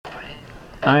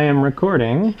I am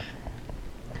recording.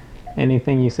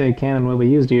 Anything you say can and will be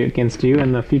used against you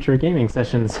in the future gaming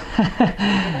sessions.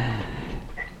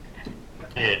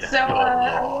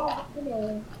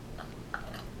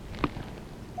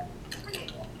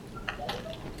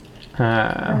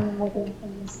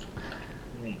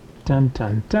 Dun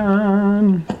dun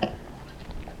dun.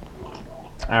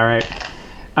 All right.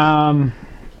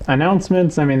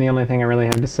 Announcements. I mean, the only thing I really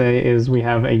have to say is we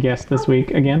have a guest this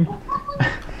week again,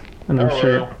 and I'm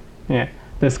sure, yeah,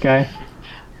 this guy.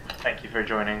 Thank you for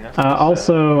joining us.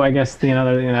 Also, I guess the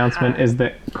announcement is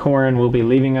that Corin will be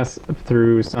leaving us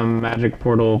through some magic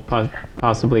portal,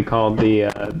 possibly called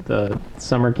the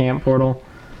summer camp portal,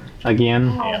 again.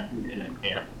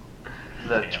 Yeah.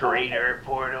 The traitor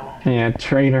portal. Yeah,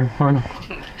 traitor portal.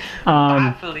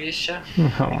 Bye, Felicia.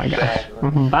 Oh my gosh.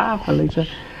 Bye, Felicia.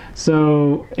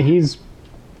 So he's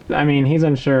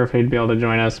unsure if he'd be able to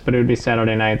join us, but it would be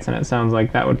Saturday nights, and it sounds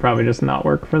like that would probably just not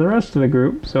work for the rest of the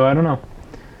group. So I don't know.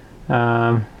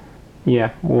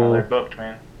 Yeah, they're booked,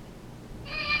 man.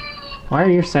 Why are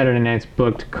your Saturday nights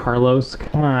booked, Carlos?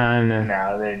 Come on.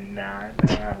 No, they're not. I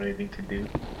don't have anything to do.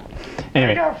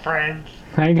 Anyway, I got friends.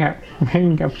 I got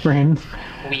friends.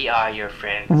 We are your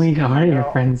friends. We are your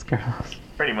friends, Carlos.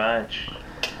 Pretty much.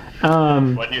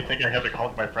 Why do you think I have to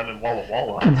call my friend in Walla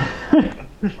Walla?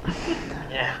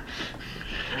 Yeah.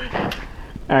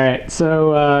 Alright,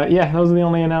 so, yeah, those are the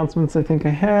only announcements I think I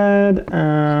had.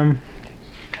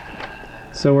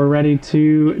 So we're ready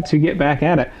to get back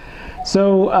at it.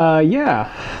 So, yeah,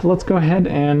 let's go ahead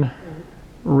and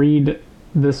read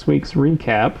this week's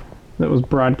recap that was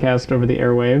broadcast over the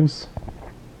airwaves.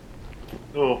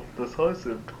 Oh,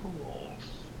 decisive calls.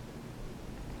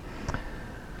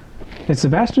 Is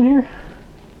Sebastian here?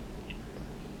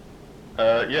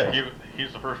 Yeah,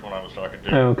 he's the first one I was talking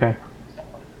to. Oh, okay.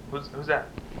 Who's that?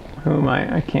 Who am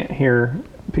I? I can't hear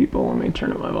people. Let me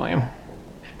turn up my volume.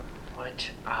 What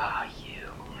are you?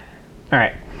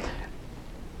 Alright.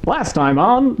 Last time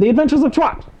on The Adventures of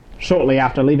Twat. Shortly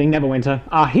after leaving Neverwinter,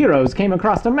 our heroes came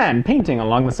across a man painting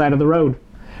along the side of the road.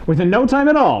 Within no time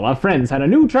at all, our friends had a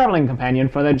new traveling companion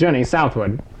for their journey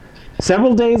southward.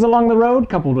 Several days along the road,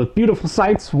 coupled with beautiful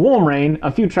sights, warm rain,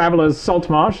 a few travelers' salt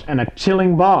marsh, and a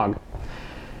chilling bog.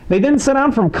 They then set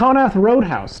out from Carnath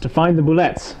Roadhouse to find the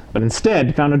Bullets, but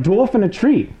instead found a dwarf in a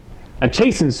tree. A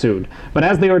chase ensued, but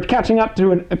as they were catching up,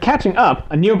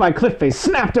 a nearby cliff face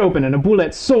snapped open and a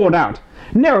Bullet soared out.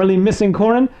 Narrowly missing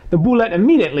Corin, the Bullet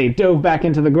immediately dove back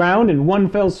into the ground in one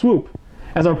fell swoop.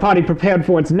 As our party prepared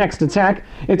for its next attack,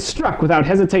 it struck without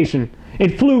hesitation.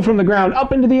 It flew from the ground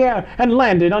up into the air and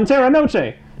landed on Terra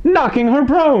Noche, knocking her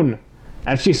prone.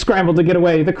 As she scrambled to get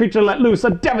away, the creature let loose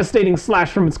a devastating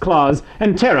slash from its claws,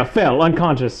 and Terra fell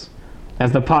unconscious.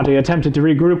 As the party attempted to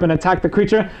regroup and attack the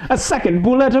creature, a second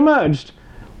Bullet emerged.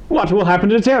 What will happen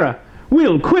to Terra?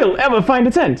 Will Quill ever find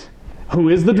a tent? Who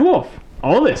is the dwarf?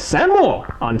 All this and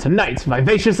more on tonight's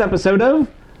vivacious episode of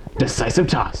Decisive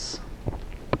Toss.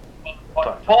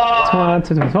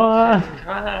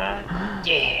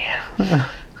 Yeah.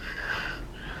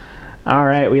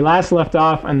 Alright, we last left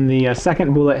off and the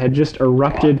second Bullet had just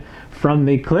erupted from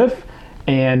the cliff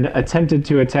and attempted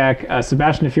to attack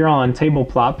Sebastian. If you're on table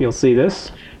plop, you'll see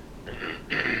this.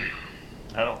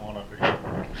 I don't want to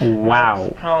be.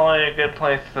 Wow. Probably a good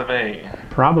place to be.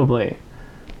 Probably.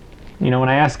 You know, when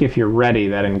I ask if you're ready,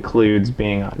 that includes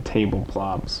being on table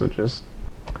plop, so just...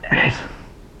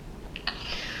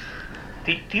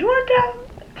 Do you want to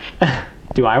die?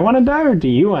 Do I want to die or do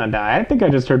you want to die? I think I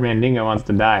just heard Mandingo wants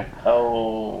to die.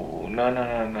 Oh, no.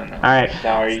 Alright.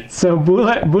 Sorry. So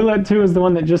Bullet 2 is the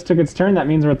one that just took its turn. That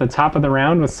means we're at the top of the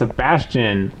round with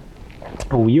Sebastian.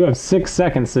 Oh, you have 6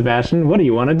 seconds, Sebastian. What do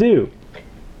you want to do?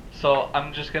 So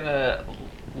I'm just going to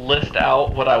list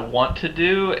out what I want to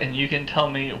do, and you can tell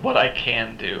me what I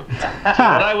can do. So what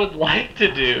I would like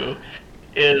to do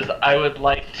is I would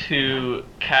like to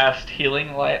cast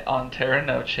Healing Light on Terra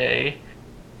Noche,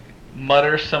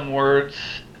 mutter some words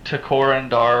to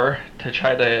Corindar to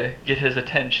try to get his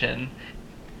attention,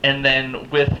 and then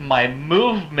with my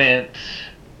movement,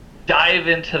 dive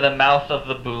into the mouth of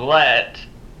the Bullet,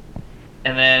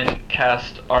 and then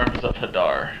cast Arms of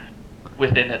Hadar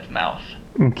within its mouth.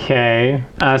 Okay.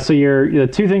 So the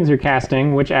two things you're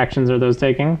casting, which actions are those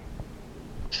taking?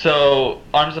 So,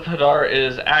 Arms of Hadar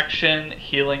is action,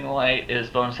 Healing Light is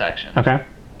bonus action. Okay.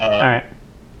 Alright.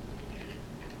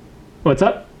 What's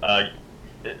up? I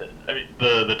mean,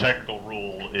 the technical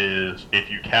rule is if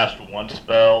you cast one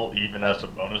spell, even as a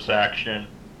bonus action,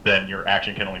 then your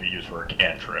action can only be used for a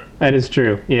cantrip. That is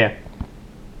true, yeah.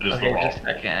 It is Okay, the law. just a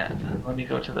second. Let me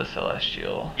go to the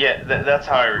Celestial. Yeah, that's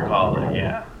how I recall it,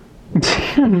 yeah.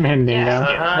 Mandingo.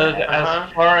 Yeah. Because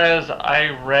as far as I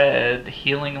read,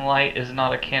 Healing Light is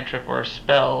not a cantrip or a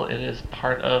spell. It is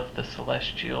part of the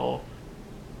celestial.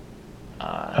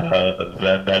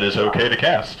 That is okay to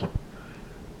cast.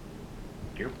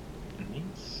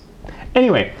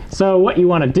 Anyway, so what you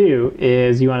want to do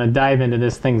is you want to dive into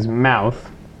this thing's mouth.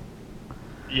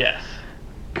 Yes.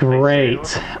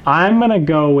 Great. I'm going to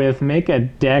go with make a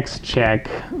dex check.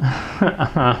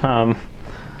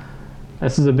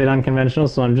 This is a bit unconventional,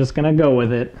 so I'm just going to go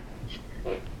with it.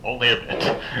 Only a bit.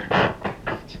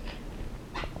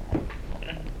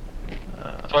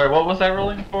 Sorry, what was I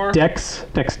rolling for?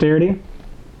 Dexterity.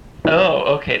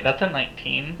 Oh, okay, that's a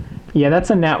 19. Yeah, that's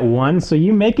a nat 1, so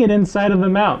you make it inside of the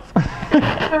mouth.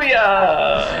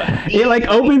 Yeah. It like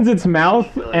opens its mouth,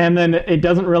 and then it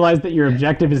doesn't realize that your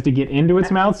objective is to get into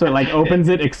its mouth, so it like opens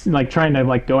it, like trying to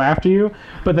like go after you,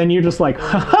 but then you're just like,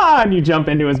 ha, and you jump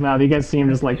into his mouth. You guys see him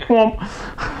just like, whomp.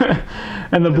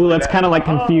 And the Boulette's kind of like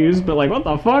confused, but like, what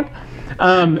the fuck?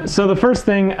 So the first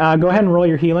thing, go ahead and roll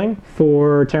your healing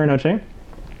for Terra Noche.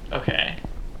 Okay.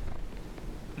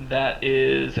 That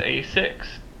is a 6.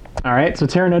 All right, so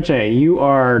Terra Noche, you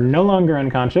are no longer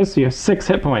unconscious. You have 6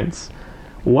 hit points.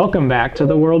 Welcome back to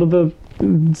the world of the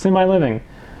semi-living,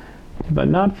 but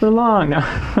not for long. No.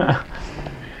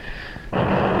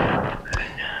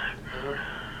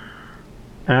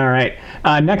 All right.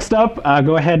 Next up,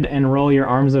 go ahead and roll your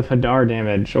Arms of Hadar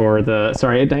damage, or the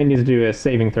sorry, it needs to do a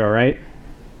saving throw, right?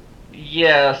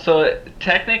 Yeah, so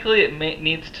technically it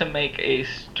needs to make a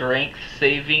strength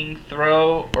saving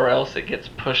throw, or else it gets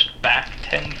pushed back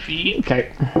 10 feet.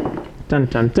 Okay. Dun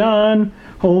dun dun.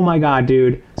 Oh my god,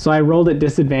 dude. So I rolled at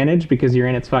disadvantage because you're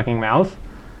in its fucking mouth.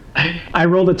 I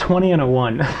rolled a 20 and a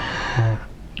 1.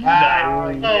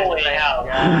 Wow. Holy hell.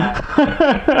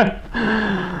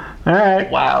 All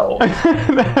right. Wow.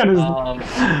 That is. All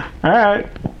right.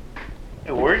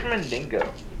 Hey, where's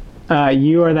Mandingo?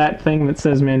 You are that thing that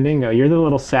says Mandingo. You're the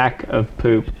little sack of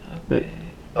poop. That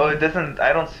Oh, it doesn't.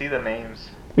 I don't see the names.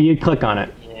 you click on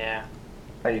it. Yeah.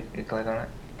 Oh, you click on it.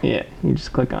 Yeah, you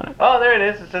just click on Oh, there it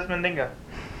is. It says Mandingo.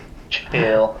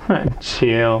 Chill. it.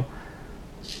 Chill.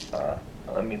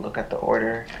 Let me look at the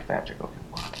order. I have to go.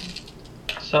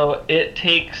 So it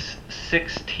takes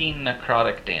 16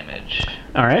 necrotic damage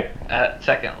All right. at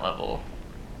 2nd level.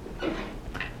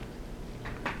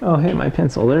 Oh, hey, my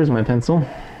pencil. There's my pencil.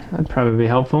 That'd probably be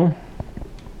helpful.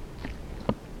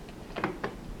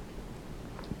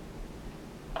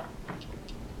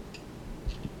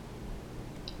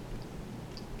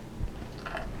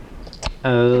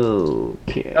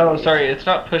 Okay. Oh, sorry, it's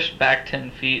not pushed back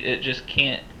 10 feet. It just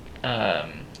can't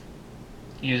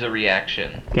use a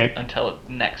reaction Okay. until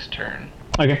next turn.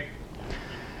 Okay.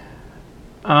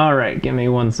 All right, give me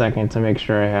 1 second to make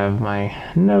sure I have my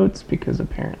notes, because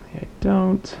apparently I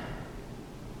don't.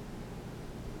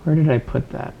 Where did I put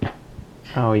that?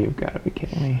 Oh, you've got to be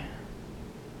kidding me.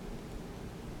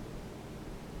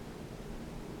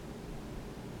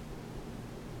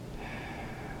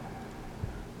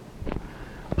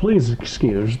 Please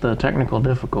excuse the technical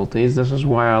difficulties. This is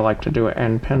why I like to do it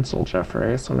in pencil,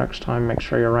 Jeffrey. So next time, make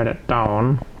sure you write it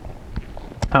down.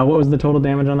 What was the total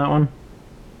damage on that one?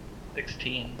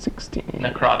 16. 16.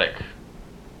 Necrotic.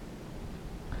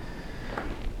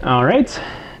 All right.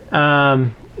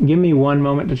 Give me 1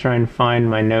 moment to try and find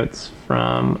my notes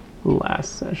from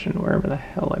last session, wherever the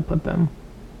hell I put them.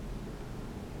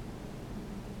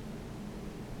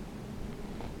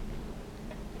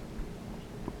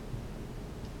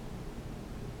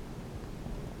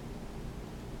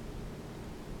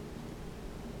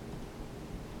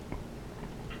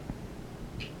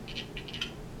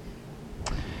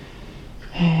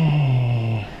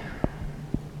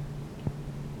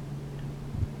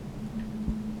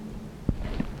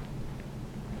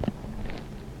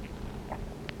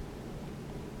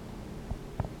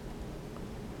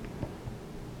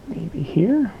 Maybe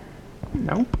here?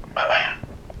 Nope.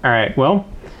 Alright, well,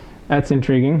 that's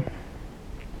intriguing.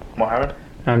 What happened?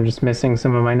 I'm just missing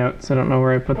some of my notes. I don't know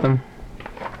where I put them.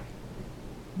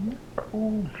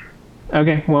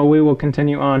 Okay, well, we will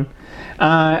continue on.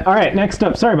 Alright, next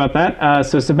up, sorry about that.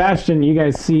 So Sebastian, you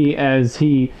guys see as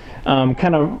he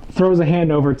kind of throws a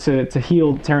hand over to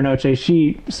heal Terra Noche.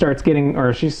 She starts getting,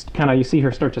 or she's kind of, you see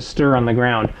her start to stir on the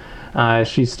ground.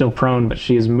 She's still prone, but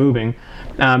she is moving.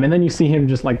 And then you see him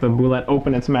just like the boulette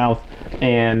open its mouth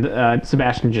and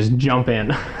Sebastian just jump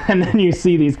in. And then you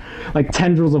see these like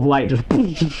tendrils of light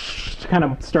just kind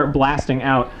of start blasting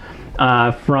out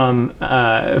from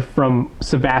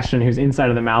Sebastian, who's inside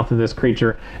of the mouth of this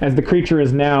creature, as the creature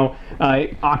is now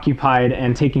occupied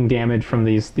and taking damage from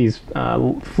these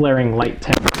flaring light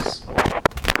tendrils.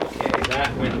 Okay,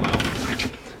 that went well.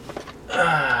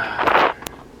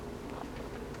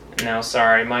 No,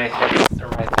 sorry, my head or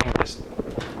my thing just.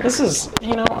 This is,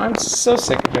 I'm so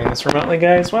sick of doing this remotely,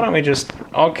 guys. Why don't we just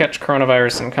all catch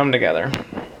coronavirus and come together?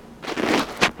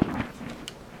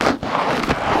 As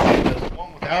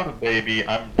one without a baby,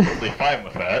 I'm totally fine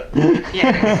with that.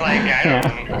 Yeah, it's like, I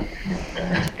don't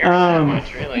care that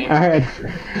much, really.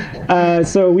 Alright.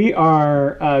 So we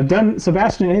are done.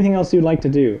 Sebastian, anything else you'd like to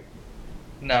do?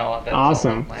 No, that's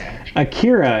Awesome. all my action.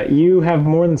 Akira, you have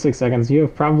more than 6 seconds. You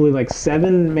have probably like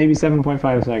 7, maybe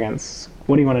 7.5 seconds.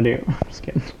 What do you want to do? Just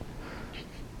kidding.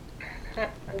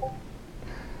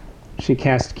 She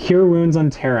cast Cure Wounds on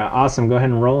Terra. Awesome. Go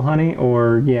ahead and roll, honey.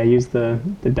 Or, yeah, use the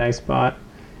dice bot.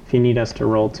 If you need us to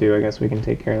roll too, I guess we can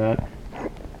take care of that.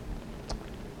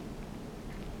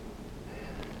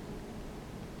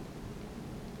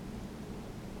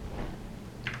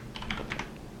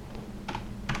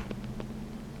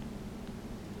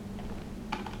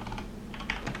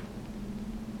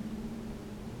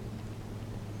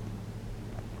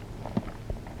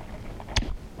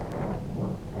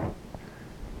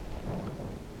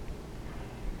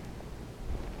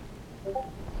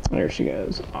 There she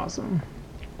goes. Awesome.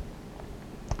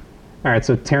 Alright,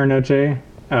 so Terra Noche.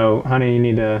 Oh, honey, you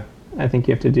need to... I think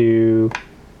you have to do...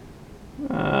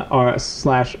 R/R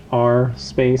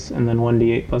space and then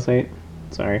 1d8 plus 8.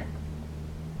 Sorry.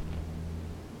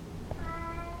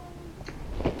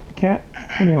 Cat,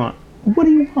 what do you want? What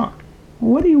do you want?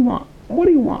 What do you want? What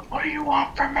do you want? What do you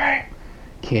want from me?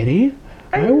 Kitty,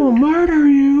 I will murder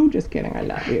you! Just kidding, I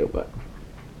love you, but...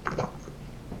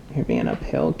 You're being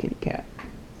uphill, kitty cat.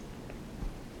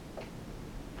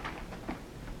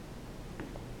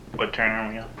 What turn are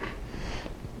we on?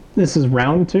 This is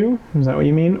round 2? Is that what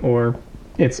you mean? Or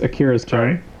it's Akira's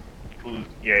turn? Ooh,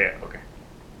 yeah, okay.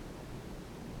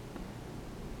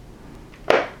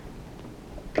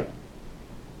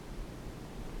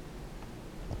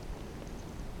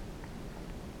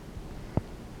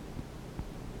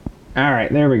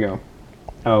 Alright, there we go.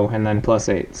 Oh, and then plus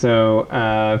 8. So,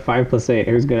 5 plus 8.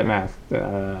 Who's good at math?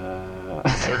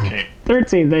 13.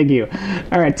 13, thank you.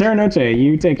 Alright, Terra Noche,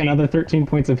 you take another 13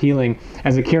 points of healing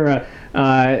as Akira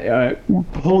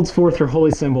holds forth her holy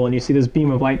symbol, and you see this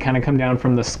beam of light kind of come down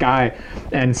from the sky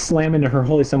and slam into her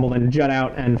holy symbol and jut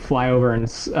out and fly over and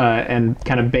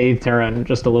kind of bathe Terra in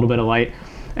just a little bit of light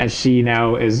as she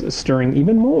now is stirring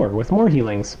even more with more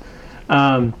healings.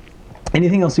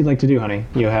 Anything else you'd like to do, honey?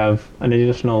 You have an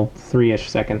additional 3-ish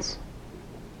seconds.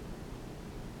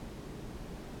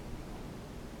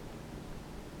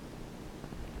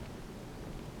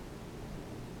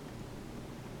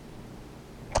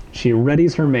 She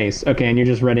readies her mace. Okay, and you're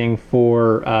just readying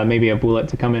for maybe a bullet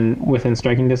to come in within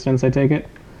striking distance, I take it?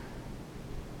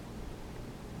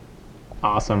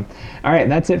 Awesome. All right,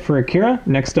 that's it for Akira.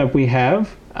 Next up we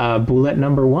have bullet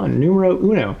number 1, numero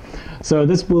uno. So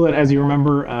this bullet, as you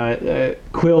remember,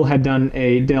 Quill had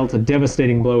dealt a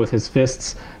devastating blow with his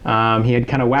fists. He had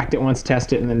kind of whacked it once,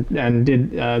 tested it, and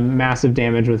did massive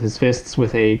damage with his fists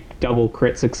with a double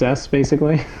crit success,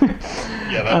 basically.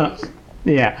 Yeah, that was...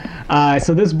 Yeah.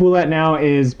 So this bullet now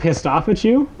is pissed off at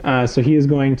you. So he is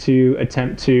going to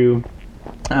attempt to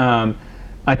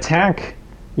attack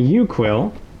you,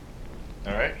 Quill.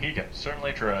 Alright, he can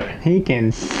certainly try. He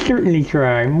can certainly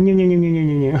try.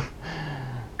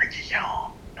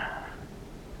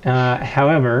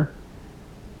 However,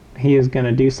 he is going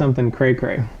to do something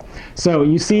cray-cray. So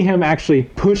you see him actually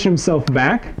push himself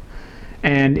back,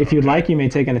 and if you'd like, you may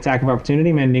take an attack of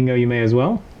opportunity. Mandingo, you may as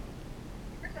well.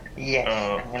 Yes,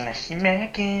 I'm gonna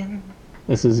smack him.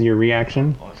 This is your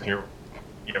reaction. Let's hear.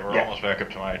 Yeah, we're almost back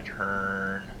up to my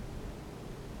turn.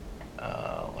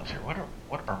 Let's hear. What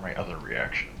are my other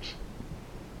reactions?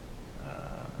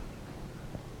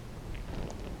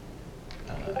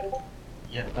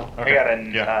 Yeah. I got a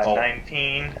Yeah,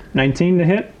 19. 19 to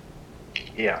hit.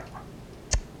 Yeah.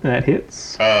 That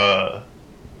hits. Yeah,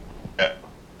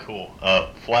 cool.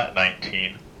 Flat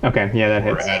 19. Okay, yeah, that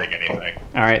We're hits. adding anything.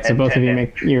 All right, so And both of 10 you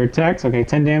make your attacks. Okay,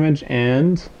 10 damage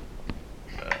and...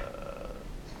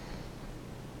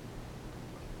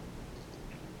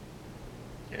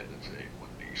 Yeah, that's a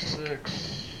 1d6.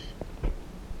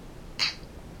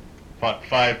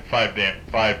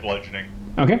 5 bludgeoning.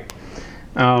 Okay.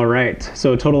 All right.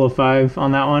 So a total of 5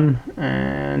 on that one.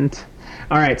 And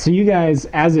all right. So you guys,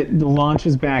 as it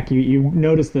launches back, you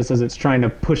notice this as it's trying to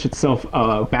push itself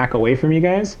back away from you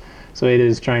guys. So it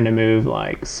is trying to move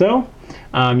like so.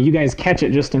 You guys catch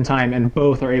it just in time, and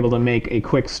both are able to make a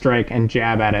quick strike and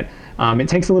jab at it. It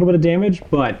takes a little bit of damage,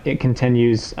 but it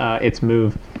continues its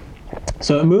move.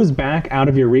 So it moves back out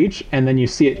of your reach, and then you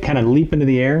see it kind of leap into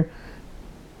the air.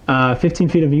 15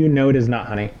 feet of you. No, it is not,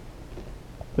 honey.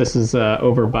 This is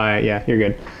over by, yeah, you're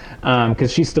good.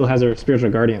 Because she still has her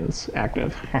spiritual guardians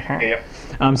active. Yep.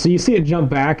 So you see it jump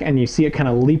back, and you see it kind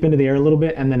of leap into the air a little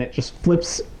bit, and then it just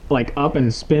flips like up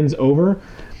and spins over,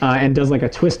 and does like a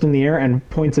twist in the air and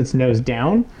points its nose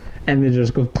down, and then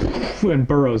just goes and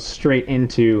burrows straight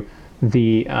into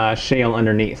the shale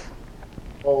underneath.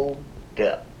 Oh,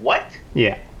 what?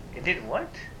 Yeah. It did what?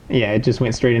 Yeah, it just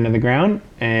went straight into the ground,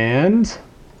 and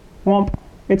whomp,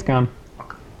 it's gone.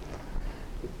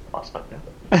 Lost my number.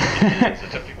 It's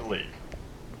attempting to leave.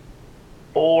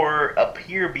 Or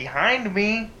appear behind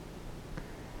me.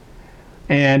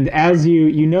 And as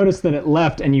you notice that it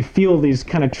left, and you feel these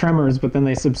kind of tremors, but then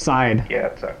they subside, Yeah,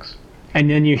 it sucks. and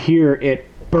then you hear it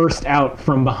burst out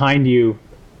from behind you.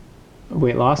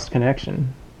 Wait, lost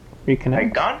connection. Reconnect.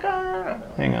 Like, gone.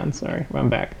 Hang on, sorry, I'm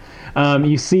back.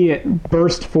 You see it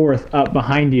burst forth up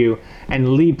behind you and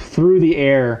leap through the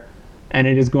air, and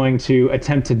it is going to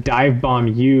attempt to dive bomb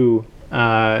you,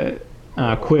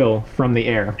 Quill, from the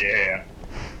air. Yeah.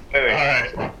 Wait.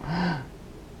 Alright.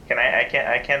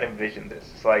 I can't envision this.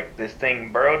 It's like this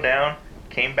thing burrowed down,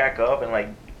 came back up, and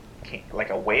like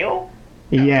a whale.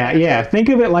 Yeah. Think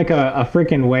of it like a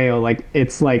freaking whale. Like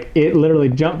it's like it literally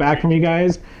jumped back from you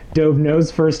guys, dove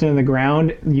nose first into the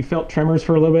ground. You felt tremors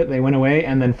for a little bit. They went away,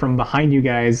 and then from behind you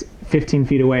guys, 15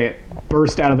 feet away, it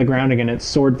burst out of the ground again. It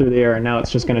soared through the air, and now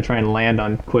it's just going to try and land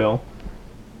on Quill.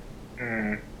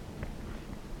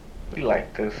 We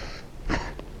like this.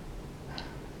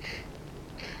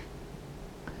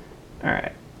 All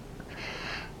right.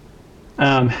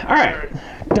 All right.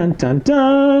 Dun dun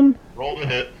dun. Roll the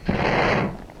hit.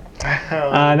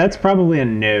 That's probably a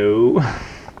no.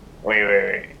 Wait.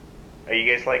 Are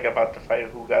you guys like about to fight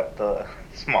who got the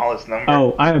smallest number?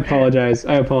 Oh, I apologize.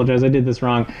 I did this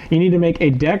wrong. You need to make a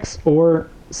Dex or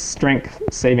Strength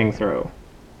saving throw.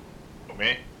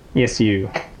 Me? Yes, you.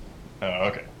 Oh,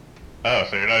 okay. Oh,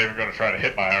 so you're not even going to try to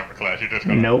hit my armor class. You're just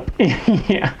going to Nope.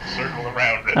 Yeah. circle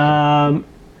around it.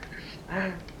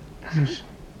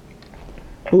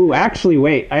 Ooh, actually,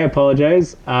 wait. I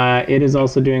apologize. It is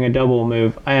also doing a double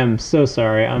move. I am so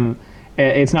sorry.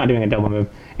 It's not doing a double move.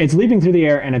 It's leaping through the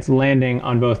air, and it's landing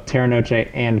on both Terranoche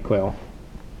and Quill.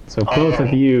 So both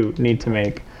of you need to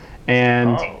make.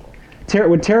 And Terra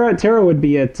would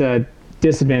be at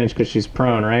disadvantage because she's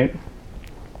prone, right?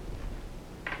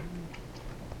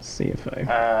 Let's see if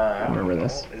I remember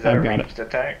this. Is that I've a got ranged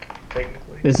attack,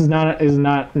 technically? This is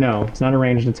not. No, it's not a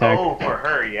ranged attack. Oh, for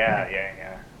her, yeah.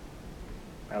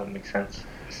 That would make sense.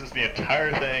 This is the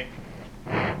entire thing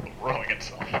throwing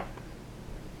itself.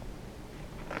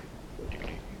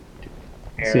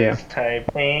 So, yeah. Here's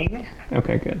typing.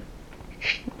 Okay, good.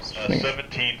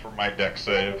 17 for my dex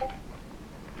save.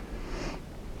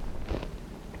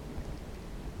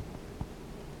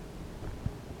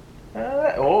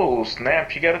 Oh, snap,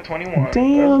 she got a 21.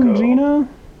 Damn, Let's go. Gina.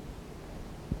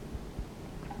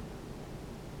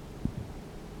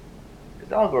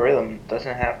 This algorithm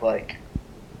doesn't have, like,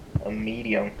 a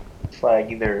medium. It's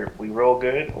like either we roll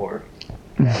good or...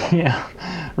 Yeah,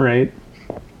 right.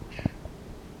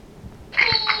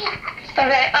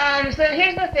 Okay, so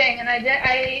here's the thing, and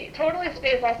I totally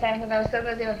spaced last time because I was so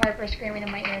busy with Harper screaming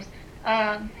in my ears.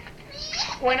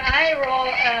 When I roll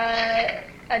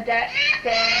a dex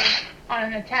save on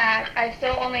an attack, I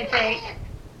still only take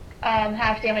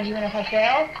half damage even if I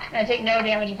fail, and I take no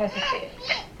damage if I succeed.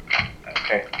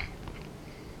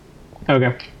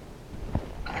 Okay.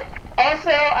 Also,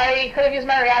 I could have used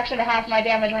my reaction to half my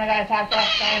damage when I got attacked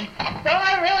last time, so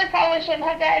I really probably shouldn't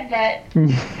have died,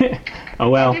 but Oh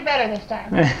well. I'll do better this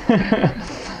time.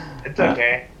 It's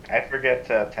okay. I forget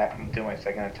to do my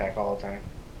second attack all the time.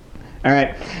 All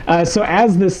right. So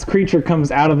as this creature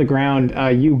comes out of the ground,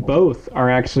 you both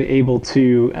are actually able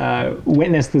to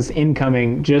witness this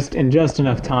incoming just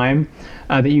enough time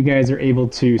that you guys are able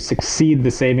to succeed the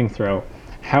saving throw.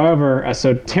 However,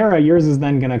 so Terra, yours is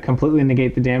then going to completely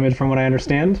negate the damage from what I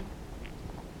understand.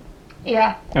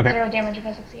 Yeah, Okay. 0 damage if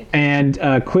I succeed. And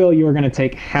Quill, you are going to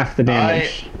take half the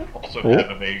damage. I also Oh. have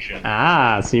evasion.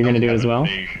 So you're going to do it as well?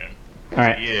 Evasion. All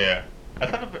right. Yeah. I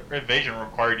thought evasion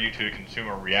required you to consume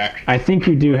a reaction. I think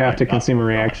you do have to consume a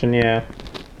reaction, yeah.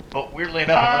 But weirdly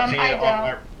enough, I'm not seeing it on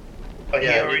my... But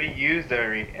Yeah, he already used the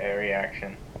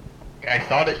reaction. I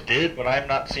thought it did, but I'm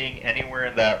not seeing anywhere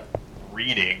in that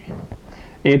reading.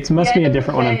 It must be a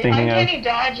different one I'm thinking of. Uncanny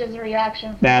dodge is a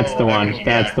reaction. That's the one. okay.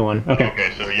 That's the one. Okay.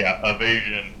 Okay, so yeah,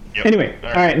 evasion. Yep. Anyway,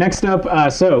 all right. Next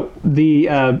up, so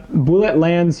the bullet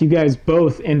lands. You guys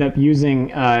both end up using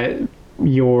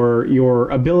your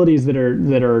abilities that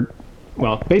are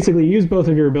well, basically use both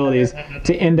of your abilities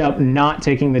to end up not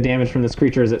taking the damage from this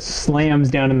creature as it slams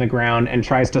down in the ground and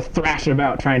tries to thrash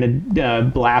about, trying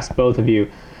to blast both of you.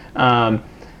 And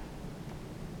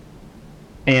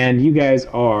you guys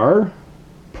are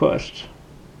pushed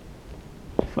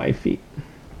 5 feet.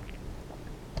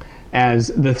 As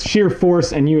the sheer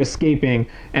force and you escaping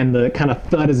and the kind of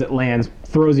thud as it lands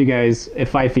throws you guys at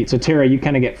 5 feet. So Tara, you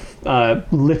kind of get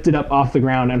lifted up off the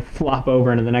ground and flop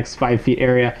over into the next 5 feet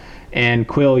area. And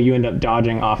Quill, you end up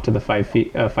dodging off to the 5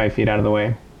 feet out of the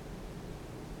way.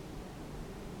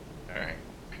 Alright,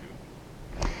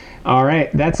 cool. All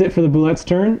right, that's it for the Boulette's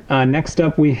turn. Next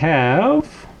up we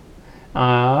have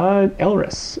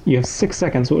Elris. You have 6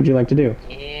 seconds. What would you like to do?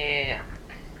 Yeah.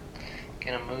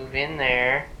 Gonna move in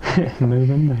there Move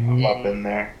in there. Up in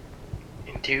there.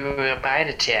 and do a bite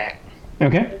attack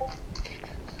Okay.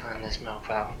 on this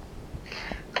mofo.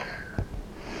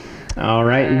 All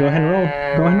right, you go ahead and roll.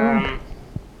 Go ahead and roll.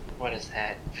 What is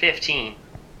that? 15.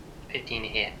 15 to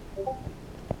hit.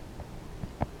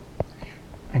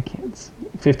 I can't see.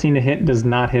 15 to hit does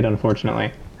not hit,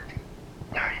 unfortunately.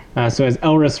 Darn. So as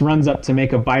Elris runs up to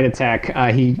make a bite attack,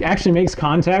 he actually makes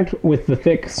contact with the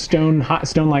thick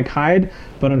stone-like hide,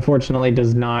 but unfortunately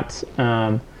does not.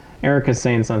 Erica's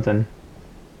saying something.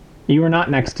 You were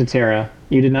not next to Tara.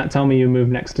 You did not tell me you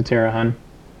moved next to Tara, hun.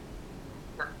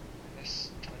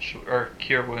 Yes, touch or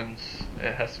cure wounds.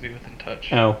 It has to be within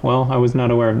touch. Oh, well, I was not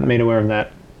made aware of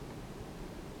that.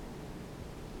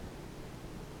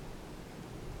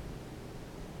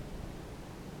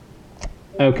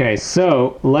 Okay,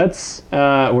 so let's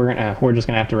we're just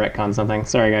gonna have to retcon something.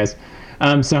 Sorry, guys.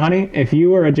 So, honey, if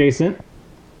you were adjacent,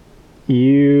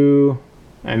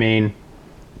 I mean,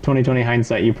 2020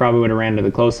 hindsight, you probably would have ran to the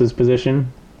closest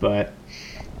position, but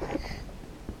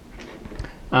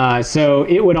so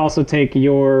it would also take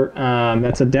your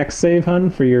that's a dex save, hun,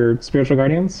 for your spiritual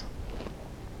guardians.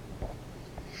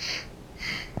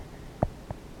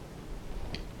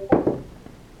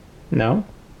 No?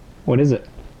 What is it?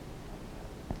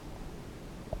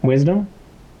 Wisdom?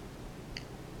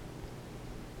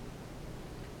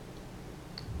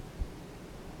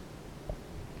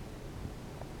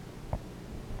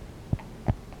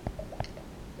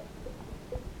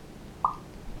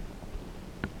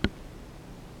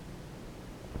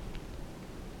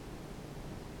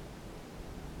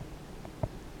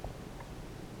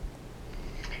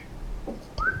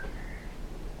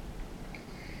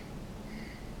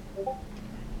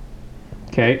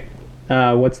 Okay.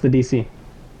 What's the DC?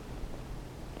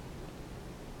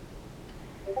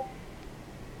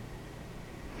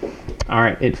 All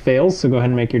right, it fails, so go ahead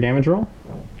and make your damage roll.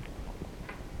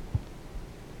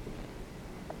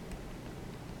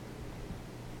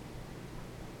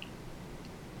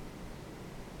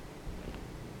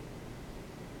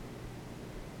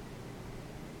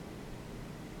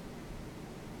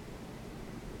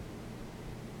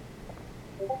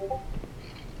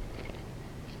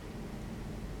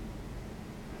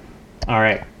 All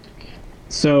right.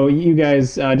 So you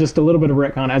guys, just a little bit of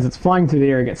retcon. As it's flying through the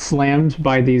air, it gets slammed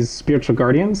by these spiritual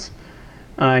guardians.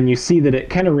 And you see that it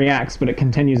kind of reacts, but it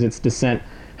continues its descent.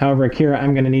 However, Akira,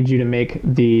 I'm going to need you to make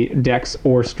the Dex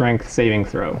or Strength saving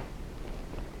throw.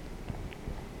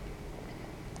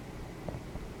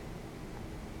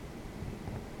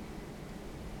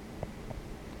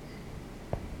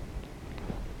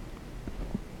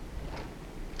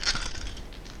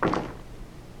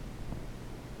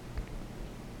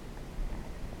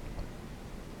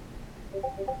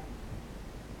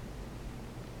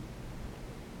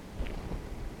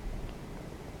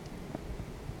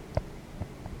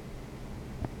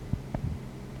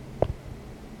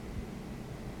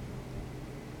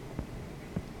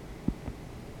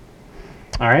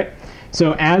 All right.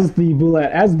 So as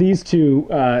these two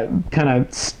kind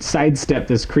of sidestep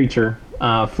this creature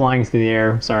flying through the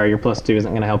air. Sorry, your +2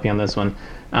 isn't going to help you on this one.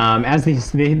 As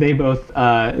they both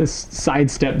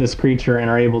sidestep this creature and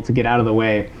are able to get out of the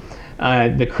way,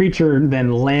 the creature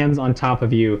then lands on top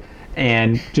of you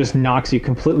and just knocks you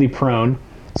completely prone.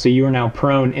 So you are now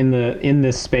prone in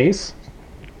this space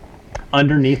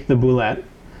underneath the boulette.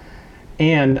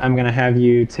 And I'm going to have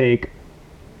you take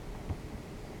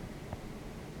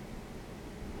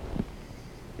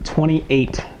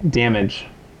 28 damage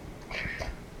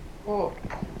Oh.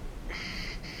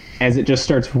 as it just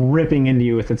starts ripping into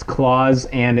you with its claws,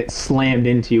 and it slammed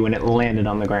into you and it landed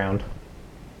on the ground.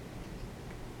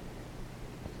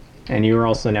 And you are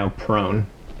also now prone.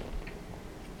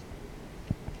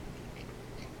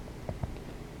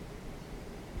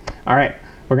 All right,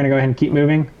 we're going to go ahead and keep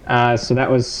moving. So that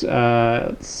was...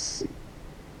 let's see.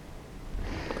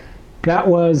 That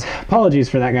was, apologies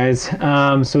for that, guys.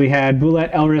 So we had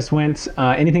Boulette, Elris went.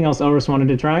 Anything else Elris wanted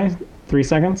to try? 3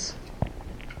 seconds.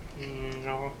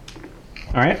 No.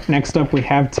 All right, next up we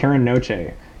have Terra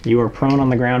Noche. You are prone on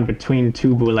the ground between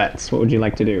two Boulettes. What would you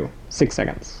like to do? 6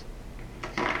 seconds.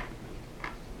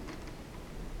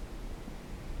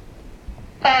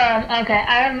 Okay,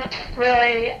 I'm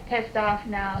really pissed off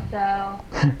now, so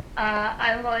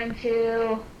I'm going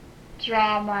to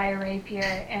draw my rapier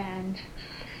and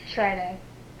try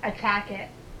to attack it.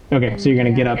 Okay, so you're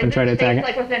gonna get up and try to attack it?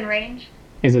 Like within range?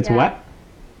 Is it Yeah. what?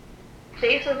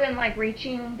 Safe within like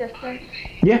reaching distance?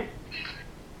 Yeah.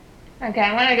 Okay,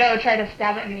 I'm gonna go try to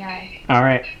stab it in the eye. All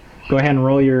right. Go ahead and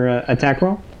roll your attack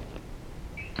roll.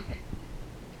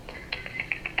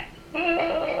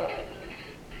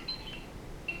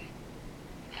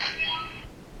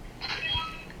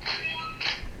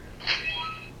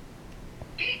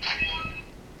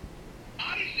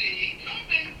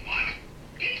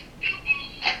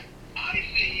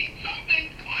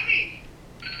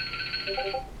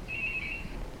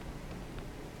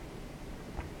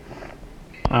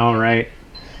 All right.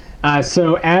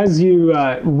 So as you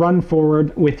run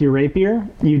forward with your rapier,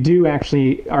 you do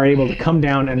actually are able to come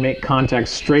down and make contact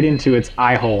straight into its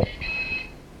eye hole.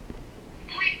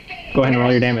 Go ahead and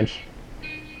roll your damage.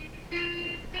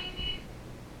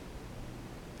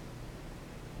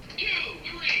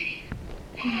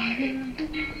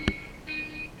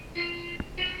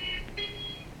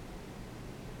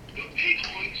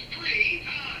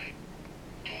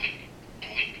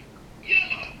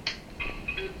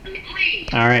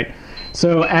 All right.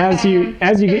 So as you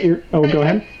get your go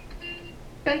ahead.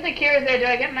 Since the cure is there, do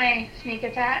I get my sneak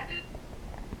attack?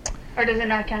 Or does it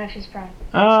not count if she's prone?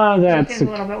 That's seems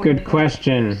a little a bit good weird.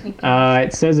 question. Sneak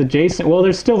It says adjacent. Well,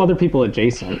 there's still other people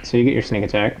adjacent, so you get your sneak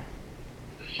attack.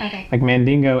 Okay. Like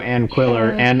Mandingo and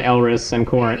Quiller and Elris and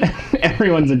Corin.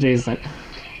 Everyone's adjacent.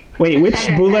 Wait, which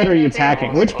Okay. Boulette are you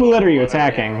attacking? Which Boulette are you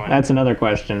attacking? That's another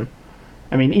question.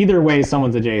 I mean, either way,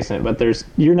 someone's adjacent, but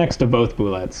you're next to both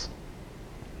Boulettes.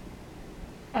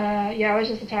 Yeah, I was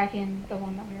just attacking the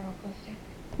one that we were all close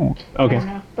to. I Okay. don't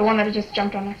know. The one that just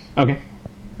jumped on us. Okay.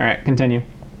 All right, continue.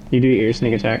 You do your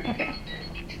sneak attack. Okay.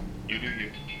 You do you.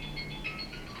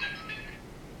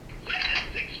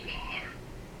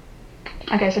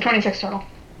 Okay, so 26 total.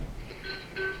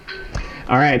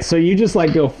 All right, so you just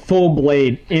like go full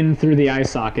blade in through the eye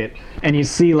socket, and you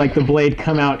see like the blade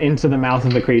come out into the mouth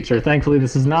of the creature. Thankfully,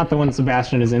 this is not the one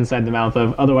Sebastian is inside the mouth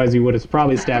of. Otherwise, you would have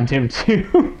probably stabbed him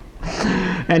too.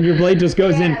 And your blade just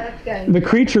goes in. Yeah, that's good. The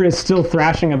creature is still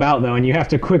thrashing about though, and you have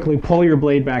to quickly pull your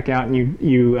blade back out, and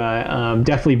you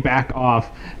definitely back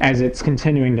off as it's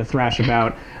continuing to thrash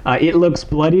about. It looks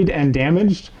bloodied and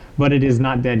damaged, but it is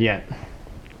not dead yet.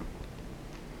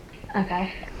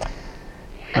 Okay.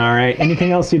 All right.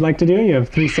 Anything else you'd like to do? You have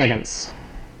 3 seconds.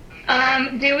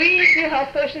 Do we do health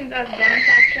potions as bonus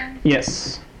action?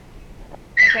 Yes.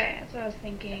 Okay, that's what I was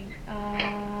thinking.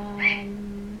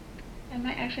 I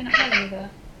might actually not have any though.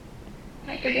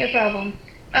 That could be a problem.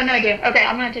 Oh, no, I do. Okay,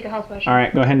 I'm gonna take a health potion. All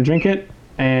right. Go ahead and drink it,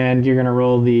 and you're gonna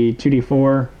roll the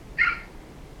 2d4.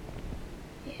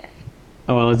 Yeah.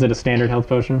 Oh, well, is it a standard health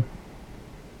potion?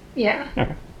 Yeah.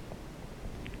 Okay.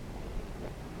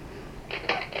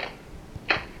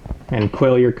 And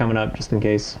Quill, you're coming up just in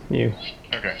case you.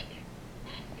 Okay.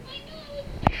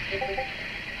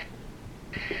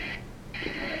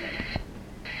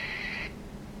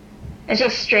 It's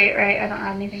just straight, right? I don't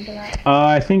add anything to that.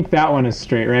 I think that one is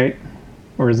straight, right?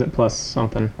 Or is it plus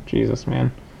something? Jesus,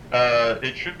 man.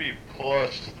 It should be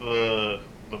plus a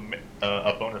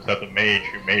bonus that the mage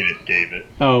who made it gave it.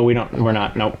 Oh, we're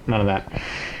not. Nope, none of that.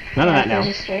 None of that So now.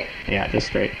 just straight. Yeah, just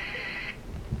straight.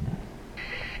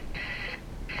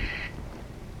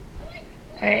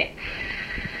 Alright.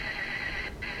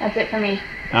 That's it for me.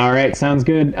 All right, sounds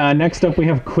good. Next up, we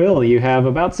have Quill. You have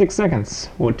about 6 seconds.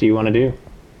 What do you want to do?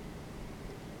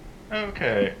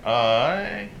 Okay.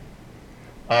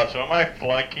 So am I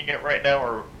flanking it right now,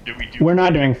 or do we do? We're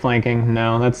not doing flanking.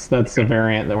 No, that's a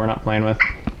variant that we're not playing with.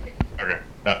 Okay.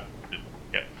 Yeah.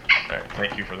 All right.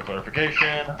 Thank you for the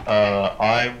clarification.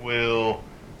 I will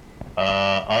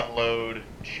unload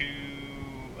 2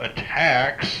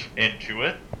 attacks into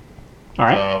it. All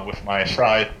right, With my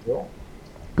scythe.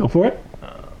 go for it.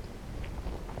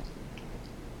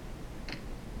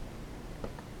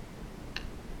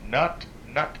 Not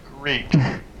great.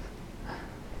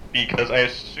 Because I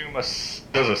assume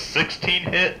does a 16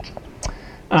 hit?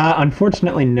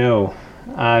 Unfortunately, no.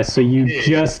 So you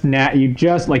just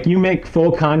you make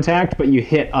full contact, but you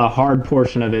hit a hard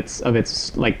portion of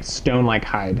its like stone-like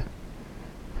hide.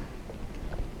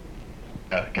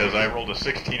 Because I rolled a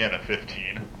 16 and a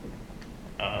 15.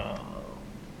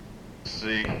 Let's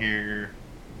see here.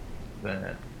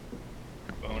 Then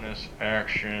bonus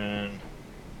action.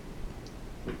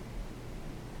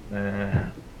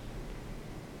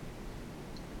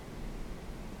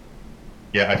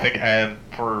 Yeah, I think, and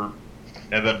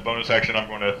then bonus action, I'm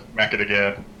going to mac it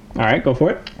again. All right, go for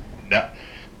it. No,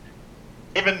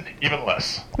 even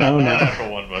less. Oh, Not no. a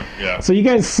natural one, but yeah. So you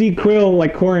guys see Quill,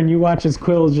 like Corin, you watch as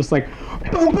Quill is just like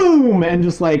boom, boom, and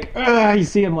just like you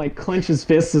see him like clench his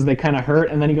fists as they kind of hurt,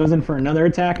 and then he goes in for another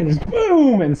attack and just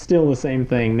boom, and still the same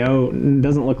thing. No, it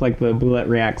doesn't look like the bullet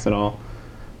reacts at all.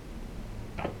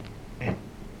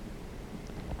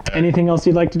 Anything else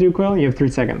you'd like to do, Quill? You have 3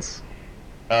 seconds.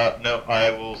 No,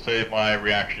 I will save my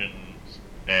reactions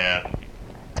and.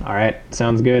 All right,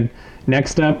 sounds good.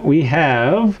 Next up, we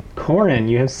have Corin.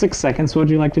 You have 6 seconds. What would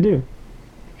you like to do?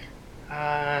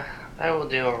 I will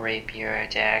do a rapier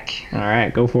attack. All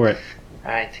right, go for it.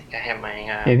 I think I have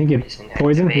my I think you have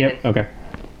poison. activated. Yep. Okay.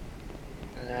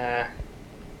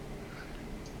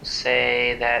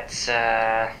 Say that's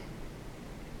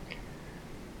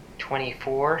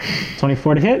 24.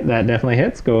 24 to hit. That definitely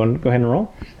hits. Go ahead and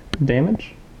roll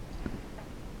damage.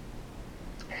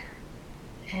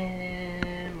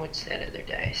 And what's that other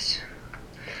dice?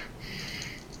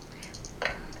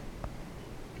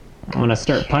 I'm gonna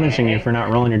start punishing you for not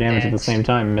rolling your damage at the same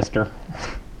time, Mister.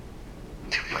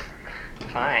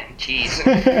 Fine, jeez.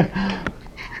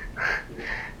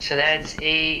 So that's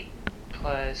 8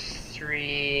 plus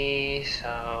 3,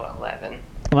 so 11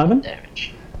 11.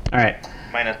 damage. All right.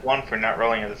 -1 for not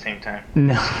rolling at the same time.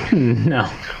 No, no,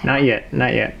 not yet,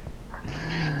 not yet.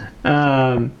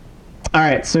 All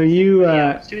right. So you.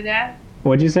 Anybody else do that?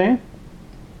 What'd you say?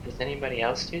 Does anybody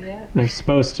else do that? They're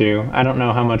supposed to. I don't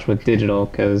know how much with digital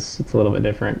because it's a little bit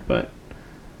different, but.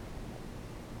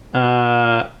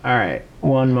 All right.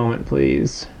 One moment,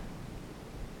 please.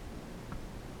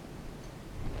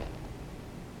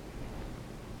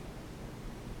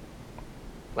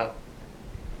 Well,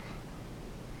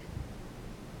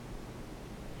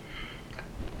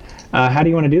 How do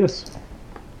you want to do this?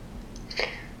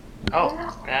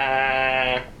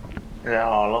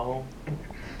 Hello.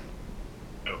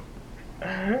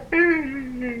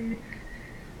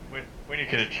 When you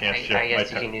get a chance, I Jeff,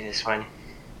 guess you can do this one.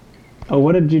 Oh,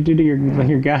 what did you do to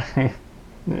your guy?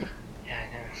 Yeah,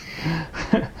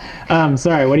 I know.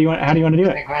 Sorry. What do you want? How do you want to do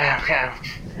it, Like, wow.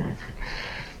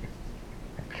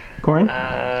 Corin?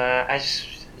 I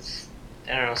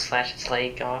don't know, slash its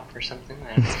leg off or something.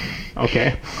 I don't know.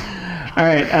 Okay. All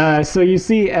right. So you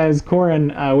see as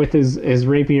Corin, with his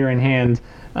rapier in hand,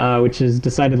 which is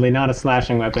decidedly not a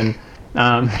slashing weapon,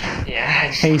 Yeah.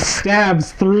 he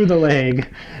stabs through the leg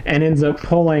and ends up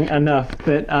pulling enough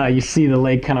that you see the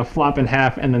leg kind of flop in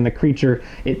half, and then the creature,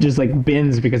 it just like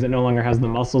bends because it no longer has the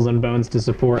muscles and bones to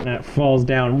support, and it falls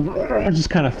down, just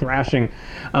kind of thrashing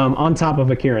on top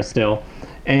of Akira still.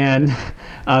 And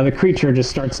the creature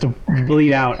just starts to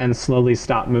bleed out and slowly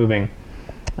stop moving.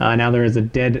 Now there is a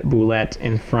dead Boulette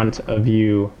in front of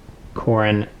you,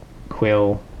 Corin,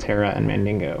 Quill, Terra, and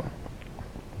Mandingo.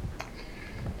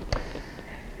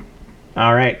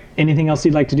 All right. Anything else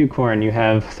you'd like to do, Corin? You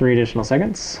have 3 additional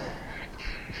seconds.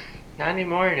 Not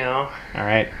anymore, no. All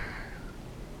right.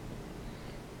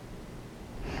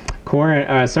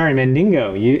 Corin, sorry,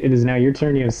 Mandingo. It is now your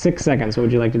turn. You have 6 seconds. What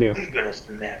would you like to do? I'm gonna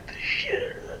snap the shit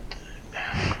out of that thing.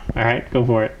 All right, go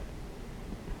for it.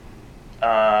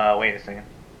 Wait a second.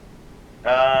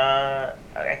 I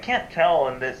can't tell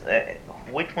in this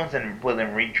which one's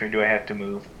within reach, or do I have to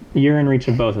move? You're in reach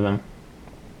of both of them.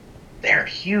 They're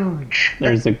huge.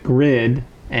 There's a grid,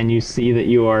 and you see that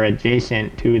you are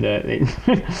adjacent to the.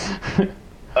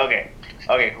 Okay,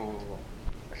 cool.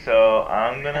 So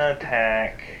I'm gonna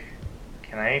attack.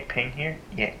 Can I ping here?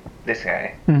 Yeah, this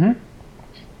guy. Mm-hmm.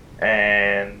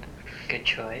 And Good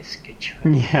choice, good choice.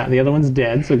 Yeah, the other one's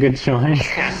dead, so good choice.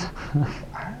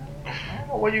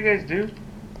 what do you guys do?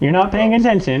 You're not paying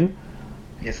attention.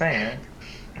 Yes, I am.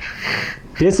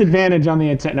 Disadvantage on the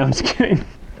attack. No, I'm just kidding.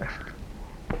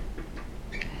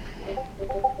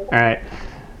 Alright.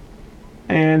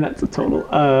 And that's a total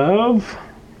of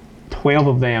 12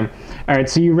 of them. Alright,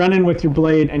 so you run in with your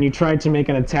blade and you try to make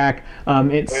an attack.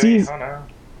 It sees. Wait, oh no.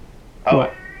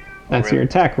 What? That's really? your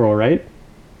attack roll, right?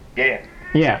 Yeah.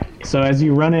 Yeah. So as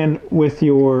you run in with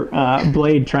your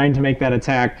blade trying to make that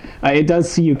attack, it does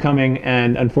see you coming,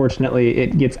 and unfortunately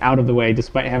it gets out of the way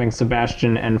despite having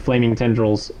Sebastian and flaming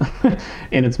tendrils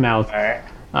in its mouth. Alright.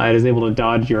 It is able to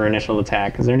dodge your initial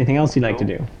attack. Is there anything else you'd like to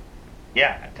do?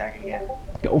 Yeah, attack again.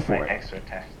 Go for My it. extra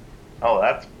attack. Oh,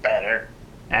 that's better.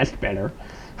 That's better.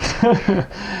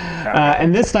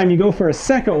 And this time you go for a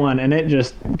second one, and it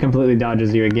just completely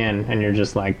dodges you again, and you're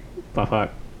just like, the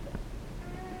fuck.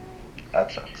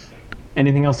 That sucks.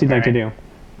 Anything else you'd like to do?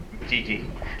 GG.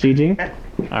 GG?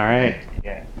 Alright.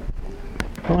 Yeah.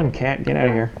 Come on, cat, get out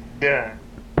of here. Yeah.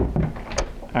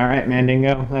 Alright,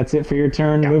 Mandingo, that's it for your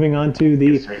turn. Yeah. Moving on to the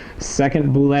Yes, sir.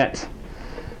 second boulette.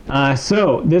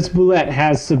 So, this boulette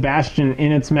has Sebastian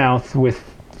in its mouth with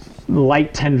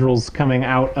light tendrils coming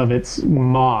out of its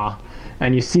maw.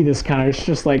 And you see this kind of, it's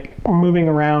just like moving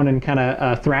around and kind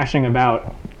of thrashing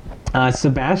about.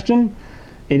 Sebastian,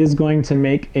 it is going to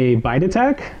make a bite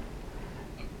attack.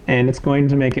 And it's going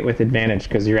to make it with advantage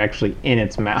because you're actually in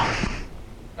its mouth.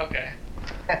 Okay.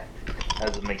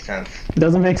 Doesn't make sense.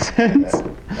 Doesn't make sense?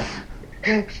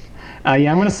 Yeah,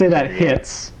 I'm going to say that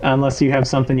hits unless you have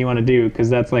something you want to do because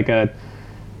that's like a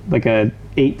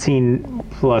 18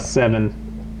 plus 7.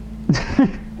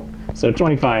 So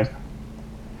 25.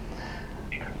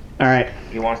 All right.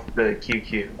 He wants the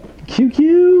QQ.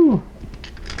 QQ.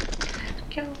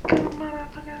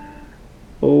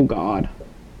 Oh God.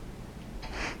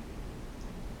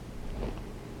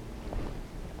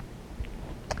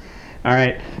 All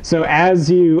right. So as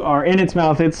you are in its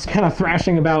mouth, it's kind of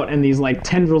thrashing about and these like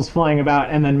tendrils flying about,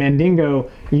 and then Mandingo,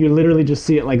 you literally just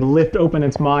see it like lift open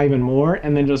its maw even more,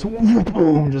 and then just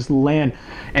boom, just land,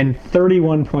 and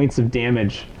 31 points of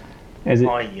damage, as it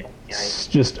Oh yeah.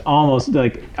 just almost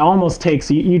takes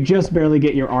you just barely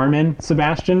get your arm in,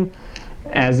 Sebastian,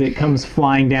 as it comes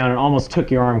flying down. It almost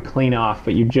took your arm clean off,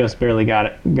 but you just barely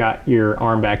got your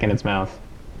arm back in its mouth.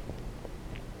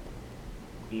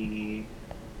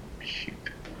 Shoot.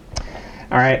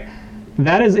 All right,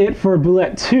 that is it for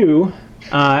Boulette 2.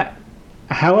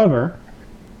 However,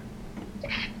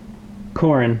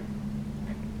 Corin,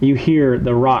 you hear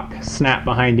the rock snap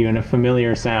behind you in a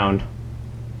familiar sound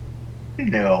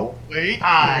No. Wait.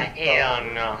 Ah, hell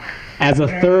no. as a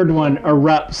third one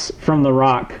erupts from the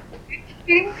rock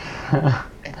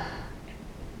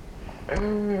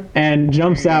and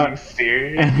jumps Are you out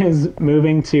serious? and is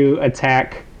moving to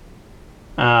attack.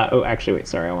 Oh, actually, wait,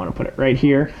 sorry, I want to put it right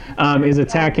here. Is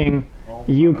attacking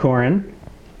you, Corin.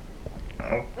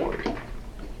 Oh, boy.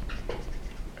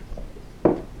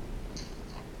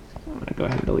 I'm going to go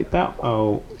ahead and delete that.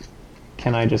 Oh,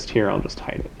 can I just here? I'll just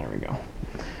hide it. There we go.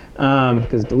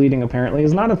 Because deleting apparently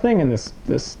is not a thing in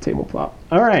this tabletop.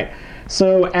 All right,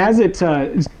 so as it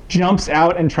jumps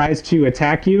out and tries to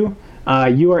attack you,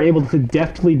 you are able to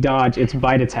deftly dodge its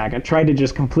bite attack. It tried to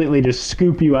just completely just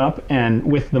scoop you up and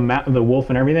with the wolf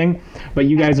and everything, but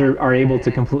you guys are able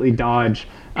to completely dodge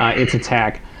its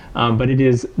attack. But it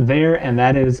is there, and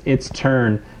that is its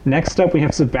turn. Next up, we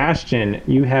have Sebastian.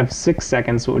 You have 6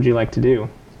 seconds. What would you like to do?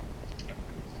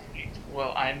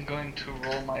 Well, I'm going to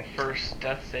roll my first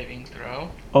death saving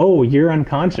throw, Oh, you're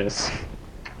unconscious.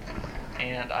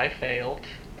 and I failed.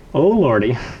 Oh,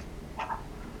 lordy.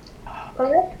 Oh,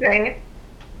 that's great.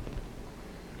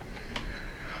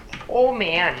 Oh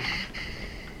man.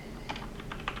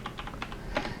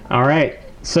 All right.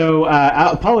 So,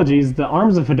 apologies. The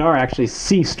arms of Hadar actually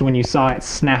ceased when you saw it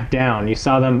snap down. You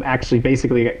saw them actually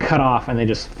basically get cut off, and they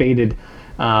just faded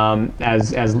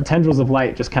as tendrils of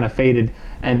light just kind of faded.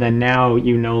 And then now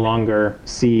you no longer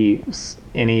see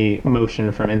any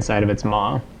motion from inside of its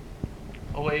maw.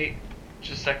 Oh wait,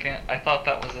 just a second. I thought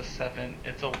that was a 7.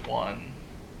 It's a 1.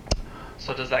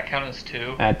 So does that count as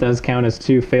 2? That does count as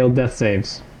 2 failed death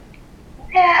saves.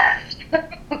 Yeah.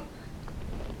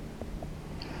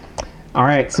 All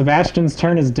right, Sebastian's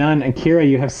turn is done. Akira,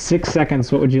 you have 6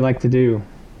 seconds. What would you like to do?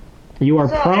 You are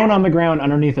So- prone on the ground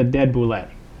underneath a dead boulette.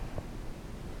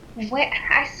 Wait,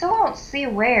 I still don't see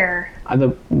where.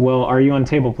 Well, are you on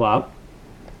tabletop?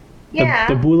 Yeah.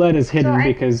 The boulette is hidden So I-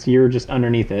 because you're just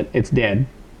underneath it. It's dead.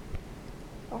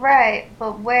 Right,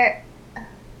 but where?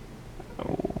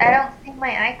 I don't see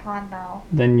my icon though.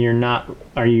 Then you're not.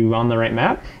 Are you on the right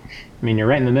map? I mean, you're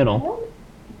right in the middle.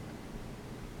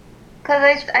 Cause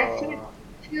I see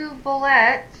 2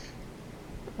 bullets.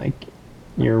 Like,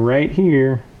 you're right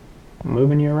here,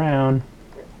 moving you around.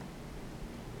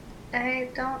 I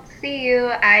don't see you.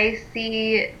 I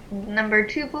see number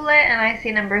 2 bullet, and I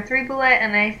see number 3 bullet,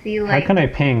 and I see How like. can I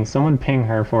ping? Someone ping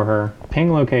her for her.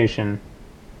 Ping location.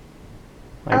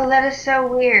 Oh, that is so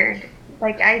weird.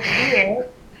 Like I see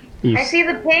it. You I see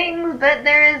the pings, but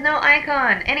there is no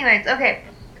icon. Anyways, okay.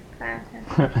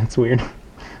 That's weird.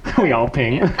 We all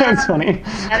ping. That's funny.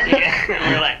 Yeah,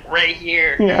 we're like right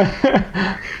here.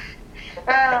 Yeah.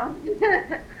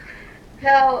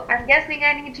 So I'm guessing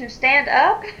I need to stand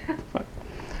up.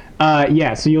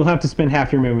 Yeah, so you'll have to spend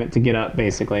half your movement to get up,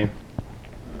 basically.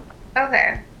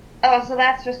 Okay. Oh, so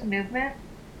that's just movement.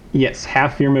 Yes,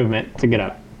 half your movement to get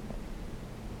up.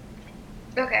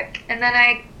 Okay, and then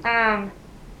I'm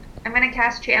gonna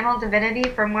cast Channel Divinity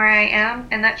from where I am,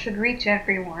 and that should reach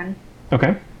everyone.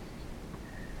 Okay.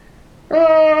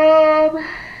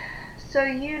 So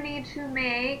you need to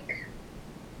make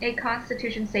a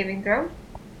Constitution saving throw.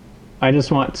 I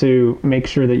just want to make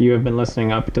sure that you have been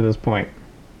listening up to this point.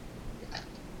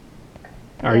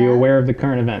 Are you Yeah. aware of the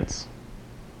current events?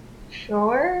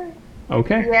 Sure.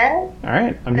 Okay. Yes. All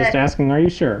right. I'm just Okay. asking, are you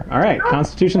sure? All right.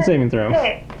 Constitution saving throw.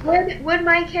 Okay. Would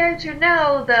my character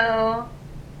know though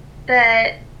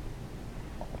that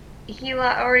he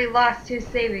already lost 2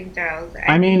 saving throws?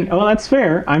 I mean, well, that's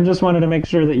fair. I just wanted to make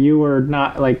sure that you were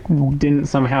not, like, didn't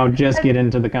somehow just get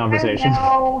into the conversation.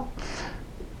 No.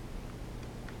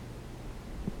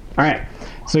 All right.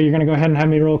 So you're going to go ahead and have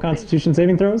me roll Constitution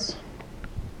saving throws?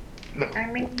 I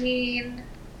mean,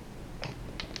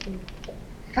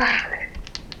 fuck.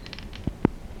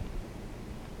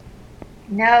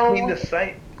 No.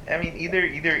 I mean,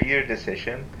 either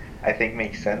decision, I think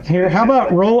makes sense. Here, It's how just about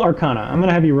like- roll Arcana? I'm going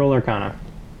to have you roll Arcana.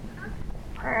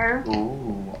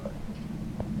 Ooh.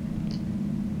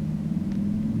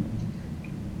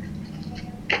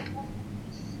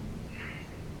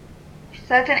 So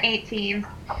that's an 18.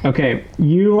 Okay,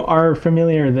 you are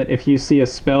familiar that if you see a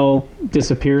spell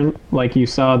disappear, like you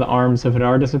saw the arms of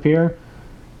Hadar disappear,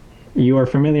 you are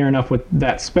familiar enough with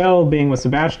that spell being with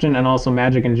Sebastian and also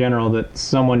magic in general that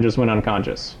someone just went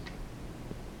unconscious.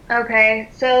 Okay,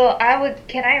 so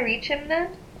can I reach him then?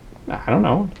 I don't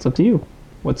know. It's up to you.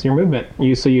 What's your movement?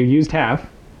 So you used half.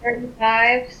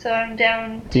 35, so I'm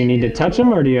down. Do you need to touch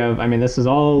him, or do you have? I mean, this is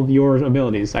all your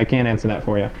abilities. I can't answer that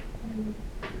for you.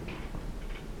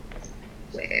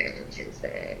 Where is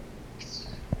it?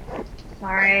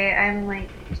 Sorry, I'm like.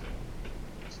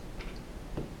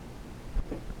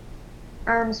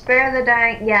 Spare the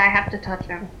dying. Yeah, I have to touch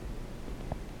him.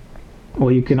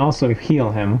 Well, you can also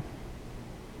heal him.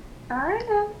 I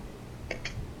know.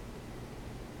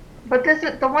 But this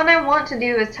is the one I want to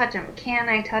do is touch him. Can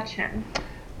I touch him?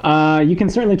 You can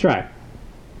certainly try.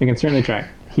 You can certainly try.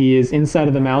 He is inside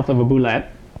of the mouth of a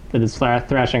boulette that is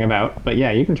thrashing about. But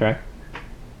yeah, you can try.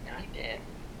 Not dead.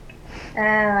 Oh,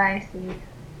 I see.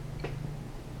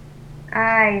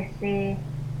 I see.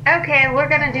 Okay, we're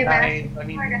gonna do I mass.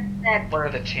 mean, We're gonna set. what are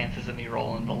the chances of me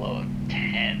rolling below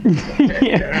 10?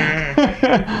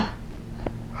 Yeah.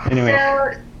 Anyway,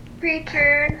 So,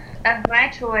 creature of my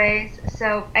choice.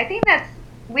 So, I think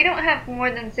we don't have more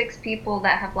than 6 people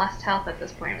that have lost health at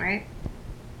this point, right?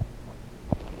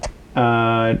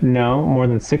 no, more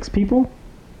than 6 people?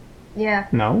 Yeah.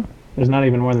 No, there's not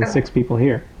even more than 6 people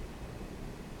here.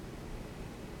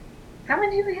 How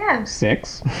many do we have?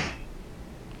 6.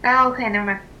 Oh, okay, never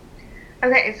mind.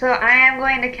 Okay, so I am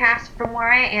going to cast from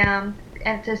where I am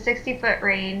at the 60-foot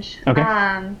range. Okay.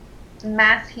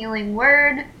 Mass healing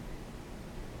word.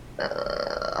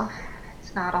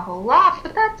 It's not a whole lot,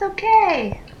 but that's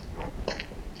okay.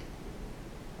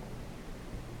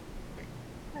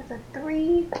 That's a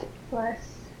 3 plus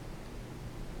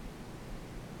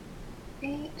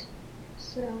 8.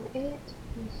 So 8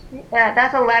 plus 3. Yeah,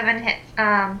 that's 11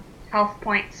 hits. Health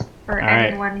points for All right.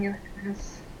 anyone who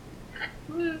has.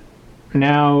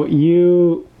 Now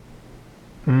you.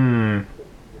 I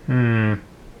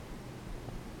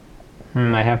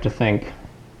have to think.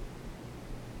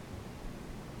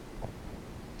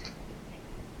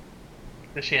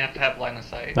 Does she have to have line of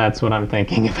sight? That's what I'm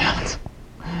thinking about.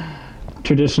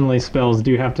 Traditionally, spells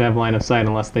do have to have line of sight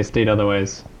unless they state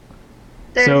otherwise.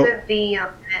 There's So- a V on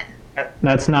it.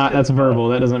 That's verbal.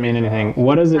 That doesn't mean anything.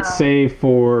 What does it say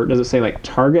for, does it say like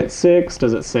target 6?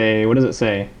 Does it say, what does it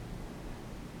say?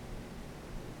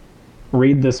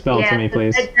 Read the spell to me,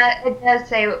 please. It does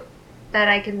say that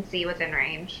I can see within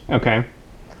range. Okay.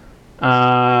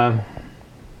 I'm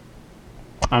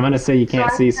going to say you can't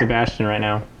So I see can- Sebastian right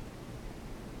now.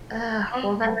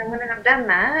 Well, then I wouldn't have done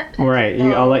that. Right,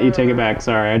 I'll let you take it back.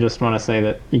 Sorry, I just want to say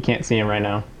that you can't see him right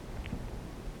now.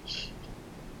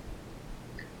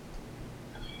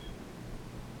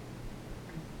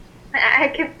 I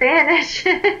can vanish.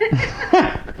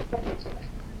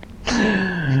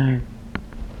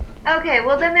 Okay,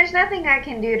 well then there's nothing I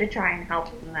can do to try and help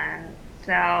him then.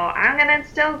 So I'm gonna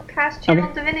still cast Channel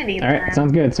Okay. Divinity All right, then.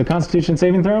 sounds good. So Constitution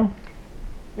saving throw,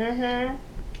 Mm-hmm.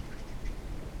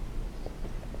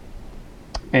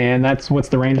 and what's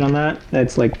the range on that?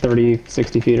 That's like 30,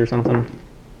 60 feet or something.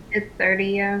 It's 30,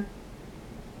 yeah.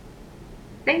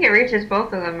 I think it reaches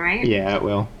both of them, right? Yeah, it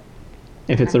will.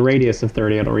 If it's a radius of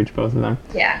 30, it'll reach both of them.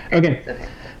 Yeah. Okay.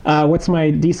 What's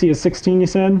my DC is 16, you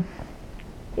said?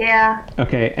 Yeah.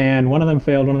 Okay, and one of them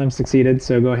failed, one of them succeeded,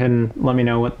 so go ahead and let me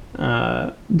know what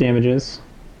damage is.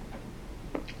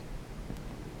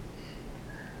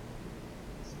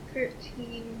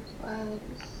 13 plus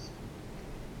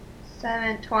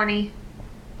 7, 20.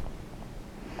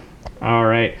 All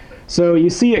right. So you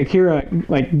see Akira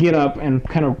like get up and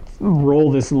kind of roll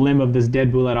this limb of this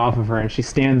dead bullet off of her, and she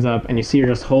stands up, and you see her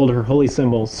just hold her holy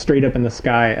symbol straight up in the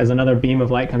sky as another beam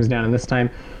of light comes down, and this time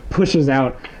pushes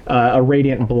out a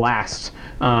radiant blast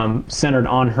centered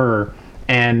on her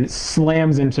and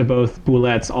slams into both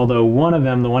bullets. Although one of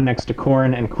them, the one next to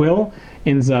Corin and Quill,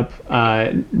 ends up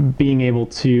being able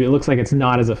to. It looks like it's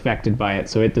not as affected by it,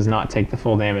 so it does not take the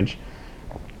full damage.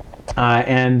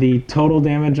 And the total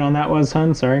damage on that was,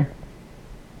 hun? Sorry?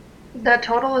 The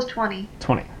total is 20.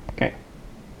 20. Okay.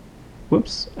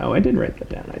 Whoops. Oh, I did write that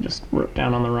down. I just wrote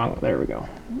down on the wrong... There we go.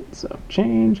 So,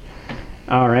 change.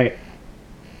 All right.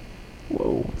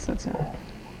 Whoa, what's that sound?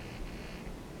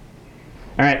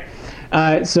 All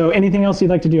right. So, anything else you'd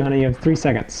like to do, honey? You have 3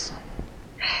 seconds.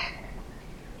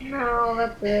 No,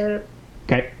 that's it.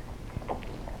 Okay.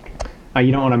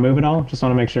 You don't want to move at all? Just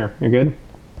want to make sure. You're good?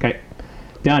 Okay.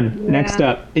 Done. Yeah. Next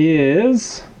up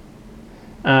is...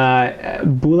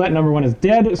 bullet number 1 is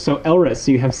dead, so Elris,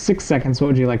 you have 6 seconds. What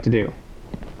would you like to do?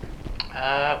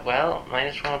 Well, might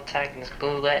as well attack this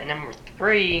bullet number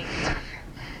 3.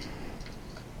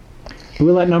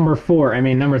 Bullet number 4, I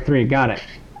mean number 3, got it.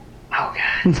 Oh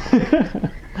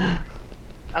god.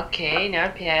 Okay,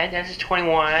 not bad. That's a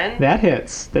 21. That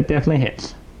hits. That definitely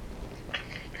hits.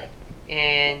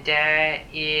 And that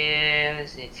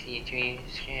is, let's see,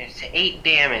 8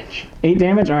 damage. 8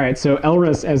 damage? Alright, so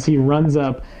Elris, as he runs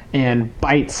up and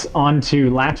latches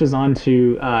onto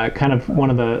kind of one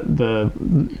of the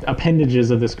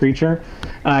appendages of this creature,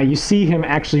 you see him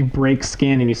actually break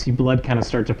skin and you see blood kind of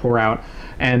start to pour out.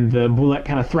 And the bullet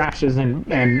kind of thrashes and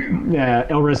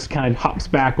Elris kind of hops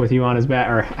back with you on his back,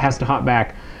 or has to hop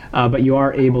back. But you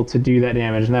are able to do that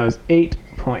damage, and that was 8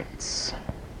 points.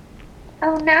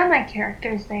 Oh, now my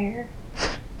character's there.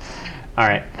 All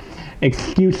right.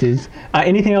 Excuses.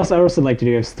 Anything else Elris would like to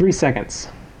do? It's 3 seconds.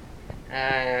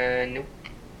 Nope.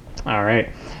 All right.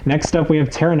 Next up, we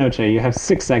have Terranoche. You have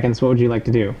 6 seconds. What would you like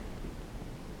to do?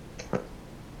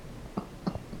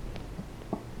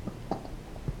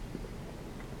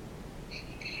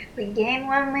 We gain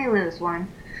one, we lose one.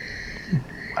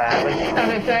 Wow.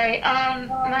 Okay, sorry.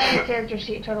 My character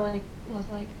sheet totally was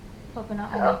like flipping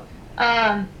out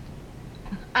on me.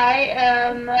 I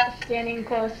am standing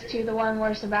close to the one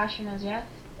where Sebastian is, yes?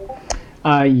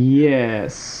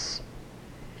 Yes.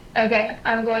 Okay,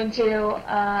 I'm going to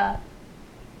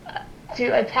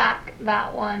attack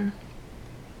that one.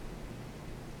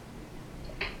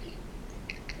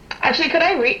 Actually, could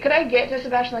I get to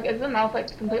Sebastian? Like, is the mouth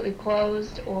like completely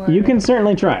closed, or? You can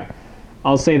certainly try.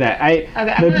 I'll say that.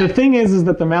 The thing is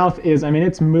that the mouth is, I mean,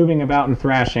 it's moving about and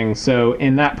thrashing, so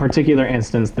in that particular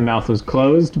instance, the mouth was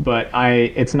closed, but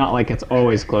it's not like it's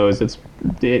always closed.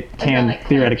 It can like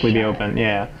theoretically be shut. open,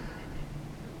 yeah.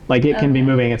 Like, it can be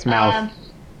moving its mouth.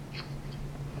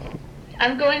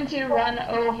 I'm going to run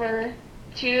over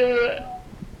to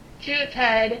its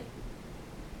head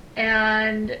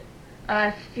and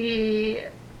see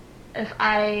if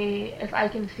I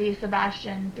can see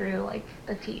Sebastian through, like,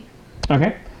 the teeth.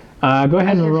 Okay. Go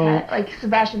ahead and roll. Like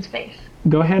Sebastian's face.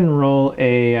 Go ahead and roll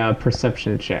a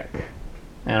perception check,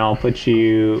 and I'll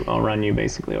run you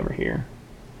basically over here.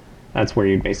 That's where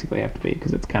you basically have to be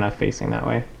because it's kind of facing that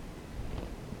way.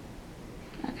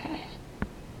 Okay.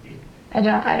 I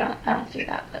don't see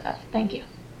that, but thank you.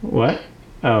 What?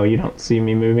 Oh, you don't see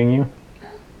me moving you?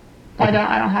 I don't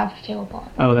have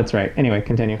tabletop. Oh, that's right. Anyway,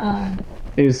 continue.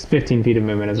 It was 15 feet of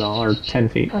movement is all, or 10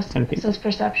 feet. 10 feet. So it's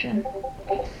perception.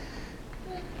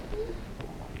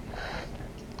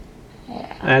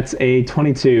 That's a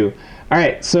 22. All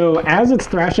right, so as it's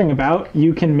thrashing about,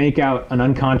 you can make out an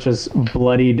unconscious,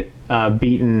 bloodied,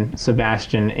 beaten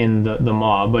Sebastian in the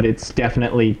maw, but it's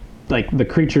definitely, like, the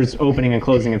creature's opening and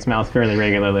closing its mouth fairly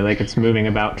regularly, like it's moving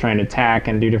about trying to attack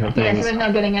and do different Yeah, things. so there's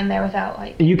no getting in there without,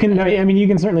 like... You can, I mean, you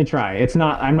can certainly try.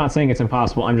 I'm not saying it's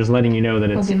impossible, I'm just letting you know that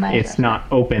it's not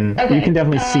open. Okay, You can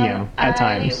definitely see him at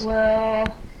times. I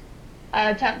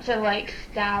will attempt to, like,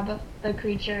 stab the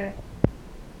creature.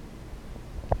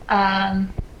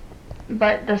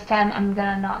 But this time I'm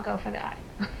gonna not go for the eye.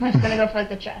 I'm just gonna go for, like,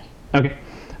 the chest. Okay.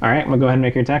 All right, well, go ahead and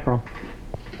make your attack roll.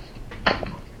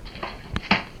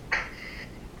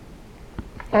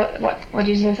 What did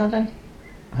you say something?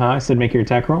 I said make your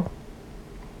attack roll.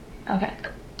 Okay.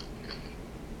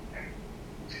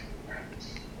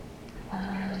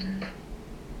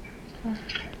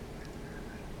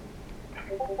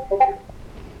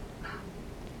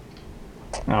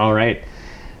 All right.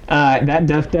 That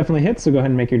definitely hits, so go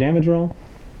ahead and make your damage roll.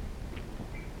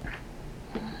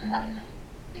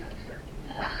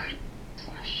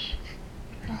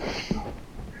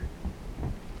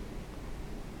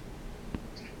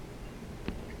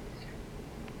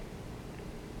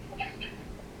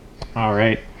 All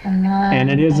right. And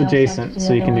it is I also have to adjacent, do so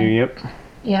the you can other do, one. yep,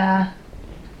 Yeah.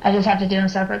 I just have to do them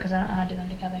separate because I don't know how to do them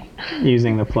together.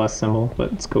 using the plus symbol,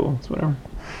 but it's cool. It's whatever.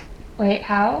 Wait,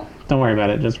 how? Don't worry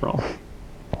about it, just roll.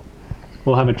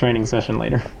 We'll have a training session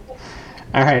later.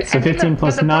 All right, so I think 15 the-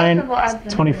 plus but the 9, plus symbol adds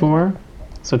the 24.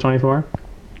 So 24.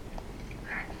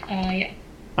 Yeah.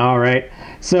 All right.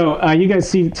 So you guys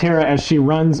see Tara as she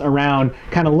runs around,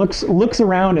 kind of looks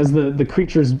around as the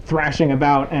creature's thrashing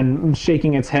about and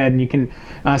shaking its head, and you can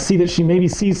see that she maybe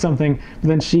sees something. But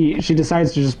then she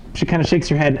decides to she kind of shakes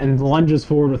her head and lunges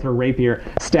forward with her rapier,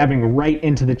 stabbing right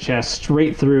into the chest,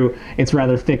 straight through its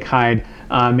rather thick hide,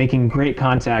 making great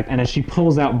contact. And as she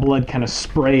pulls out, blood kind of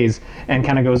sprays and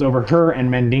kind of goes over her, and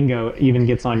Mandingo even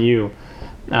gets on you.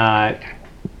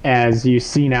 As you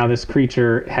see now, this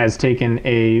creature has taken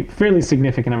a fairly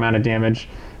significant amount of damage,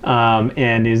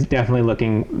 and is definitely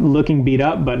looking beat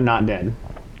up, but not dead.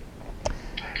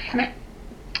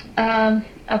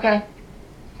 Okay.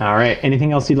 All right.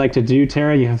 Anything else you'd like to do,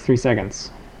 Tara? You have 3 seconds.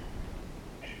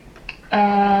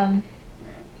 No,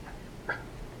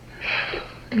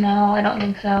 I don't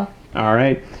think so. All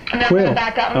right. I'm not Quill. gonna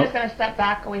back up. I'm Oh. just gonna step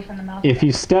back away from the mouth. If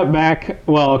you step back,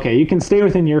 well, okay, you can stay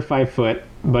within your 5 foot,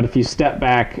 but if you step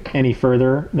back any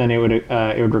further, then it would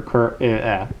recur.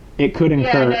 It could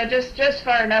incur. Yeah, no, just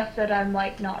far enough that I'm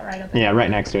like not right up. Yeah, right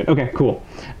next to it. Okay, cool.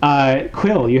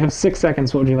 Quill, you have 6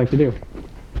 seconds. What would you like to do?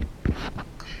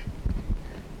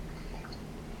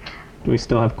 Do we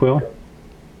still have Quill?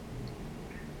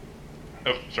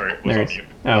 Oh, sorry, was There on it is. mute.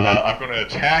 Oh, okay. I'm going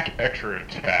to extra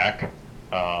attack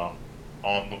on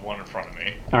the one in front of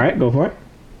me. All right, go for it.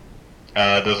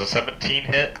 Does a 17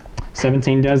 hit?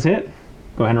 17 does hit.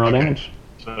 Go ahead and roll Okay. damage.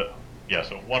 So, yeah,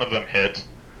 so one of them hits.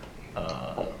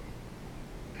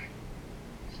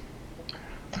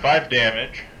 5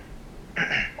 damage.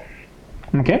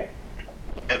 Okay.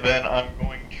 And then I'm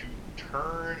going to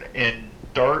turn and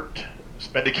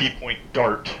spend a key point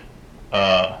dart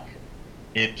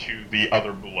into the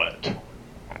other bullet.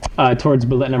 Towards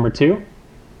bullet number 2.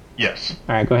 Yes.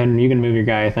 All right, go ahead and you can move your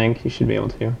guy. I think you should be able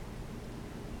to.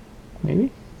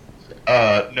 Maybe.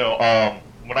 No.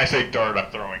 When I say dart,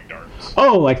 I'm throwing darts.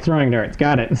 Oh, like throwing darts.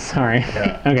 Got it. Sorry.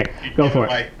 Yeah. Okay, go for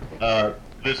it.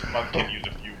 This monk can use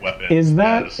a few weapons.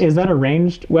 Is that a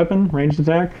ranged weapon? Ranged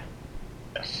attack?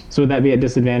 Yes. So would that be at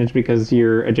disadvantage because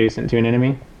you're adjacent to an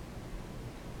enemy?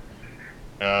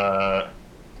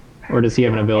 Or does he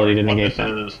have an ability to negate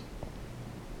that?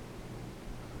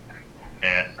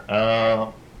 Yeah,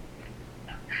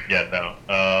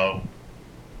 no.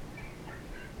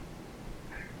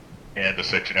 And a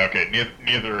 16. Okay,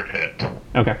 neither hit.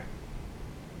 Okay.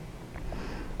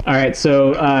 All right,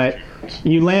 so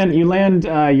you land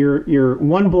your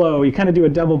one blow. You kind of do a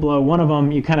double blow. One of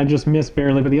them you kind of just miss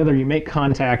barely, but the other you make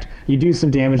contact. You do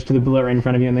some damage to the bullet right in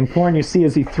front of you, and then Corn you see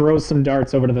as he throws some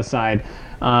darts over to the side.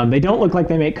 They don't look like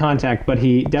they make contact, but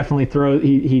he definitely throws.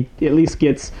 He at least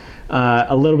gets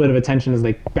a little bit of attention as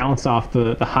they bounce off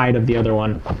the hide of the other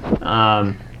one,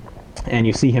 and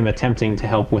you see him attempting to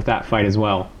help with that fight as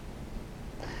well.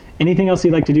 Anything else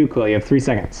you'd like to do, Quill? You have 3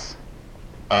 seconds.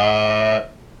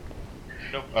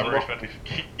 Nope. I've already spent a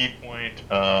key point.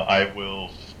 I will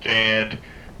stand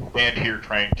here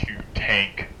trying to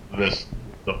tank the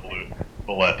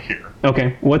bullet here.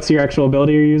 Okay. What's your actual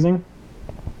ability you're using?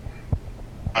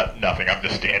 Nothing. I'm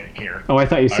just standing here. Oh, I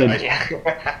thought you said.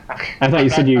 I thought you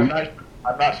said you.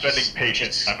 I'm not spending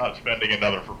patience. I'm not spending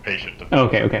another for patient.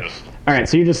 Okay. All right.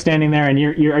 So you're just standing there, and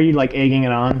are you like egging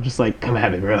it on, just like come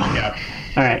at me, bro? Yeah.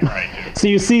 All right. Trying to. So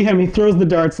you see him. He throws the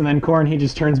darts, and then Corn he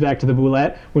just turns back to the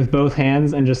boulette with both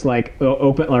hands and just like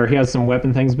open, or he has some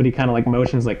weapon things, but he kind of like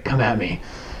motions like come at me.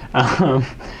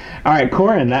 All right,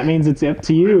 Corin, that means it's up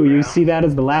to you. You see that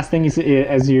as the last thing you see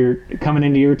as you're coming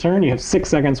into your turn. You have 6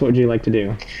 seconds. What would you like to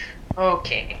do?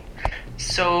 Okay.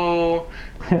 So,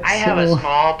 I have a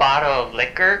small bottle of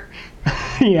liquor.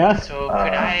 Yeah. So,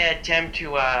 could I attempt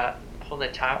to pull the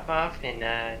top off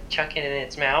and chuck it in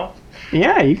its mouth?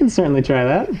 Yeah, you can certainly try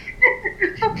that.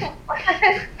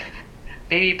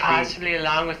 Maybe possibly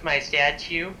along with my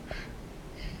statue.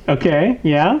 Okay,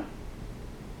 yeah.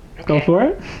 Go Okay. for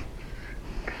it.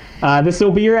 This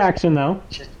will be your action, though.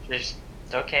 Just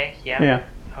okay, yeah. Yeah.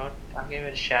 I'll give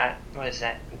it a shot. What is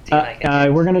that? See what I can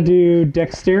do. We're going to do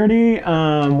dexterity.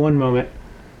 One moment.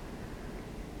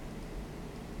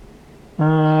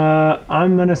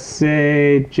 I'm going to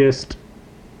say just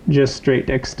Just straight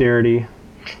dexterity.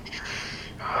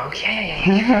 Okay.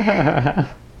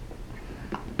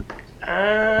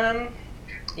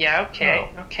 Yeah. Okay.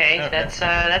 Okay. That's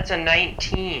a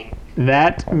 19.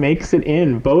 That makes it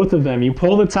in, both of them. You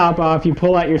pull the top off, you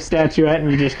pull out your statuette,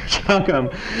 and you just chuck them.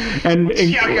 And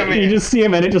Chuck 'em you in. just see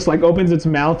him, and it just like opens its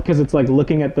mouth because it's like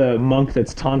looking at the monk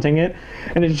that's taunting it,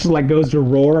 and it just like goes to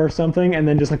roar or something, and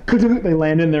then just like they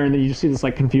land in there, and then you just see this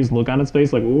like confused look on its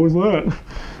face, like, what was that?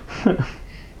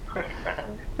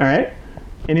 All right.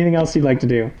 Anything else you'd like to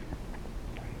do?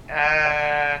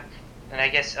 And I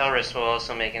guess Elris will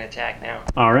also make an attack now.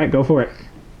 All right, go for it.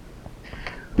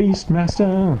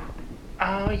 Beastmaster.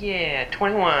 Oh yeah,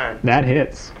 21. That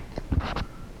hits.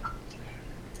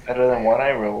 Better than what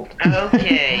I rolled.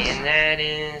 Okay, and that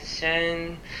is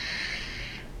 10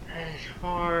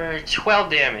 or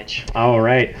 12 damage. All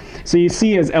right. So you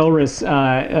see as Elris,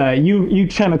 you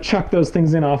kind of chuck those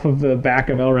things in off of the back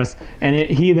of Elris, and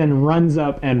he then runs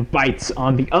up and bites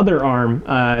on the other arm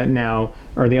now,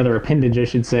 or the other appendage, I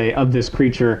should say, of this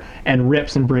creature, and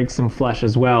rips and breaks some flesh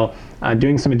as well,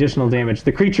 doing some additional damage.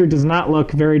 The creature does not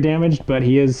look very damaged, but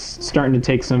he is starting to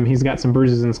take some. He's got some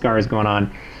bruises and scars going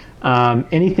on.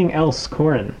 Anything else,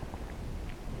 Corin?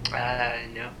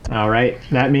 No. All right.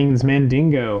 That means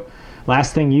Mandingo.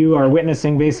 Last thing you are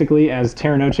witnessing, basically, as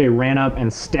Terranoche ran up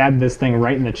and stabbed this thing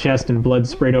right in the chest and blood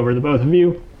sprayed over the both of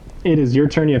you. It is your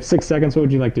turn. You have 6 seconds. What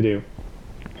would you like to do?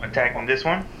 Attacking this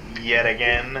one yet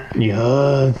again.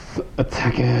 Yes,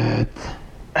 attack it.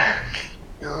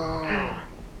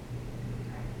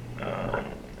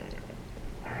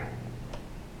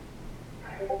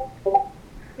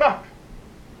 No.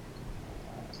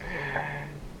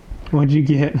 What'd you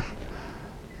get?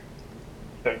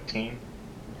 13.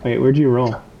 Wait, where'd you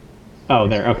roll? Oh,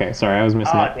 there. Okay, sorry, I was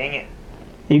missing Oh, it. dang it.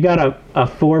 You got a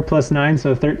 4 plus 9,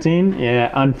 so 13?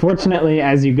 Yeah, unfortunately,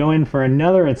 as you go in for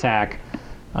another attack,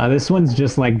 this one's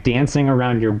just like dancing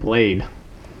around your blade.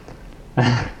 Do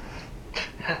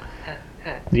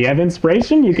you have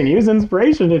inspiration? You can use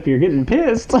inspiration if you're getting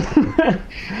pissed.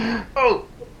 Oh,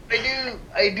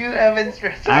 I do have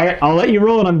inspiration. I'll let you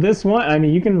roll it on this one. I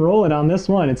mean, you can roll it on this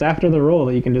one. It's after the roll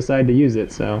that you can decide to use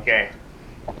it, so. Okay.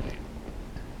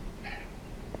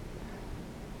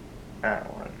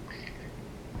 That one.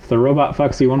 If the robot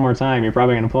fucks you one more time, you're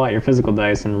probably going to pull out your physical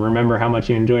dice and remember how much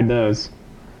you enjoyed those.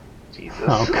 Jesus.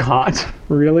 Oh, God.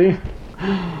 Really?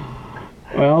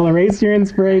 Well, erase your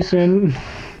inspiration.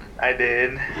 I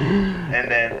did.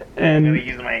 And then And- I'm going to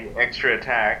use my extra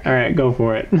attack. Alright, go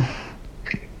for it.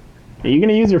 Are you going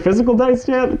to use your physical dice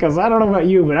yet? Because I don't know about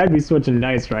you, but I'd be switching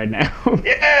dice right now.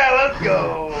 Yeah, let's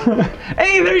go.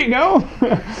 Hey, there you go!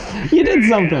 You did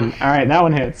something. Alright, that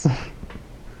one hits.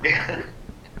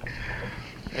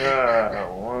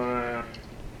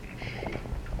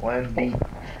 One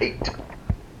D8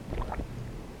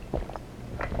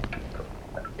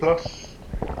 plus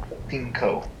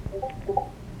Tinko.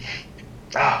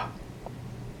 Ah,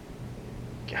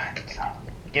 God,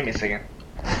 give me a second.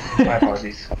 My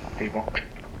apologies, people.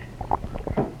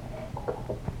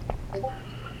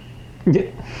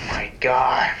 Yeah. My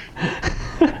God.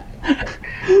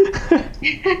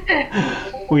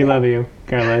 We love you,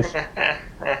 Carlos.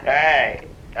 Alright,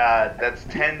 that's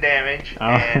 10 damage.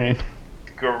 And Alright.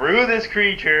 screw this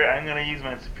creature, I'm gonna use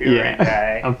my superior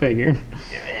Yeah, I die. figured.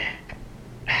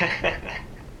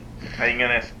 I'm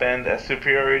gonna spend a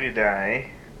superiority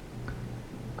die.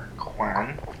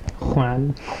 Juan.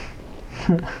 Juan.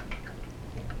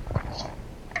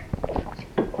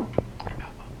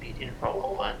 You didn't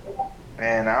roll one.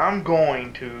 And I'm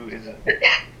going to.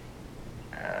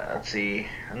 Let's see.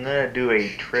 I'm gonna do a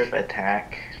trip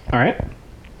attack. Alright.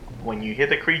 When you hit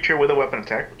the creature with a weapon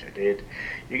attack, which I did,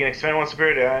 you can expend one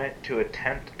superior die to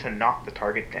attempt to knock the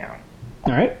target down.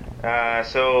 Alright.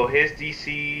 So his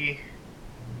DC.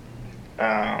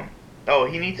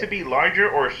 He needs to be larger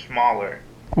or smaller.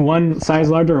 One size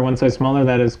larger or one size smaller,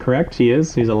 that is correct. He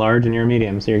is. He's a large and you're a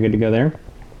medium, so you're good to go there.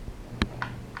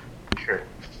 Sure.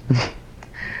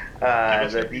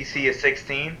 The DC is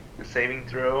 16. The saving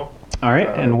throw. Alright,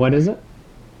 and what is it?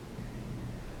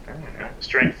 I don't know.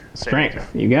 Strength.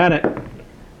 Strength. You got it.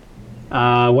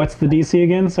 What's the DC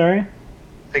again? Sorry?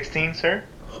 16, sir.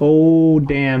 Oh,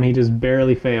 damn, he just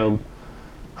barely failed.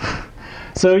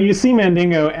 So you see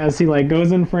Mandingo as he like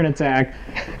goes in for an attack,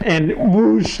 and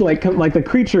whoosh, like the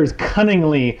creature is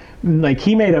cunningly, like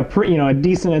he made a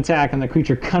decent attack, and the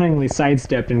creature cunningly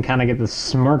sidestepped and kind of get this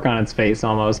smirk on its face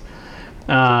almost.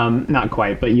 Not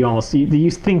quite, but you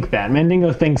think that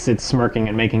Mandingo thinks it's smirking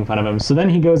and making fun of him. So then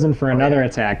he goes in for another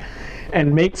attack,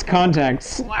 and makes contact,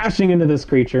 slashing into this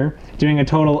creature, doing a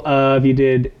total of, you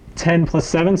did 10 plus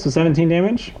 7, so 17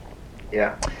 damage.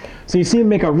 Yeah. So you see him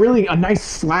make a nice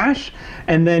slash,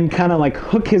 and then kind of like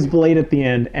hook his blade at the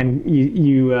end, and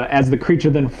you as the creature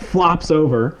then flops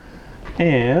over,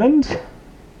 and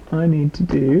I need to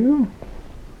do.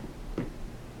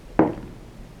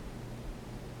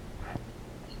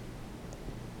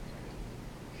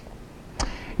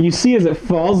 You see as it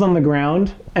falls on the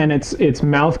ground, and its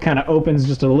mouth kind of opens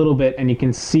just a little bit, and you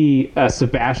can see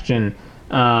Sebastian,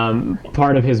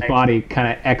 part of his body kind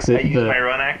of exit I use the. my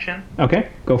run action. Okay,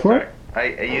 go for it. I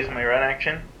use my run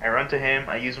action. I run to him.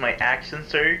 I use my action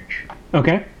surge.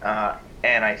 Okay.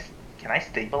 And can I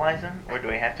stabilize him, or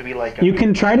do I have to be like? You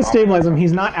can try to stabilize him.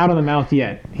 He's not out of the mouth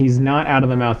yet. He's not out of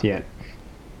the mouth yet.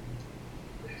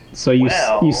 So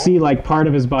you see like part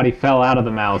of his body fell out of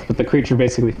the mouth, but the creature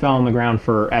basically fell on the ground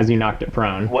as you knocked it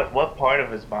prone. What part of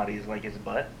his body is like his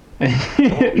butt? I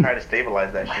will try to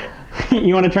stabilize that shit.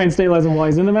 You want to try and stabilize him while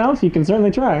he's in the mouth? You can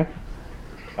certainly try.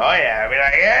 Oh yeah, I mean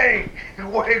like, hey,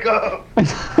 wake up!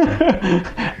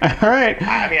 All right.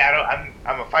 I mean,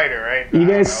 I'm a fighter, right? You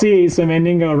guys see, so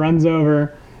Mandingo runs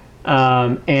over,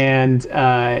 and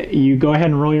you go ahead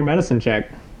and roll your medicine check.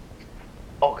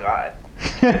 Oh god.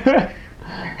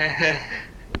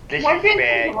 This What is did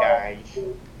bad, you roll? guys.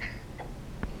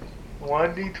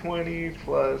 1d20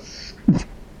 plus.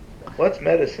 What's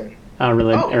medicine? Under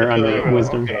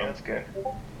wisdom. Okay, that's good.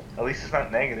 At least it's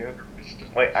not negative.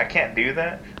 Wait, I can't do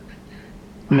that?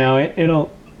 No,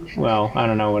 it'll. Well, I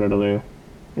don't know what it'll do.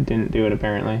 It didn't do it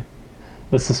apparently.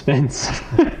 The suspense.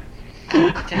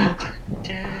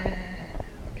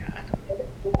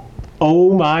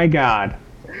 Oh my god.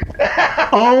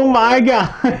 Oh my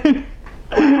god.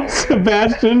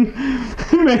 Sebastian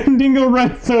Mandingo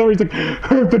runs over, he's like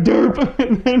herp-a-derp,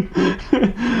 and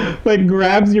then like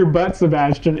grabs your butt,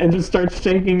 Sebastian, and just starts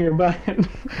shaking your butt.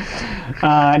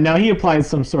 Now he applies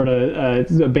some sort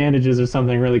of bandages or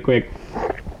something really quick.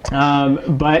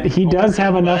 But he does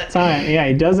have enough time. Yeah,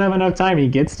 he does have enough time. He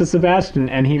gets to Sebastian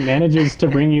and he manages to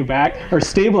bring you back, or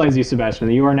stabilize you, Sebastian.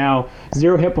 You are now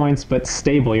 0 hit points, but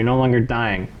stable. You're no longer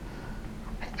dying.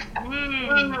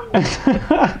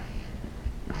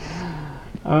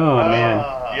 Oh man.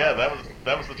 Yeah,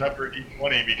 that was the time for a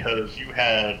D20 because you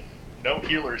had no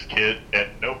healer's kit and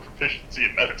no proficiency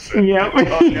in medicine. Yep. Oh,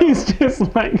 no. He's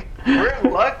just like. We're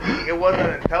lucky it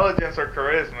wasn't intelligence or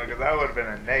charisma, because that would have been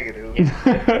a negative.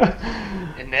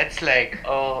 And that's like,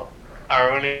 oh,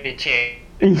 our only chance.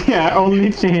 Yeah,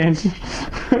 only chance.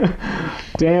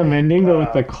 Damn, Mandingo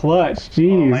with the clutch.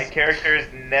 Jeez. My character is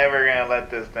never gonna let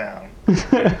this down.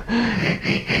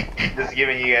 Just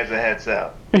giving you guys a heads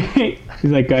up. He's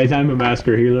like, guys, I'm a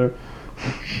master healer.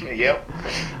 Yep.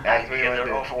 That's me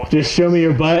what Just show me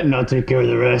your butt and I'll take care of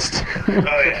the rest.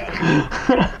 Oh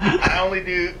yeah. I only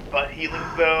do butt healing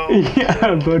though.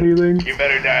 Yeah, butt healing. You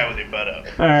better die with your butt up.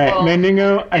 Alright, Well,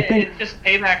 Mandingo, I think. It's just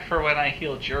payback for when I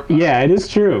healed your butt. Yeah, it is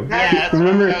true. Yeah, that's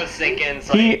Remember, what I was thinking.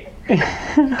 It's he. Oh,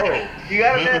 you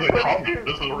gotta This is a dance.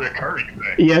 this is a recurring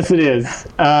thing. Yes, it is.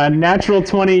 Natural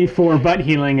 20 for butt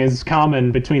healing is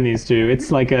common between these two. It's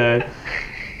like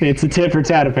it's a tit for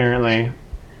tat apparently,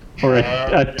 or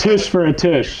a tush for a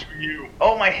tush.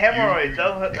 Oh, my hemorrhoids.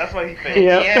 That's why he failed.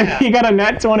 Yep. Yeah. He got a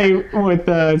nat 20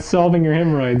 with solving your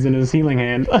hemorrhoids in his healing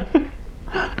hand.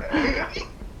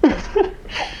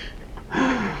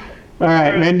 All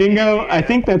right, Mandingo, I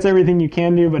think that's everything you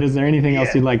can do, but is there anything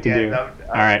else you'd like to do?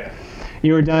 All right.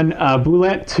 You are done.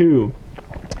 Boulette 2.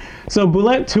 So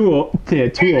Boulette Tool.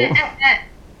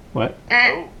 What?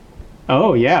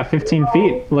 Oh, yeah, 15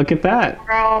 feet. Look at that.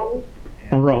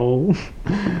 Roll.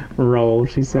 Roll,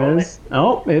 she says.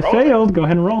 Oh, it failed. Go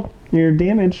ahead and roll your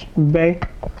damage, Bay.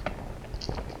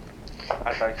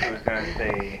 I thought she was gonna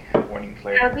say warning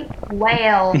flare. That'll be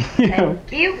 12. Yeah.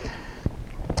 Thank you.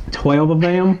 12 of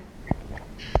them.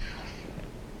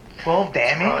 12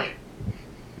 damage?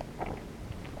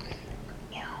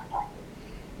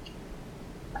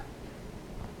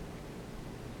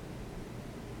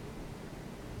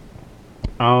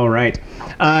 All right.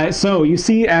 So you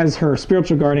see as her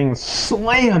spiritual guardians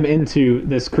slam into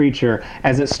this creature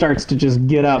as it starts to just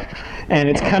get up, and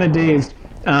it's kind of dazed.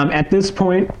 At this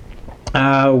point,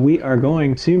 we are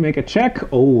going to make a check.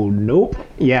 Oh, nope.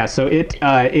 Yeah, so it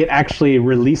actually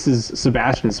releases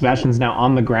Sebastian. Sebastian's now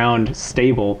on the ground,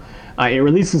 stable. It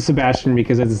releases Sebastian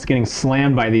because as it's getting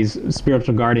slammed by these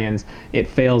spiritual guardians, it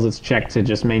fails its check to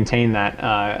just maintain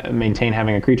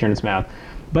having a creature in its mouth.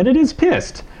 But it is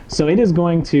pissed. So it is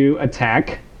going to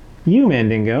attack you,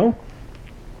 Mandingo.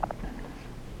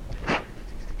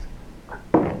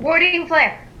 Warding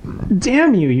flare.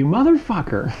 Damn you, you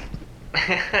motherfucker.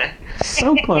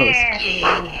 So close.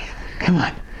 Come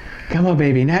on. Come on,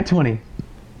 baby. Nat 20.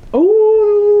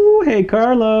 Ooh, Oh, hey,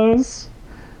 Carlos.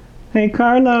 Hey,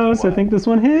 Carlos, I think this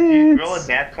one hits. Roll a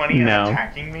nat 20 and No.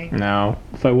 attacking me? No.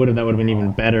 If I would have, that would have been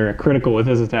even better. A critical with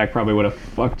his attack probably would have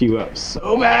fucked you up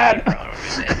so bad.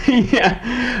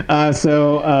 Yeah.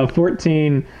 So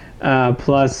 14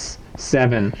 plus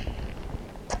 7.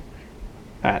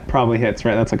 That probably hits,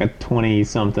 right? That's like a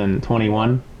 20-something,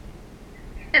 21.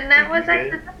 And that was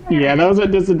at the Yeah, that was a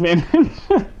disadvantage.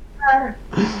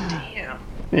 Damn.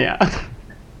 Yeah.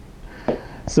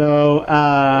 So,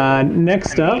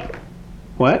 next up...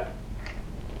 What?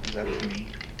 That's me.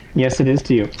 Yes, it is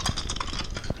to you.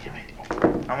 Damn it.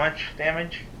 How much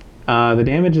damage? The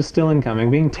damage is still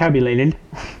incoming, being tabulated.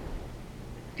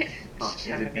 Is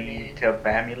it being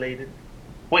tabulated?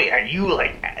 Wait, are you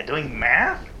like doing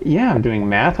math? Yeah, I'm doing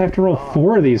math. I have to roll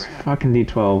 4 of these fucking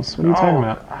d12s. What are you talking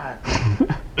about? God.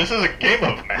 This is a game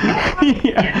of math. You're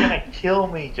Yeah. gonna kill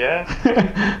me, Jeff.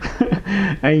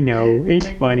 I know. It's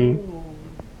funny.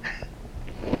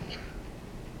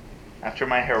 After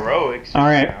my heroics. All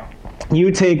right.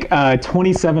 You take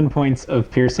 27 points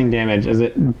of piercing damage as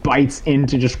it bites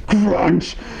into, just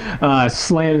crunch,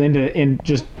 slams into, and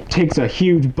just takes a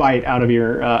huge bite out of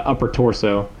your upper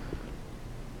torso.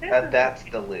 That's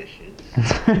delicious.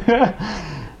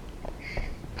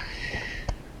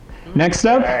 Next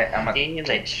up, Alright, I'm a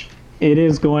Danielish. it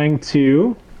is going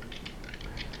to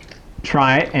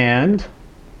try and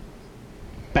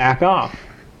back off.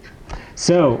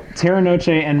 So,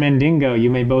 Terranoche and Mendingo, you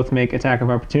may both make attack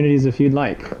of opportunities if you'd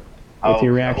like. With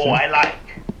your reaction. Oh, I like.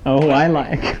 Oh, I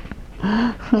like.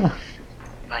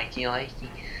 Likey. I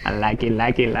like it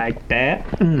like that.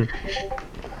 Mm.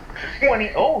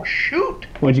 20. Oh, shoot.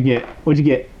 What'd you get?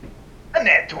 A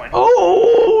nat 20.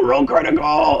 Oh, roll critical.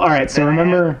 All right, so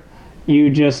remember,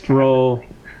 you just roll.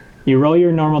 You roll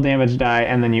your normal damage die,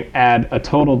 and then you add a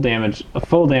full damage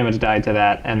die to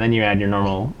that, and then you add your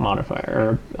normal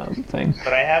modifier or thing.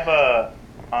 But I have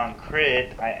on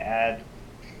crit, I add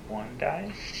 1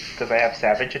 die. Because I have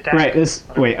savage attack. Right.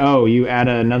 You add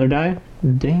another die?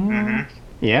 Damn. Mm-hmm.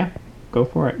 Yeah. Go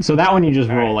for it. So that one you just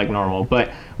roll like normal.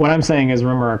 But what I'm saying is,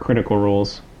 remember our critical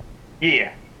rules.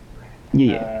 Yeah.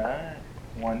 Yeah.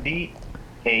 1d8.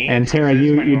 And Tara, This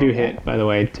is my you do normal. hit, by the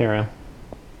way, Tara.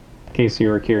 In case you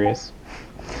were curious.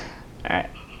 Alright.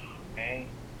 Okay.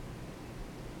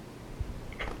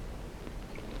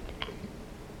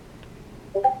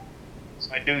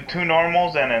 So I do 2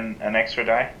 normals and an extra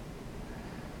die.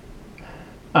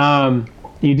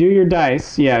 You do your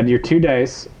dice, your 2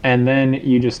 dice, and then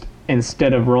you just,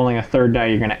 instead of rolling a third die,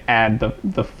 you're going to add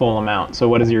the full amount. So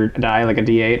what is your die, like a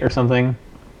d8 or something?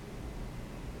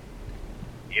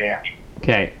 Yeah.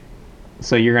 Okay.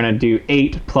 So you're going to do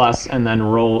 8 plus, and then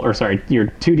your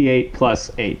 2d8 plus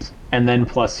 8, and then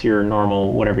plus your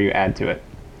normal, whatever you add to it.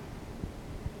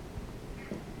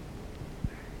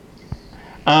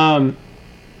 Okay,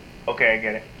 I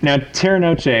get it. Now,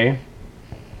 Terranoche,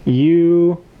 did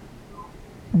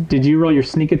you roll your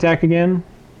sneak attack again?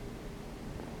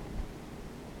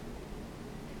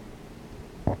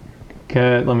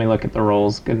 Okay, let me look at the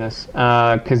rolls. Goodness,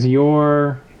 because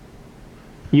you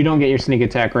don't get your sneak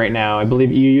attack right now. I believe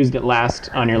you used it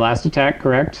on your last attack,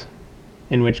 correct?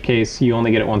 In which case, you only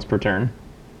get it once per turn.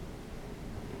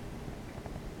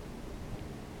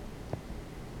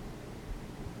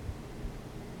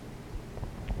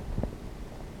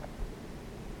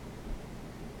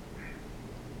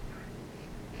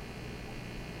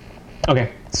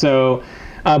 Okay, so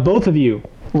both of you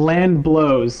land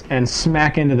blows and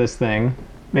smack into this thing.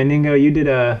 Mendingo, you did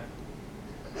a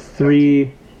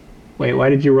 3... Wait, why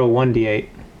did you roll 1d8?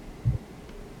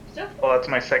 Well, that's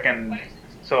my second.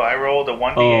 So I rolled a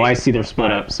 1d8. Oh, I see they're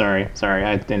split up. Sorry,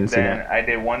 I didn't see Then that. I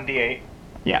did 1d8.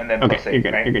 Yeah, and then okay, plus eight, you're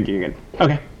good, right? you're good.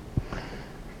 Okay.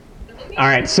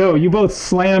 Alright, so you both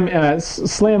slam...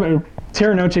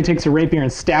 Terranoche takes a rapier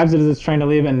and stabs it as it's trying to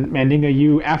leave, and Mandingo,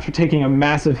 you, after taking a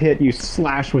massive hit, you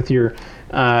slash with your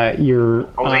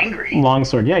angry.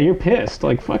 longsword. Yeah, you're pissed.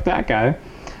 Like, fuck that guy.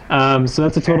 So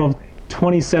that's a total of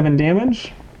 27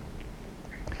 damage.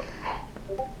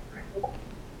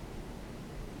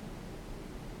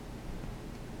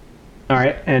 All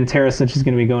right, and Tara said she's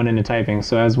going to be going into typing.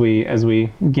 So as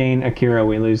we gain Akira,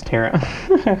 we lose Tara.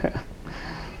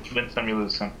 Win some, you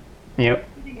lose some. Yep.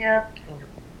 Yep.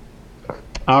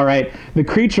 All right. The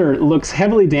creature looks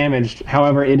heavily damaged.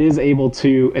 However, it is able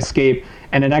to escape,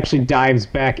 and it actually dives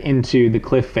back into the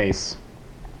cliff face.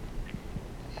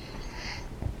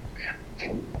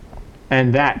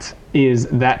 And that is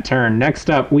that turn.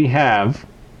 Next up, we have...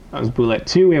 That was Boulette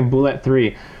 2. We have Boulette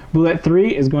 3. Boulette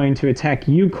 3 is going to attack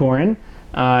you, Corin.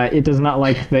 It does not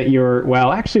like that you're...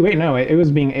 Well, actually, wait, no. It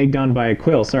was being egged on by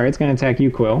Quill. Sorry, it's going to attack you,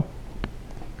 Quill.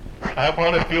 I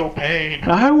want to feel pain.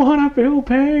 I want to feel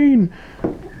pain.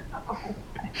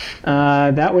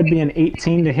 That would be an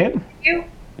 18 to hit.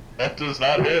 That does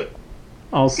not hit.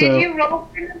 Also, Did you roll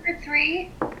for number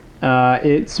 3?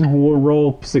 its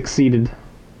roll succeeded.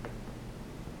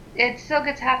 It still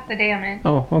gets half the damage.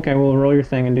 Oh, okay. Well, roll your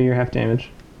thing and do your half damage.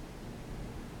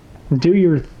 Do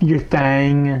your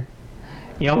thing.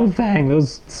 Yo, thing.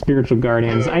 Those spiritual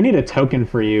guardians. I need a token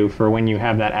for you for when you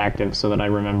have that active so that I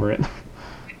remember it.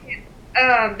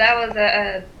 That was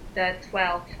a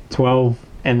 12. 12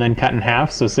 and then cut in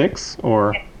half, so 6?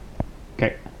 Or...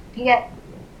 Okay. Yeah.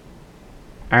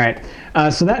 Alright.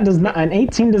 So that does not... An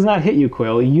 18 does not hit you,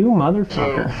 Quill. You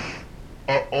motherfucker.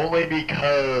 Only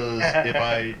because if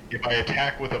I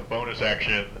attack with a bonus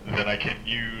action, then I get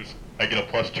a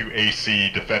 +2 AC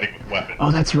defending with weapons.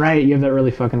 Oh, that's right. You have that really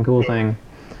fucking cool thing.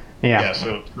 Yeah. Yeah,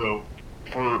 so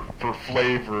for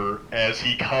flavor, as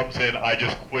he comes in, I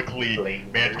just quickly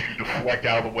manage to deflect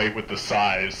out of the way with the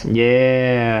size.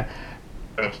 Yeah.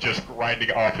 It's just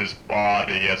grinding off his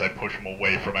body as I push him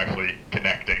away from actually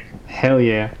connecting. Hell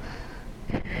yeah.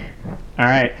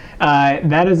 Alright.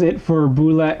 That is it for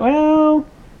Bullet. Well...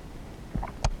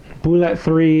 Bullet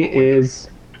 3 is...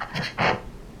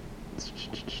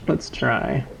 Let's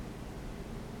try.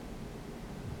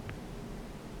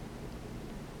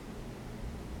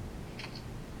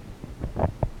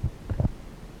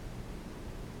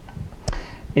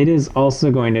 It is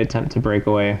also going to attempt to break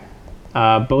away.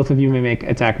 Both of you may make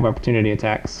attack of opportunity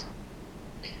attacks.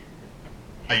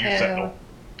 I use Sentinel.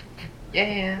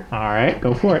 Yeah. Alright,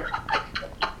 go for it.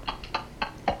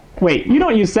 Wait, you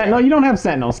don't use Sentinel? You don't have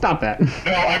Sentinel. Stop that.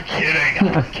 No, I'm kidding.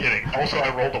 I'm kidding. Also,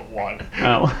 I rolled a 1.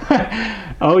 Oh.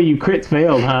 Oh, you crit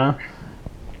failed, huh?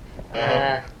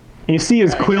 You see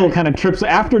his quill kind of trips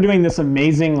after doing this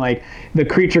amazing, like, the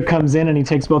creature comes in and he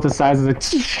takes both his sizes, it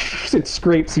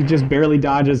scrapes, he just barely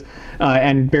dodges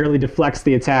and barely deflects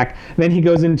the attack. Then he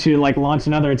goes into, like, launch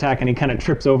another attack and he kind of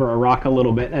trips over a rock a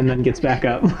little bit and then gets back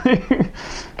up.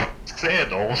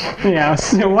 Sandals. Yeah,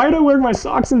 so why do I wear my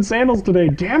socks and sandals today?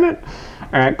 Damn it!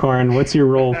 Alright, Corin, what's your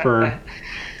roll for...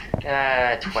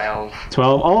 12.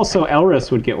 12? Also,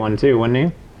 Elris would get one too, wouldn't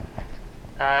he?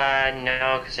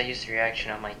 No, because I used the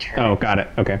reaction on my turn. Oh, got it.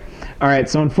 Okay. All right.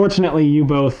 So unfortunately, you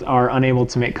both are unable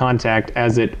to make contact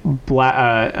as it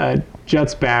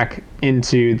juts back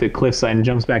into the cliffside and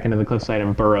jumps back into the cliffside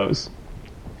and burrows.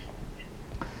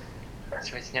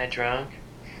 So it's not drunk?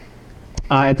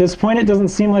 At this point, it doesn't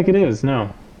seem like it is.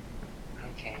 No.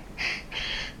 Okay.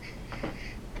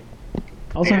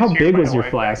 Also, how big was your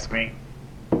flask? I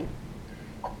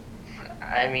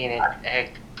mean,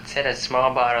 it said a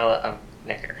small bottle of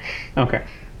liquor. Okay.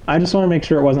 I just want to make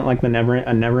sure it wasn't like a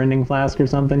never-ending flask or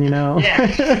something, you know?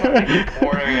 Yeah.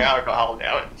 Pouring alcohol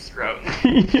down his throat.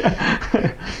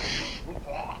 Yeah.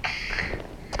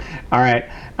 All right.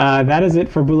 That is it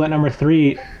for bullet number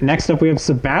 3. Next up, we have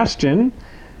Sebastian.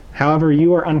 However,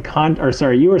 you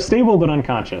are you are stable but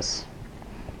unconscious.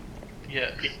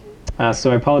 Yes.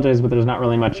 So I apologize, but there's not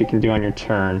really much you can do on your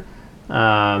turn.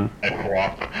 I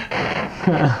flop.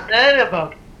 Then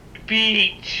about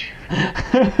beach.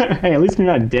 Hey, at least you're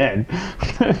not dead.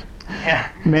 Yeah.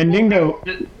 Mandingo.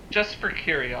 Just for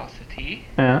curiosity.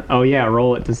 Oh yeah,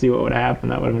 roll it to see what would happen.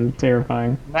 That would have been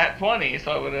terrifying. Nat 20,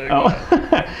 so I would have.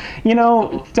 Oh, you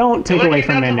know, don't take away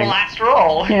from the Mandingo. last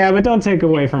roll. Yeah, but don't take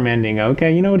away from Mandingo,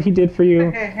 okay? You know what he did for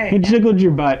you? He jiggled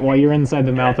your butt while you're inside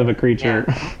the mouth of a creature.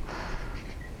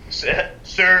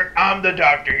 Sir, I'm the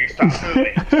doctor. You stop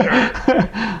moving,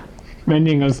 sir.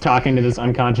 Mandingo's talking to this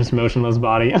unconscious, motionless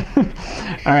body. All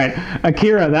right,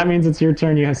 Akira, that means it's your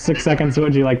turn. You have 6 seconds. What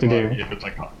would you like to do? If it's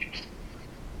unconscious.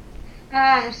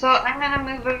 So I'm gonna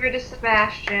move over to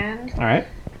Sebastian. All right.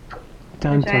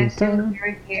 Dun, Which I dun, assume dun. is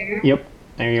right here. Yep,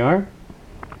 there you are.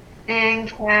 And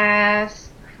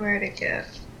cast... Where'd it go?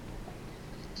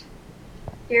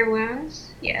 Cure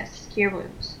Wounds? Yes, Cure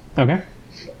Wounds. Okay.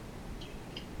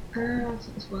 What's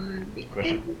this one?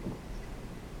 Question.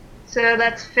 So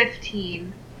that's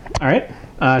 15. All right.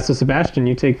 So Sebastian,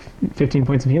 you take 15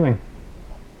 points of healing.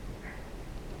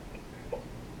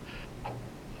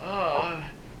 Oh,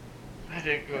 I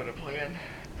didn't go to plan.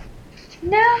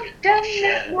 No,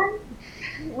 don't.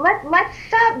 Let's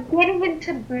stop getting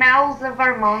into mouths of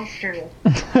our monsters.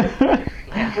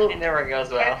 It never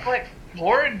goes well. Let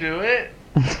Lauren do it.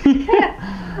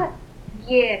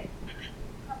 Yeah.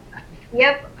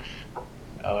 Yep.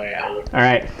 Oh, yeah. All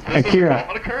right, This Akira. is a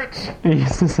common occurrence.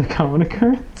 Is this a common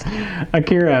occurrence?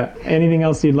 Akira, anything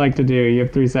else you'd like to do? You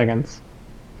have 3 seconds.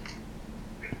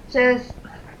 Just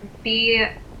be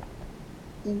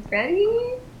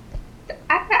ready.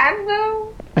 I'm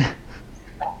going.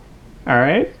 All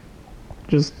right.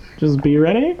 Just be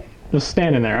ready. Just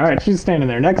standing there. All right, she's standing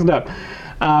there. Next up,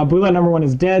 bullet number 1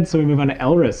 is dead, so we move on to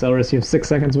Elris. Elris, you have 6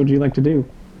 seconds. What would you like to do?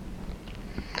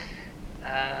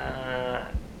 I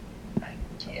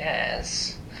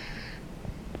guess.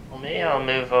 Well, maybe I'll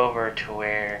move over to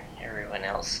where everyone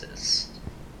else is.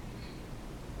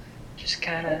 Just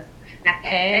kind of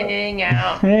hang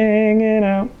out. Hanging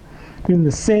out, doing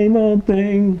the same old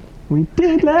thing we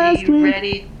did last Be week.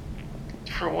 ready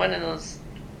for one of those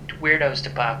weirdos to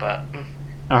pop up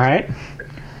All right,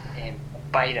 and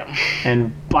bite them.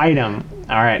 and bite him.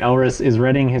 All right, Elris is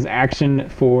readying his action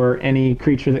for any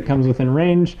creature that comes within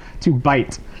range to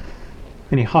bite.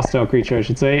 Any hostile creature, I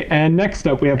should say. And next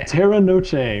up, we have Terra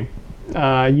Noche.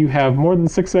 You have more than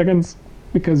 6 seconds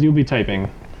because you'll be typing.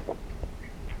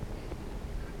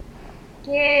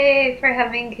 Yay for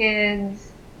having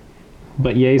kids.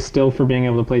 But yay still for being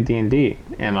able to play D&D.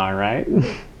 Am I right?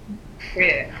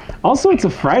 Yeah. Also, it's a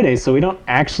Friday, so we don't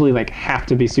actually have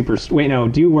to be super... Wait, no.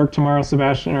 Do you work tomorrow,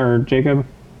 Sebastian or Jacob?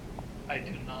 I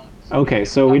do not. Okay,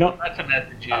 so we don't... That's a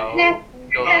message you.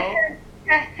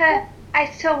 I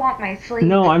still want my sleep.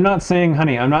 No, I'm not saying,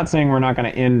 honey, I'm not saying we're not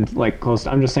going to end, close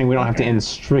to... I'm just saying we don't have to end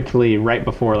strictly right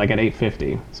before, at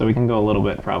 8:50. So we can go a little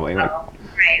bit, probably.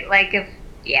 Right, if...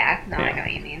 Yeah, no, I know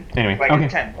what you mean. Anyway, Like okay. a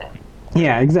 10.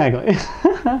 Yeah, exactly.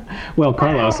 Well,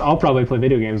 Carlos, I'll probably play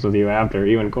video games with you after,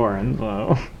 you and Corin,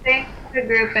 so... Staying with the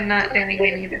group and not doing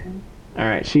anything.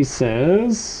 Alright, she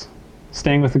says...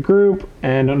 Staying with the group,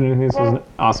 and this was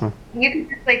awesome. You can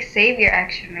just, save your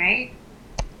action, right?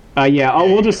 Yeah,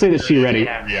 we'll just say that she ready.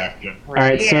 Yeah. Reaction.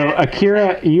 Alright, so Yeah.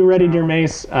 Akira, you readied your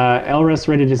mace, Elris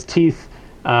readied his teeth,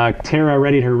 Tara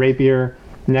readied her rapier.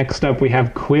 Next up, we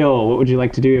have Quill. What would you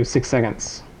like to do? You have 6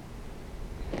 seconds.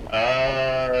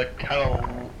 Kind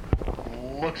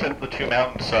of looks at the two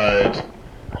mountainsides,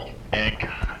 and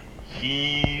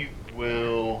he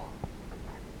will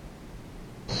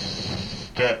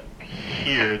step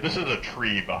here. This is a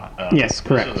tree behind. Yes,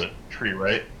 correct. This is a tree,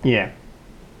 right? Yeah.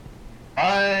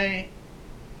 I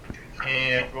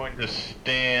am going to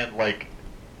stand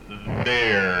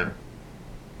there,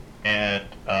 and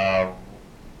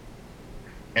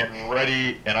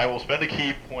ready, and I will spend a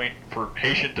key point for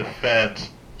patient defense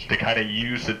to kind of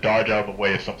use to dodge out of the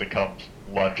way if something comes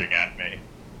lunging at me.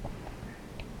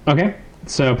 Okay,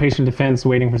 so patient defense,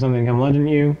 waiting for something to come lunging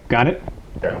at you. Got it.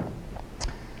 Yeah.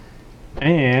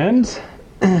 And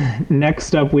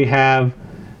next up we have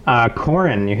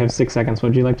Corin. You have 6 seconds. What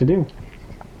would you like to do?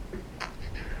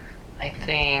 I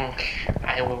think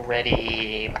I will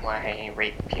ready my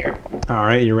rapier. All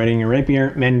right, you're readying your rapier.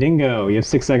 Mendingo, you have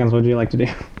 6 seconds. What would you like to do?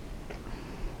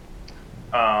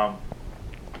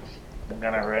 I'm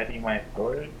gonna ready my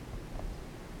sword.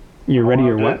 You're ready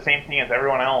your Do what? the same thing as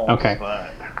everyone else. Okay.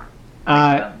 But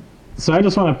So I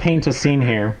just want to paint a scene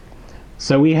here.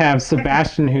 So we have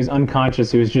Sebastian, who's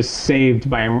unconscious, who was just saved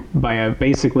by a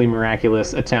basically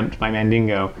miraculous attempt by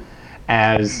Mandingo,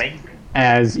 as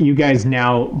you guys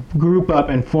now group up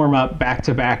and form up back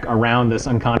to back around this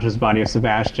unconscious body of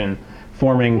Sebastian,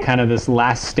 forming kind of this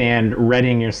last stand,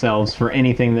 readying yourselves for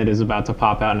anything that is about to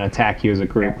pop out and attack you as a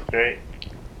group. Straight.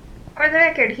 For the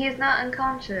record, he's not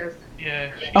unconscious.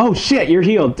 Yeah. Oh shit, you're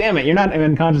healed. Damn it, you're not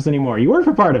unconscious anymore. You were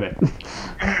for part of it.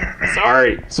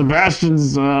 Sorry,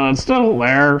 Sebastian's still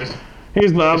there.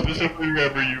 He's I the... specifically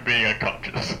remember you being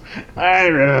unconscious.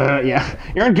 yeah,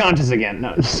 you're unconscious again.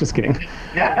 No, just kidding.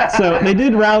 So they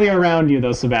did rally around you,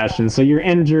 though, Sebastian. So you're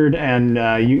injured, and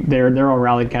they're all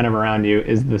rallied kind of around you.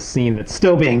 Is the scene that's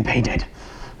still being painted?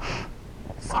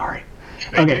 Sorry.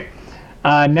 Okay.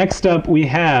 Next up, we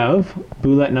have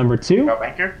bullet number 2. Go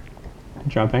banker.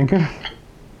 Drop anchor.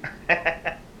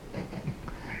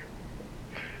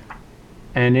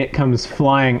 And it comes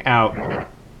flying out.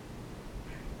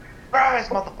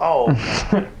 Rise, mother. Oh.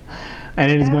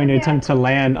 And it is going to attempt to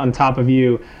land on top of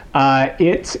you.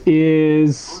 It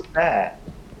is That.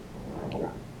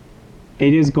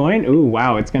 going... Ooh,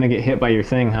 wow, it's going to get hit by your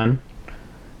thing, hun.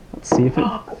 Let's see if it...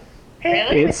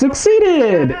 It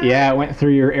succeeded! Yeah, it went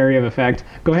through your area of effect.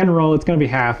 Go ahead and roll. It's going to be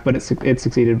half, but it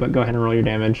succeeded. But go ahead and roll your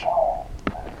damage.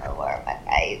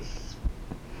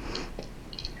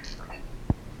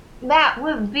 That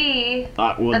would be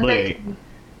That would a be 13.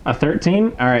 a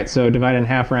 13. All right, so divide in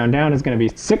half, round down is going to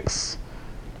be 6.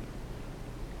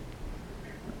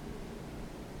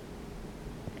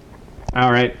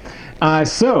 All right.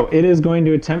 So it is going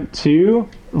to attempt to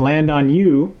land on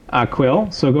you, Quill.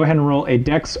 So go ahead and roll a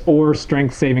Dex or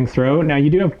Strength saving throw. Now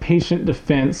you do have Patient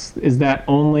Defense. Is that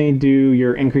only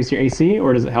increase your AC,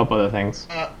 or does it help other things?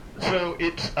 So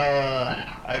it's,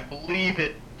 I believe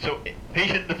it. So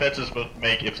patient defense is supposed to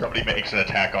make if somebody makes an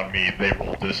attack on me, they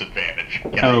roll disadvantage.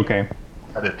 Oh, okay.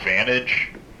 at advantage?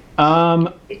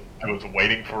 Um, I was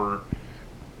waiting for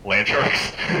land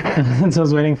sharks. Since I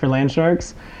was waiting for land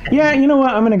sharks. Yeah, you know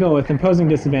what? I'm gonna go with imposing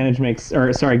disadvantage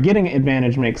getting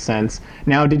advantage makes sense.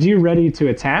 Now, did you ready to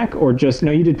attack or just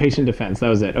no? You did patient defense. That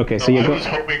was it. Okay, so you I go. was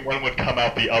hoping one would come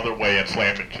out the other way and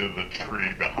slam into the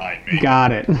tree behind me.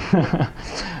 Got it.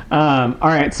 All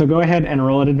right, so go ahead and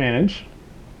roll at advantage.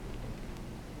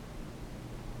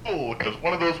 Oh, because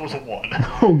one of those was a 1.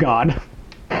 Oh God.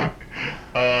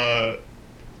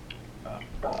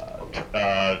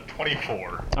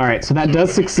 24 All right, so that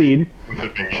does succeed. with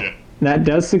evasion. That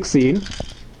does succeed.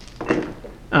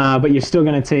 But you're still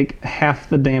gonna take half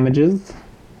the damages.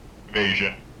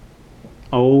 Evasion.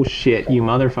 Oh shit, you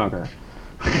motherfucker.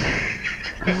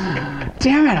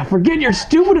 Damn it, I forget your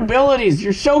stupid abilities.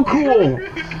 You're so cool.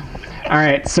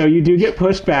 Alright, so you do get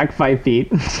pushed back 5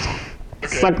 feet.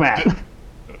 Suck that.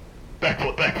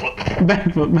 Backflip.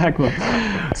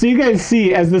 Backflip. So you guys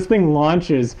see, as this thing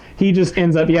launches, he just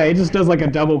ends up, he just does like a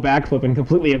double backflip and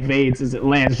completely evades as it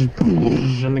lands, just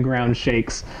and the ground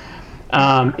shakes.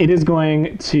 It is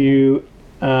going to,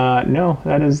 no,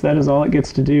 that is all it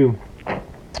gets to do.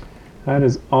 That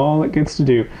is all it gets to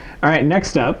do. All right,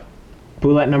 next up,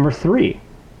 bullet number 3.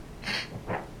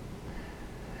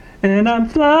 And I'm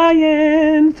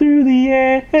flying through the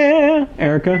air.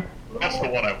 Erica? That's the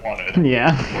one I wanted.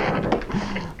 Yeah.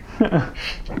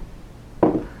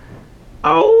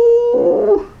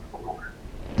 Oh!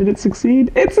 Did it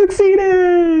succeed? It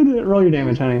succeeded! Roll your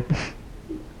damage, honey.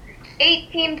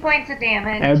 18 points of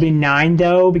damage. That would be 9,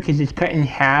 though, because it's cut in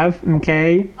half,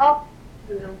 okay? Oh.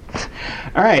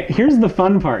 Alright, here's the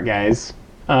fun part, guys.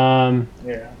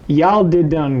 Y'all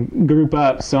did group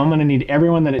up, so I'm going to need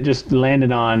everyone that it just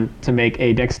landed on to make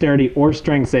a dexterity or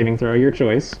strength saving throw, your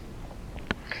choice.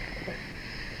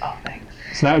 Oh, thanks.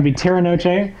 So that would be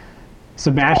Terranoche,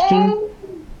 Sebastian,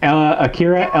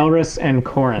 Akira, Elris, and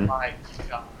Corin. My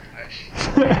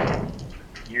gosh.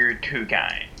 You're too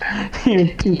kind. You're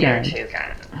too You're kind. too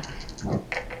kind.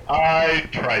 I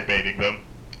tried baiting them.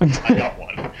 I got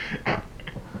one.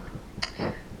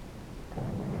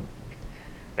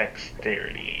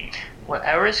 Dexterity. Well,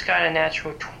 Eris got a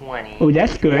natural 20. Oh,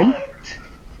 that's good.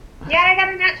 Yeah, I got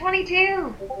a nat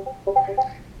 22.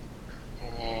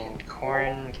 And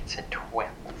Corin gets a 12.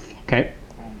 Okay.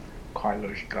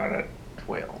 Carlos got a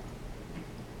 12.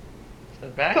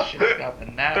 Sebastian got the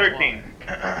nat 13.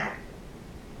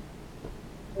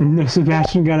 No,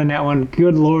 Sebastian got a nat 1.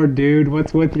 Good lord, dude.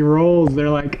 What's with your rolls? They're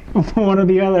like one or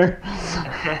the other.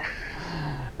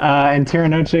 And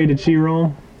Terranoche, did she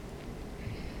roll?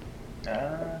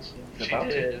 She's She about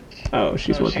to. did. Oh,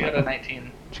 she's No, working she on got it. a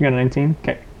 19. She got a 19?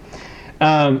 Okay.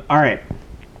 All right.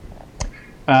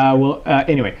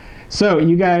 Anyway. So,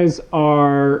 you guys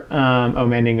are... oh,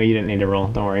 Mandingo, you didn't need to roll.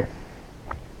 Don't worry.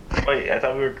 Wait, I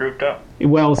thought we were grouped up.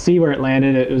 Well, see where it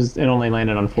landed? It only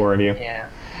landed on 4 of you. Yeah.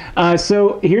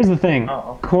 So, here's the thing.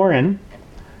 Oh. Corin,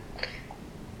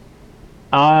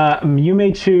 you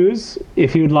may choose,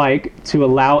 if you'd like, to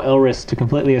allow Elris to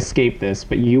completely escape this,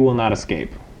 but you will not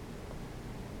escape.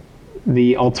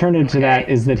 The alternative to that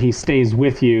is that he stays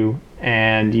with you,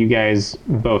 and you guys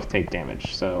both take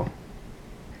damage. So,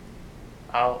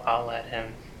 I'll let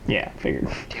him yeah, figured.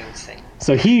 do his thing.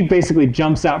 So he basically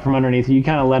jumps out from underneath you. You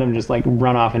kind of let him just like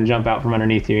run off and jump out from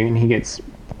underneath you, and he gets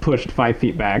pushed 5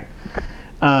 feet back.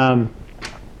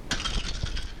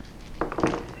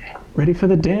 Ready for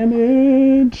the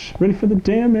damage. Ready for the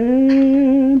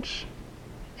damage.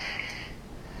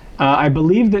 I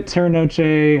believe that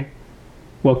Terranoche...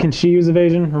 Well, can she use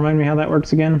evasion? Remind me how that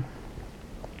works again.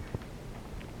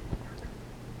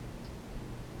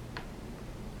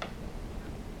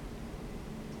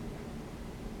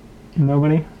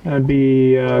 Nobody? That would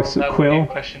be That would be Quill. a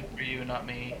question for you, not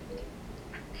me.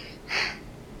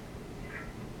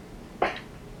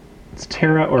 It's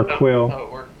Terra or I don't Quill. know how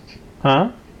it works.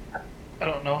 Huh? I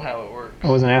don't know how it works. I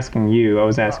wasn't asking you. I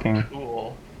was asking... Oh,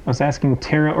 cool. I was asking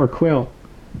Terra or Quill.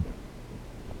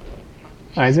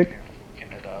 Isaac?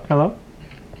 Looking it up. Hello?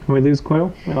 Did we lose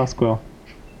Quill? We lost Quill.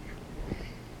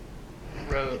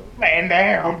 Road. Man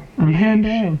down. Man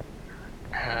down.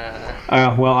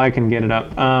 Uh, Well, I can get it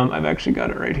up. I've actually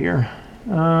got it right here.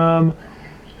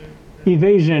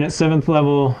 Evasion at 7th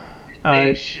level.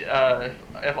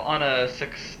 If on a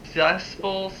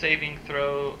successful saving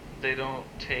throw, they don't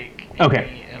take Okay.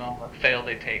 any, and on a fail,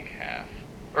 they take half.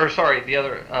 Or sorry, the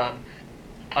other.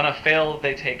 On a fail,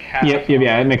 they take half. Yep,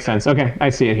 yeah, it makes sense. Okay, I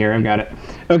see it here. I've got it.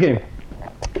 Okay,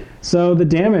 so the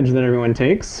damage that everyone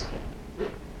takes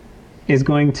is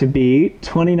going to be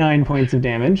 29 points of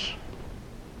damage.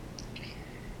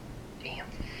 damn.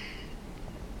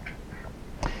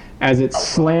 as it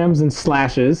slams and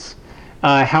slashes.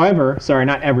 However, sorry,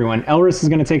 not everyone. Elris is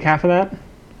going to take half of that.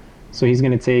 So he's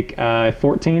going to take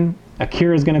 14.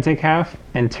 Akira is going to take half.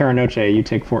 And Terranoche, you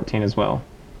take 14 as well.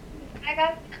 I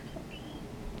got.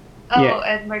 Oh, Yeah.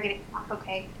 and we're getting.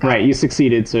 Okay. Right, you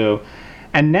succeeded. So,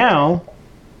 and now,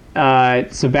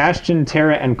 Sebastian,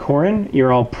 Terra, and Corin,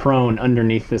 you're all prone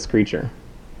underneath this creature.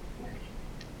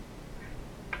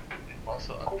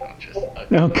 Also unconscious.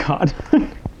 Oh God.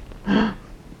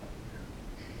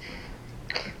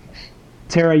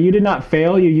 Terra, you did not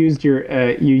fail. You used your.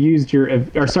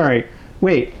 Or sorry.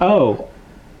 Wait. Oh.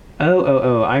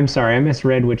 I'm sorry. I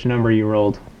misread which number you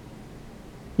rolled.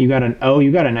 You got an. Oh,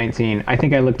 you got a 19. I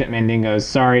think I looked at Mandingo's.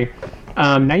 Sorry.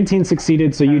 19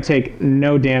 succeeded, so you take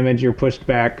no damage. You're pushed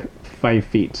back 5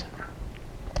 feet.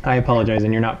 I apologize,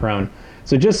 and you're not prone.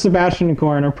 So just Sebastian and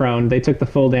Corin are prone. They took the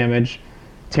full damage.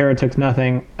 Terra took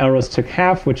nothing. Elros took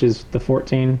half, which is the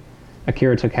 14.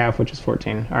 Akira took half, which is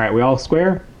 14. All right, we all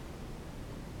square?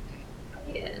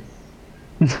 Yes.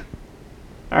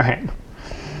 All right.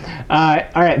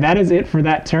 All right, that is it for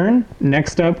that turn.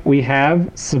 Next up, we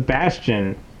have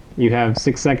Sebastian. You have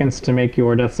 6 seconds to make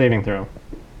your death saving throw.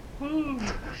 Woo.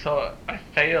 So I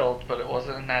failed, but it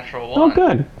wasn't a natural Oh, one.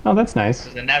 good. Oh, that's nice.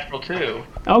 It was a natural 2.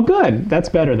 Oh, good. That's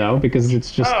better, though, because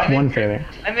it's just one failure.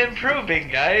 I'm improving,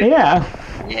 guys. Yeah.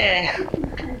 Yeah.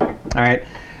 All right.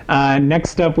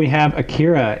 Next up, we have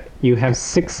Akira. You have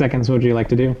 6 seconds. What would you like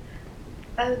to do?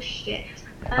 Oh shit.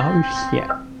 Oh,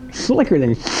 shit. Slicker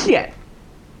than shit.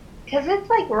 Because it's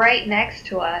like right next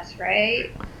to us, right?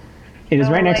 It is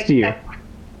So, right next like, to you. a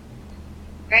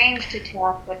Ranged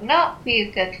attack would not be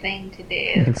a good thing to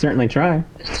You do. can certainly try.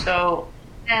 So,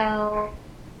 No.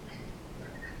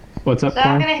 What's up, So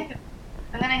I'm Corin?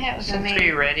 gonna hit with a since we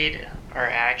main. readied our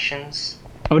actions,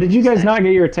 Oh, did you guys not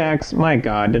get your attacks? My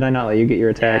God, did I not let you get your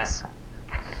attacks?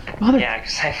 Mother- yeah,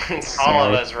 because I think all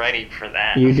of Sorry. us ready for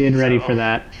that. You did ready so- for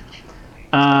that.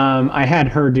 I had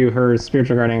her do her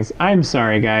spiritual guardings. I'm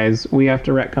sorry, guys. We have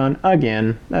to retcon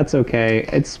again. That's okay.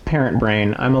 It's parent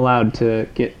brain. I'm allowed to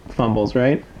get fumbles,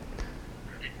 right?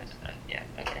 Yeah,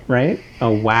 okay. Right?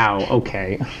 Oh, wow.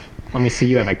 Okay. Let me see.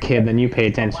 You have a kid, then you pay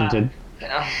attention to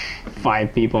Yeah.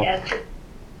 5 people. Yes.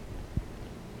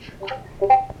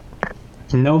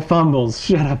 No fumbles.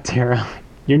 Shut up, Tara.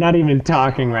 You're not even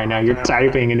talking right now. You're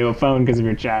typing into a phone because of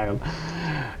your child.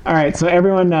 All right, so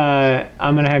everyone,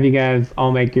 I'm going to have you guys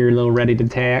all make your little ready to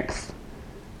attacks.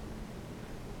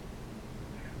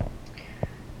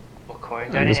 Well, Corey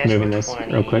got I'm a just moving natural this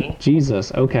 20. real quick.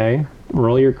 Jesus, okay.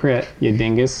 Roll your crit, you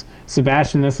dingus.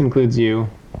 Sebastian, this includes you.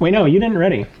 Wait, no, you didn't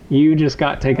ready. You just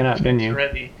got taken up, didn't you?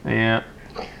 Ready. Yeah.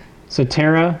 So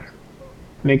Tara,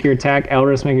 make your attack.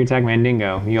 Elris, make your attack.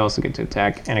 Mandingo, you also get to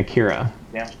attack. And Akira.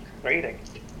 Yeah. Great.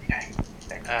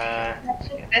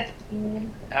 That's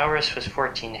Ours was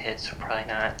 14 to hit, so probably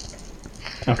not.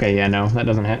 Okay, yeah, no, that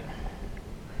doesn't hit.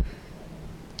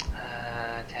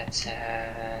 That's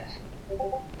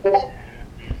 4.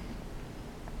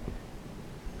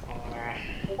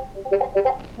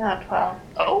 not 12.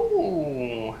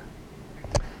 Oh,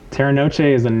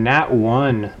 Terranoche is a nat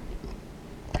 1.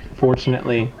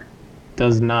 Fortunately,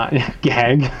 does not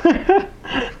gag.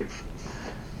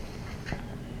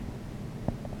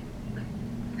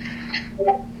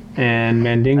 And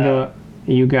Mandingo,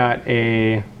 you got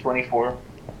a... 24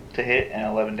 to hit and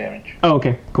 11 damage. Oh,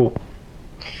 okay, cool.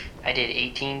 I did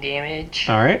 18 damage.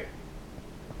 All right.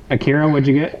 Akira, what'd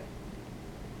you get?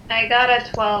 I got a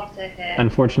 12 to hit.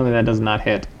 Unfortunately, that does not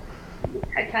hit.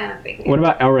 I kind of figured. What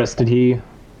about Elris? Did you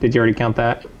already count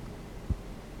that?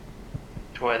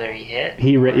 Whether he hit.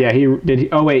 He did.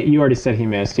 Oh wait, you already said he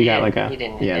missed. He got Yeah, like a. he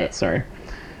didn't Yeah, hit. that's sorry.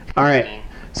 All right.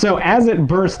 So as it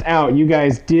burst out, you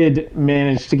guys did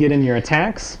manage to get in your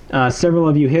attacks. Several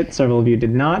of you hit, several of you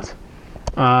did not.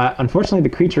 Unfortunately,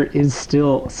 the creature is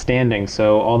still standing,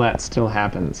 so all that still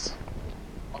happens.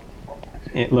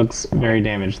 It looks very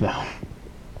damaged, though.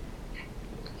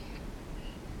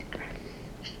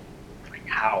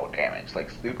 How damage? Like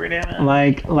super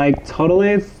damage? Like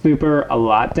totally super a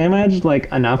lot damaged, like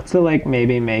enough to like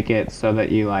maybe make it so that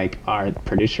you like are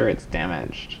pretty sure it's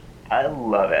damaged. I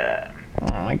love it. Oh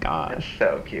my That's gosh.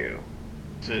 so cute.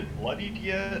 Is it bloodied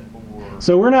yet, or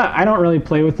So I don't really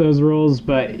play with those rules,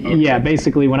 but yeah,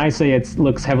 basically when I say it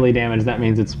looks heavily damaged, that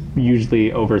means it's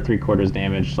usually over 3/4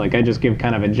 damaged. Like I just give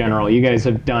kind of a general, you guys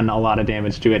have done a lot of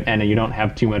damage to it and you don't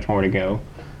have too much more to go.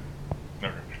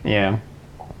 no? Yeah.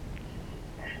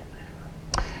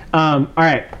 All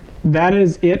right, that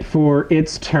is it for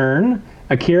its turn.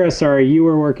 Akira, sorry, you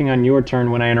were working on your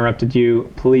turn when I interrupted you.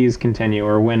 Please continue,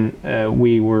 or when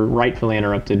we were rightfully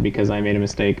interrupted because I made a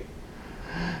mistake.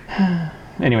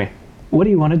 Anyway, What do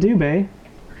you want to do, Bae?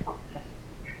 I'm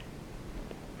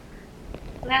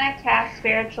gonna cast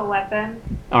Spiritual Weapon.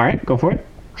 All right, go for it.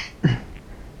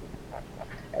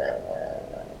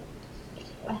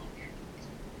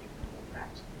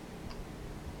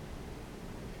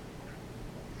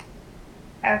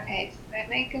 Okay, so I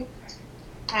make a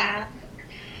attack.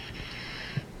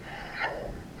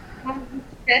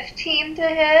 15 to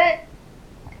hit.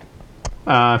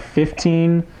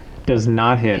 15 does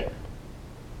not hit.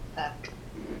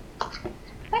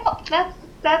 Oh,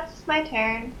 that's my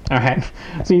turn. All right.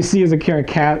 So you see as Akira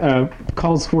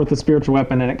calls forth the spiritual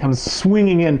weapon, and it comes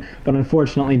swinging in, but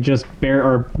unfortunately just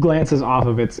glances off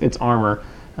of its armor,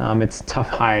 its tough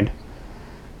hide.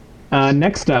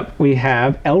 Next up, we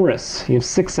have Elris. You have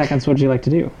 6 seconds. What would you like to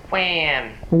do?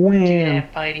 Wham! Wham!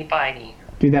 Do that bitey.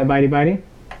 Do that bitey.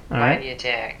 All right. Bitey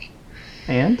attack.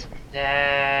 And?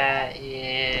 That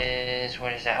is...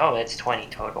 What is that? Oh, that's 20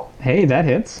 total. Hey, that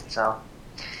hits. So...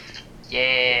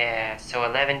 Yeah, so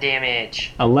 11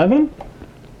 damage. 11?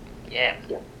 Yeah.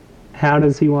 How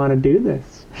does he want to do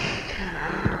this?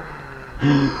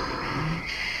 Dun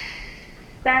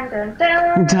dun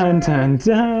dun. Dun dun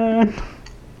dun.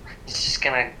 He's just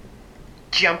gonna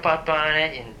jump up on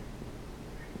it and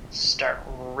start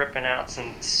ripping out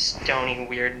some stony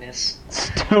weirdness.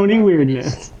 Stony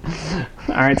weirdness.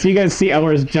 Alright, so you guys see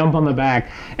Elris jump on the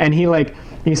back, and he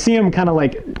you see him kind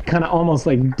of almost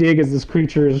dig as this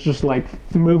creature is just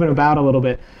moving about a little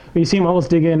bit. But you see him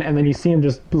almost dig in, and then you see him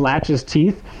just latch his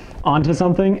teeth onto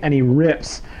something, and he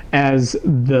rips as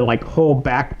the whole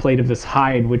back plate of this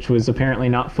hide, which was apparently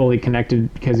not fully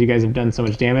connected because you guys have done so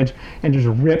much damage, and just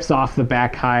rips off the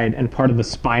back hide, and part of the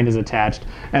spine is attached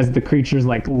as the creature's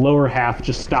lower half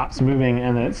just stops moving,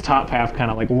 and then its top half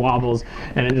kind of wobbles,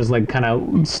 and it just kind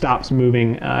of stops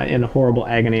moving in horrible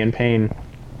agony and pain.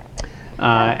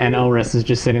 And Elris is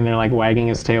just sitting there wagging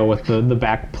his tail with the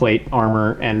back plate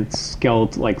armor and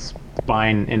skeletal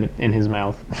spine in his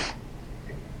mouth.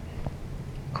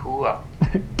 Cool.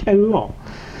 Cool. All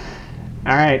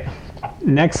right.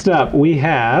 Next up, we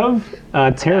have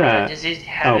Tara. Does he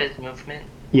have his movement?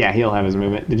 Yeah, he'll have his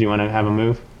movement. Did you want to have a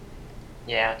move?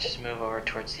 Yeah, just move over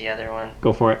towards the other one.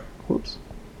 Go for it. Whoops.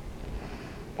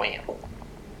 Wham.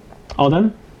 All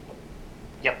done?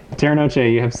 Yep. Tara Noche,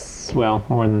 you have,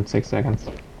 more than 6 seconds.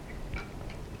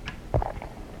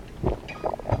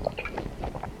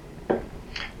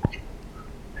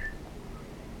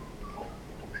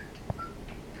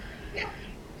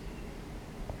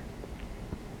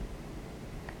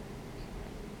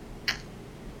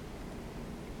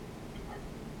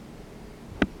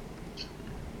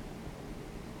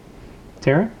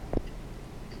 Tara?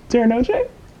 Tara Noche?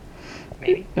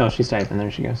 Maybe. Oh, she's typing.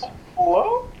 There she goes.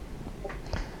 Hello?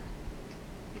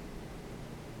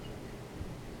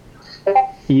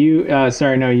 You,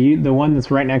 the one that's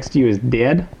right next to you is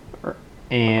dead,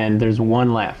 and there's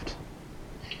one left.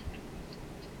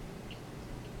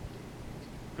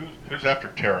 Who's after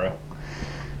Tara?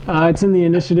 It's in the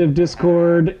initiative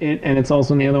Discord, and it's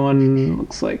also in the other one.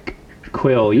 Looks like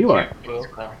Quill. You are. Well,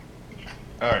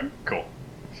 Alright, cool.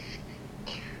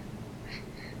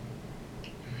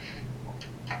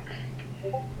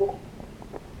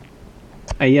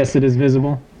 Yes, it is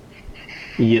visible.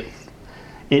 Yes.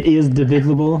 It is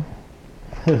divisible.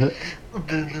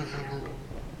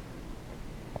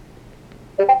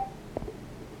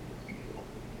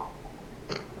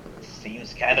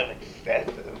 Seems kind of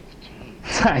excessive.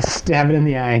 I stab it in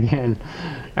the eye again.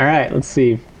 Alright, let's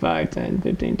see. 5, 10,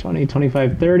 15, 20,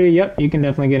 25, 30. Yep, you can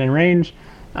definitely get in range.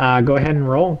 Go ahead and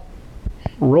roll.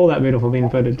 Roll that beautiful bean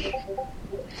footage.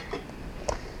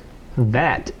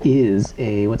 That is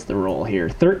what's the roll here?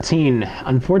 13.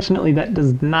 Unfortunately, that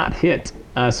does not hit.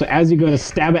 So as you go to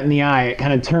stab it in the eye, it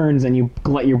kind of turns and your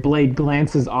blade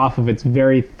glances off of its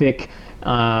very thick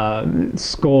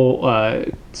skull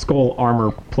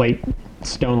armor plate,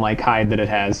 stone-like hide that it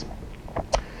has.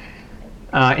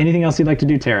 Anything else you'd like to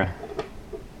do, Tara?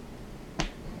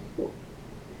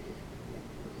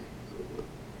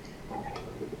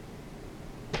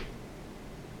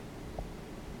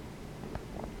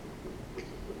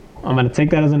 I'm going to take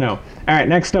that as a no. All right,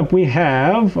 next up we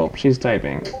have... Oh, she's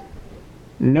typing.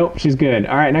 Nope, she's good.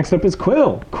 All right, next up is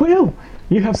Quill. Quill,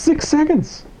 you have 6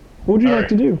 seconds. What would you like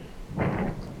to do?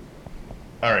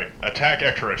 Alright, attack,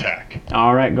 extra attack.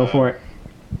 All right, go for it.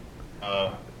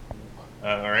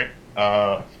 Alright.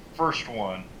 First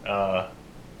one.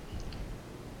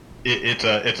 It's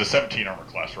a 17 armor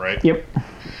class, right? Yep.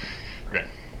 Okay.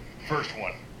 First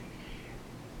one.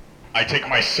 I take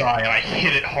my sai and I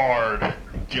hit it hard,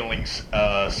 dealing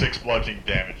 6 bludgeoning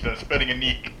damage. Then spending a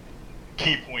neat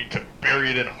key point to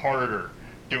bury it in harder,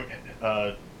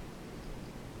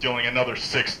 dealing another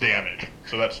 6 damage.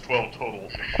 So that's 12 total.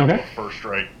 Okay. of First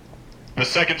strike. The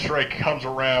second strike comes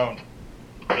around,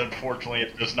 but unfortunately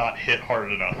it does not hit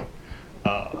hard enough.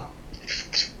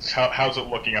 How's it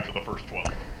looking after the first 12?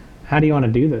 How do you want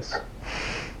to do this?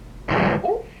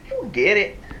 Ooh, get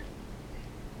it.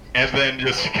 And then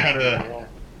just kind of,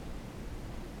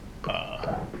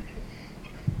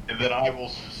 and then I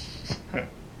will,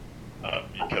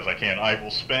 because I can, I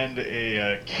will spend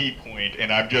a key point,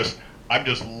 and I'm just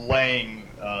laying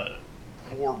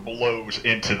 4 blows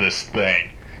into this thing,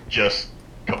 just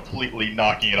completely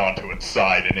knocking it onto its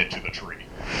side and into the tree.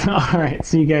 Alright,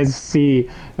 so you guys see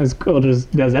as Quill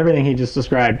just does everything he just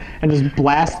described and just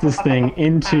blasts this thing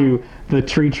into the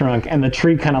tree trunk, and the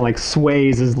tree kind of like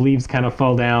sways as leaves kind of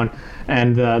fall down,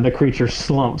 and the creature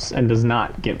slumps and does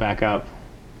not get back up.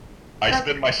 I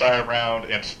spin my side around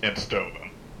and stove him,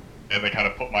 and then kind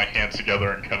of put my hands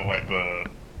together and kind of like the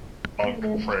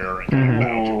monk prayer and kind of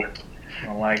bow to it. I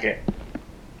don't like it.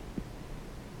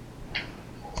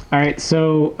 Alright,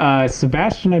 so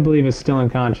Sebastian, I believe, is still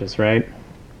unconscious, right?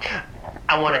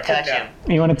 I want to touch him.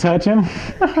 You want to touch him?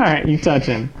 Alright, you touch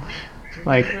him.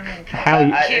 Like, how you...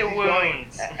 Cute As he's going,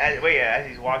 wounds. as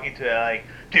he's walking to it, like,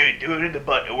 dude, do it in the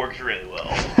butt. It works really well.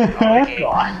 Okay.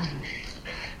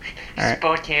 Alright.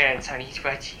 Both hands, honey,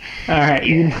 sweaty. Alright,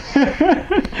 you...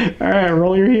 Alright,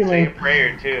 roll your Say a healing.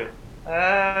 prayer too.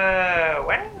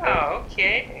 Wow,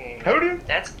 okay.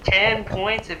 That's 10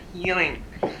 points of healing.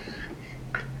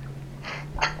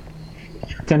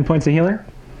 10 points of healing?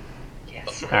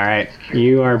 Yes. Alright,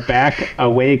 you are back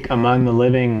awake among the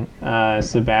living,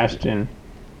 Sebastian.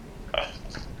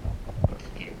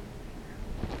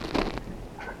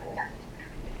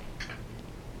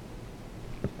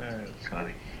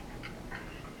 Sorry.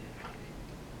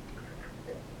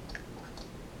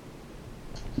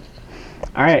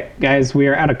 Alright, guys, we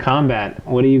are out of combat.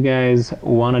 What do you guys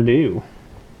want to do?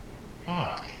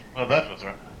 Oh, well, that was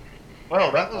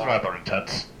rather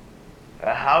intense.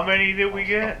 How many did we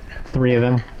get? 3 of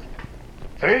them.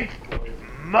 3?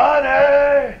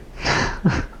 Money!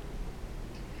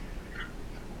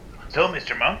 So,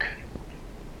 Mr. Monk,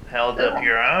 held up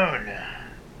your own.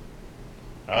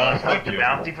 Thank Split the you.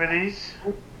 bounty for these?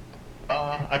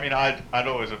 I mean, I'd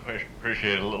always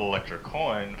appreciate a little extra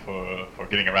coin for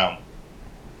getting around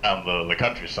the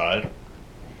countryside.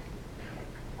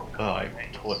 Oh, I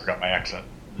totally forgot my accent.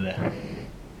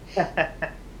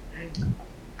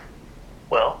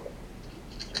 Well,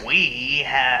 we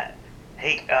had.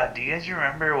 Hey, do you guys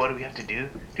remember what do we have to do?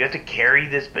 Do you have to carry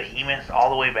this behemoth all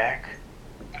the way back?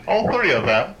 All 3 of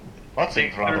them. That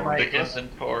Dig seems rather through my ridiculous.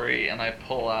 inventory and I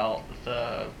pull out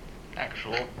the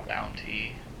actual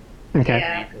bounty. Okay.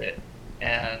 Yeah. Read it,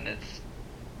 and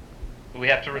we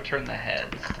have to return the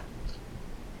heads.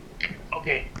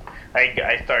 Okay.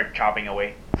 I start chopping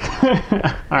away.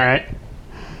 Alright.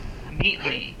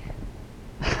 Neatly.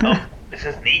 Oh, it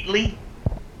says neatly?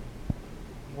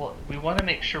 Well, we want to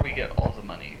make sure we get all the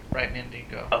money, right,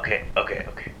 Mandingo? Okay.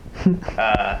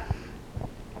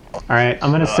 Alright,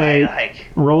 I'm gonna So say I, like,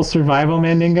 roll survival,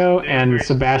 Mandingo, and super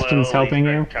Sebastian's slowly helping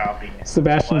you. start chopping it.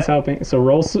 Sebastian's What? helping. So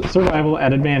roll survival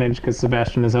at advantage because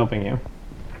Sebastian is helping you.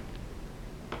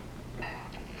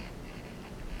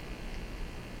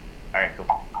 Alright, cool.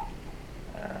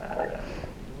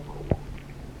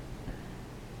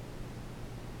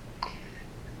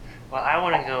 Well, I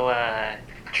want to go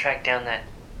track down that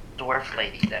dwarf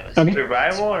lady that was. Okay.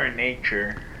 Survival or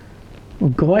nature?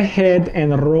 Go ahead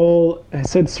and roll. I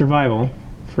said survival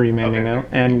for you, Mandingo, Okay.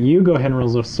 and you go ahead and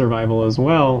roll survival as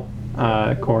well,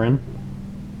 Corin.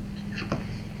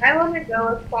 I want to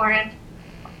go with Corin.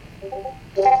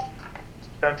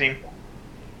 17.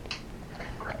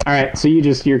 All right, so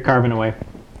you're carving away.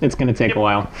 It's gonna take a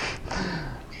while.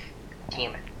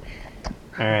 Damn it.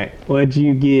 All right, what'd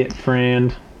you get,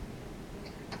 friend?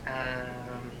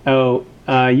 Oh,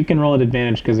 you can roll at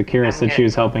advantage because Akira said she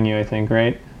was helping you. I think,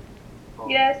 right?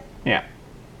 Yes. Yeah.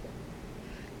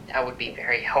 That would be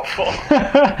very helpful.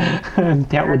 That would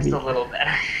That's be. a little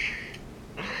better.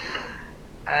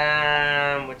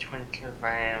 Which one to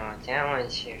buy? That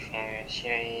one's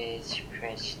series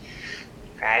price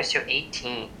 5, so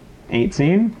 18.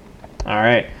 18. All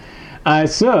right.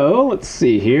 So let's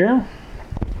see here.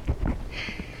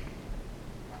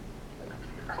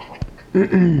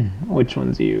 Which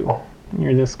one's you?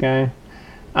 You're this guy.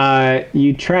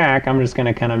 You track. I'm just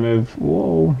gonna kind of move.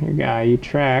 Whoa, your guy. You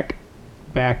track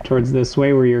back towards this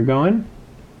way where you're going.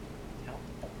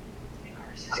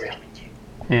 Horse is coming too.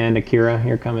 And Akira,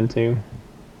 you're coming too.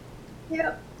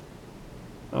 Yep.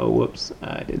 Oh, whoops.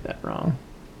 I did that wrong.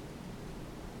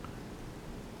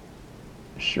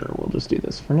 Sure, we'll just do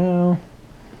this for now.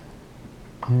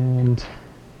 And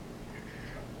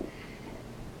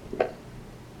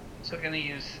So I'm gonna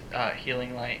use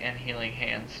healing light and healing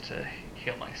hands to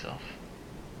heal myself.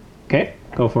 okay,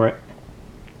 go for it.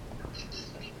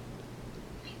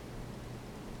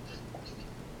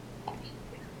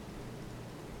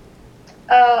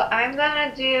 Oh, I'm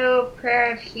gonna do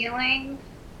prayer of healing.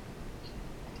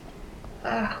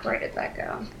 Where did that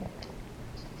go?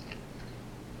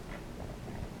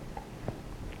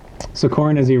 So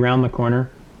Corin, as you round the corner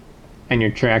and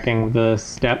you're tracking the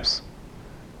steps,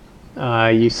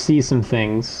 you see some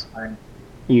things.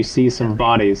 You see some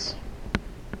bodies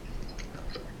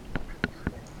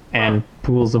and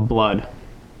pools of blood.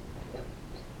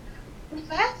 What's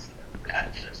that?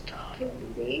 That's just tough.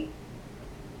 Can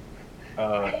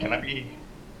I be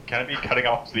cutting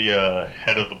off the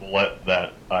head of the bullet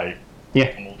that I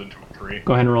Yeah, pummeled into a tree?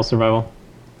 go ahead and roll survival.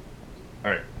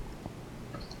 All right.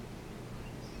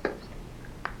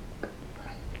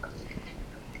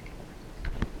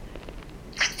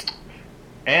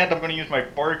 And I'm going to use my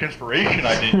bardic inspiration.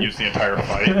 I didn't use the entire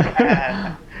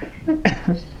fight.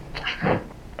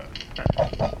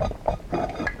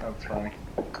 That's funny.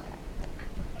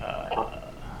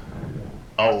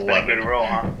 Oh, It's been a good roll,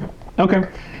 huh? Okay,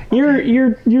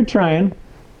 you're trying.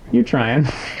 You're trying.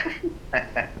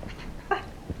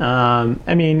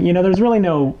 I mean, you know, there's really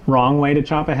no wrong way to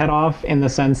chop a head off in the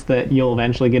sense that you'll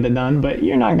eventually get it done, but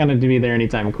you're not going to be there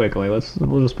anytime quickly. We'll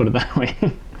just put it that way.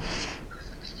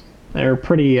 They're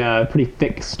pretty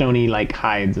thick, stony like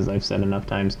hides, as I've said enough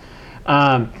times.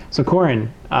 So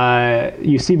Corin,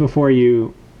 you see before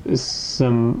you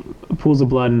some pools of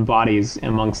blood and bodies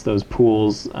amongst those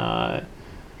pools.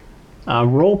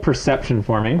 Roll perception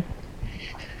for me.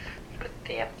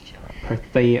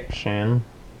 Perception.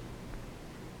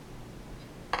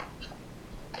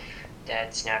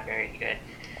 That's not very good.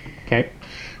 Okay.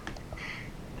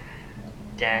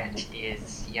 That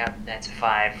is, yep, that's a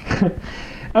 5.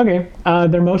 Okay.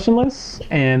 They're motionless,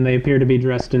 and they appear to be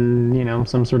dressed in, you know,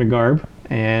 some sort of garb,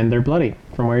 and they're bloody.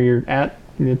 From where you're at,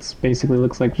 it's basically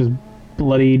looks like just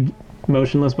bloodied,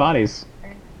 motionless bodies.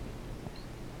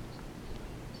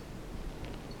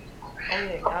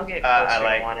 I'll get closer to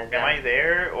like, one of them. am I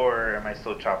there or am I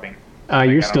still chopping?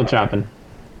 You're still chopping.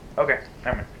 Okay,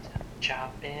 never mind.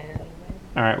 Chopping.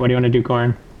 All right. What do you want to do,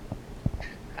 Corin?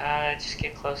 Just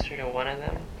get closer to one of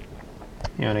them.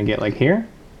 You want to get like here?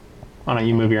 Why don't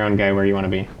you move your own guy where you want to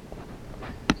be?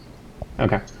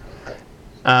 Okay.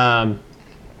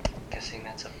 Guessing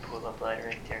that's a pool of blood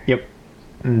right there. Yep.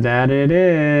 That it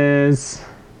is.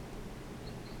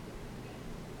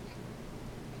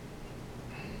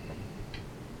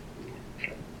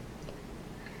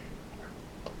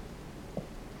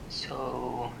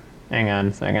 So, Hang on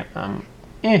a second.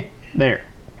 There.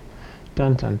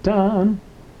 Dun dun dun.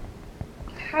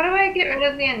 How do I get rid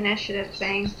of the initiative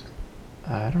thing?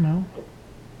 I don't know.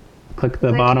 Click the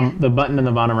Like- bottom, the button in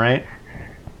the bottom right.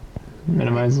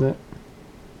 Minimize it.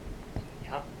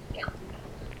 yep.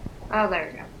 Oh,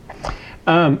 there we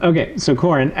go. Okay, so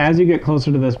Corin, as you get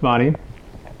closer to this body,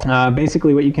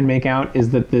 basically what you can make out is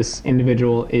that this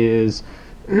individual is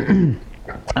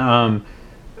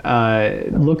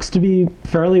looks to be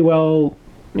fairly well,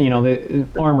 you know,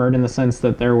 armored in the sense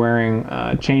that they're wearing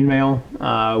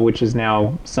chainmail, which is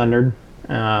now sundered.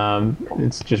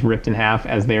 It's just ripped in half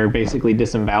as they are basically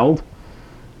disemboweled.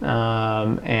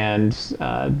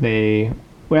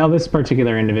 This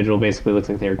particular individual basically looks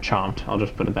like they're chomped. I'll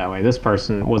just put it that way. This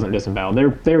person wasn't disemboweled.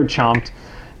 They were chomped,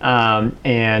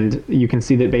 and you can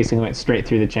see that basically went straight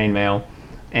through the chainmail,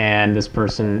 and this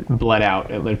person bled out.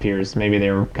 It appears maybe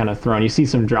they were kind of thrown. You see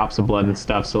some drops of blood and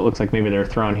stuff, so it looks like maybe they were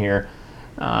thrown here,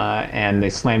 and they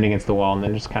slammed against the wall and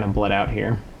then just kind of bled out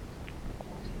here.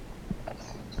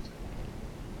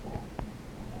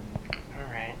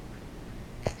 Alright.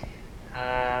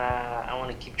 I want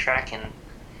to keep tracking.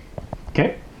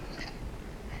 Okay.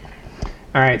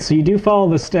 All right, so you do follow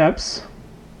the steps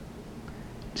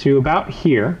to about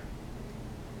here.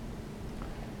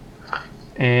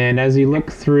 And as you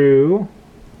look through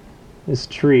this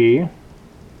tree,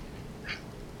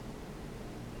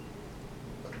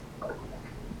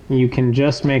 you can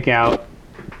just make out,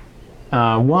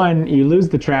 one, you lose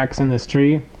the tracks in this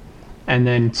tree, and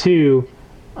then two,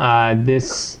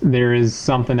 there is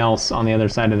something else on the other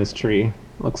side of this tree.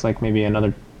 Looks like maybe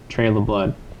another trail of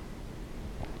blood.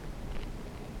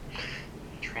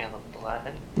 Trail of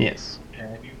blood. Yes.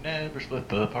 And you never split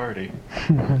the party.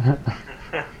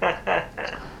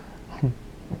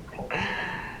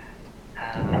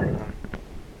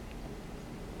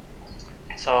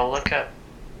 So I'll look up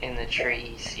in the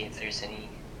tree, see if there's any.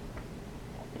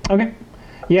 Okay.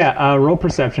 Yeah, roll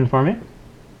perception for me.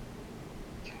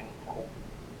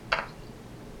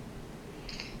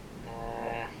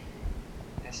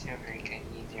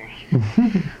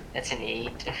 That's an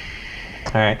 8.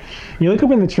 All right. You look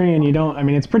up in the tree and you don't. I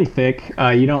mean, it's pretty thick.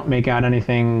 You don't make out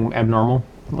anything abnormal.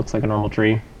 It looks like a normal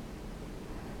tree.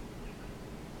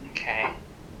 Okay.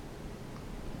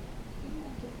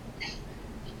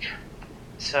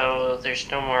 So there's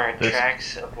no more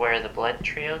tracks of where the blood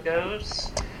trail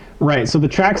goes? Right. So the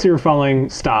tracks you were following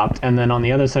stopped, and then on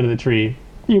the other side of the tree,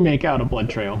 you make out a blood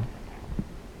trail.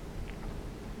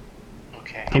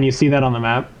 Okay. Can you see that on the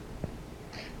map?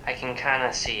 I can kind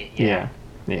of see it, yeah.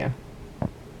 Yeah.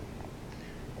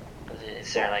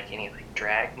 Is there like any like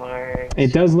drag marks?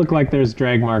 It does look like there's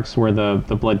drag marks where the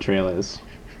blood trail is.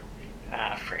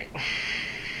 Ah, freak.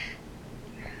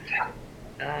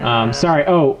 Sorry.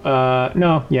 Oh,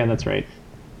 no. Yeah, that's right.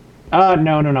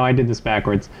 No. I did this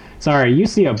backwards. Sorry. You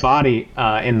see a body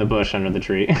in the bush under the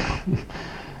tree.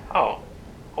 Oh,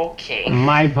 okay.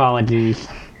 My apologies.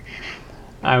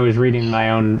 I was reading my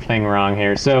own thing wrong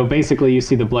here. So basically, you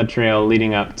see the blood trail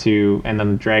leading up to, and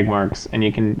then the drag marks, and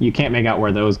you can't make out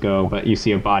where those go, but you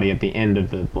see a body at the end of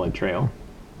the blood trail.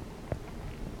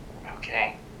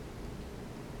 Okay.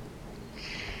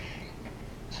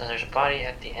 So there's a body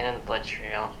at the end of the blood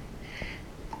trail,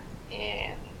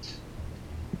 and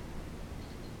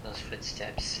those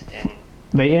footsteps, and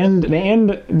They end.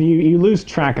 You lose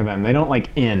track of them. They don't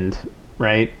like end,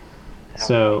 right?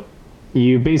 So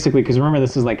you basically, because remember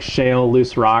this is like shale,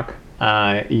 loose rock.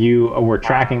 You were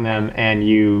tracking them, and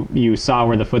you saw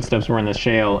where the footsteps were in the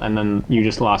shale, and then you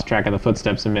just lost track of the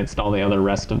footsteps amidst all the other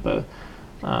rest of the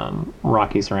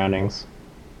rocky surroundings.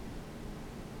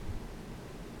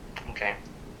 okay.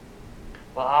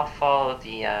 Well, I'll follow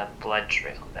the blood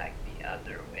trail back the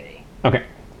other way. Okay,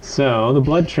 so the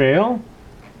blood trail,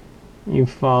 you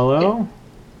follow.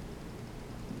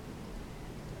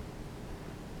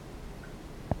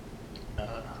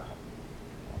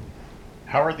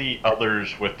 How are the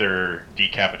others with their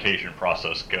decapitation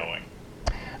process going?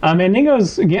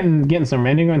 Mandingo's getting some.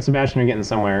 Mandingo and Sebastian are getting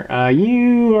somewhere.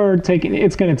 You are taking.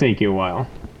 It's going to take you a while.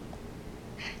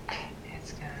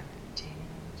 It's gonna take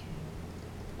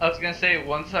I was gonna say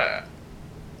once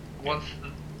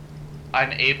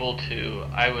I'm able to,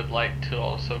 I would like to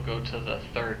also go to the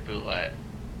third boulette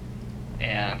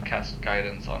and cast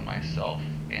guidance on myself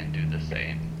and do the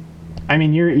same. I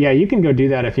mean, you can go do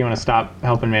that if you want to stop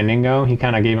helping Mandingo. He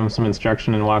kind of gave him some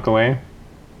instruction and walk away.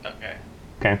 Okay.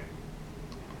 Okay.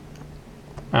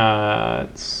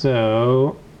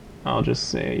 So I'll just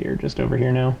say you're just over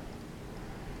here now.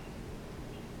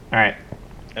 All right.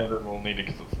 And then we'll need to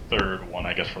get the third one,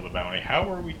 I guess, for the bounty. How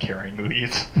are we carrying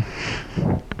these?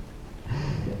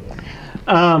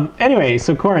 Anyway,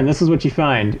 so Corin, this is what you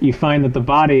find. You find that the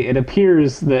body, it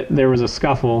appears that there was a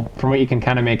scuffle, from what you can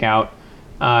kind of make out.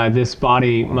 This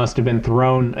body must have been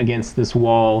thrown against this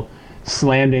wall,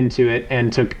 slammed into it,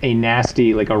 and took a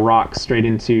nasty, like a rock straight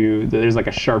into, there's like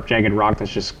a sharp, jagged rock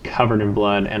that's just covered in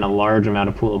blood and a large amount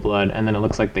of pool of blood. And then it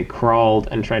looks like they crawled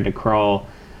and tried to crawl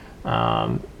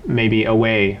maybe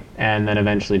away, and then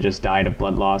eventually just died of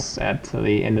blood loss at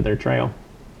the end of their trail.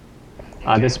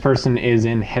 This person is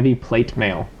in heavy plate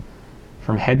mail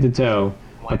from head to toe,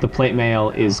 but the plate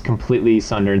mail is completely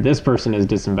sundered. This person is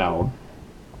disemboweled.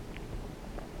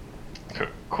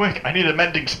 Quick, I need a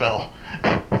mending spell.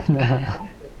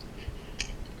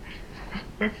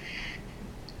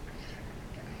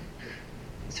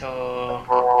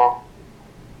 So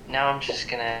now I'm just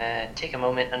gonna take a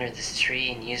moment under this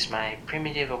tree and use my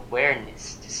primitive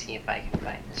awareness to see if I can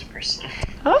find this person.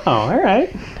 Oh, all right.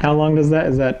 How long does that?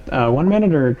 Is that 1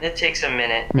 minute or It takes a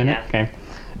minute. minute? Yeah. Okay.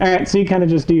 All right. So you kind of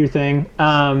just do your thing.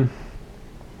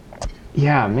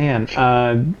 Yeah,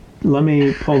 man. Let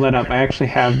me pull that up. I actually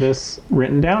have this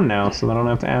written down now, so that I don't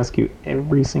have to ask you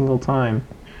every single time.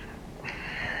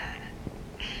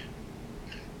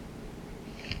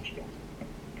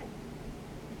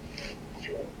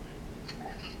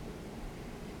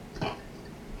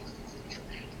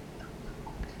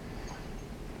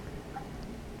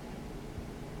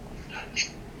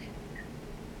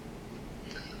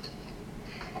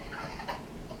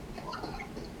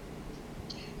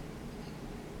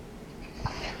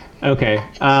 Okay,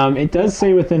 it does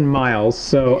say within miles,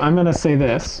 so I'm going to say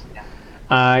this.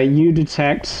 You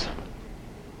detect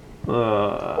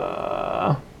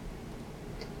a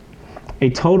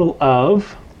total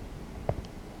of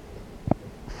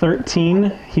 13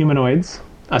 humanoids,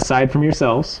 aside from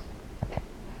yourselves.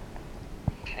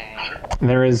 Okay.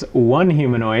 There is one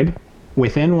humanoid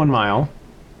within 1 mile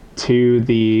to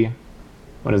the,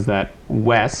 what is that,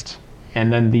 west,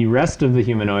 and then the rest of the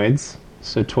humanoids,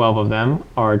 so 12 of them,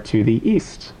 are to the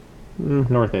east,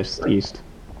 northeast, east.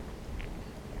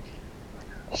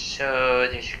 So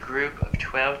there's a group of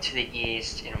 12 to the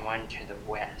east and 1 to the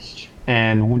west.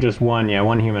 And just one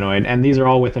humanoid. And these are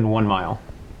all within 1 mile.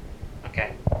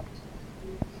 Okay.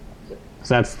 So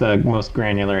that's the most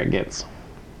granular it gets.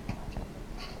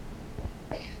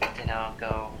 Then I'll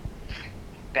go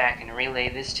back and relay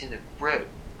this to the group.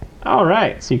 All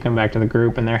right. So you come back to the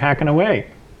group, and they're hacking away.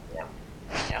 Yeah.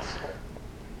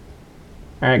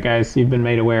 All right, guys. You've been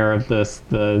made aware of this.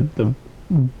 The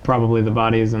probably the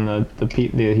bodies and the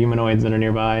humanoids that are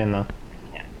nearby, and the.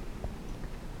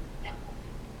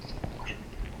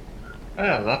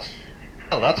 Yeah,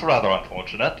 that's rather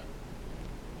unfortunate.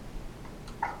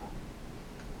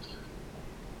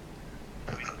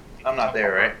 I'm not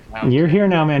there, right? You're here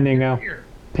now, Mandingo.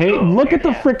 Look at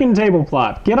the frickin' table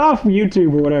plot. Get off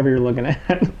YouTube or whatever you're looking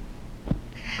at.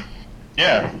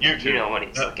 Yeah, YouTube. You know what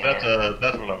he's looking at.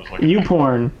 That's what I was looking You at.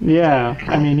 porn. Yeah.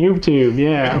 I mean, YouTube.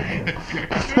 Yeah.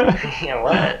 Yeah,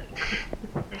 what?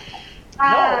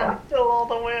 I'm still all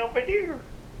the way over here.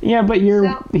 Yeah, but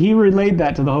he relayed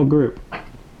that to the whole group.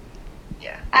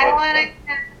 Yeah. I want to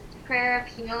cast prayer of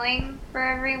healing for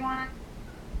everyone.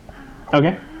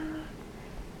 Okay.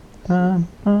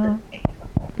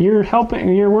 You're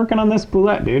helping. You're working on this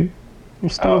boulette, dude. You're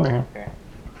still over here. Okay.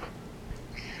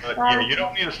 But yeah, you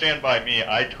don't need to stand by me.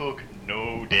 I took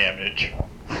no damage.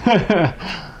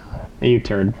 You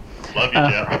turd. Love you,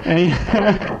 Jeff.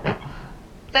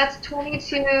 That's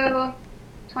 22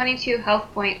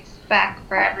 health points back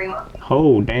for everyone.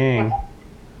 Oh, dang.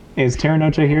 Is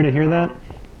Terranoche here to hear that?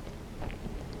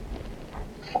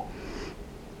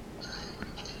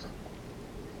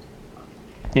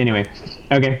 Anyway,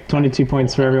 okay, 22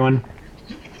 points for everyone.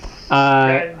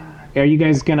 Are you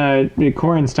guys gonna...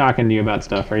 Corin's talking to you about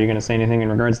stuff. Are you gonna say anything in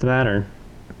regards to that, or...?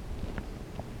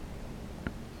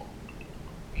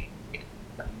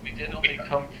 We did only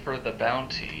come for the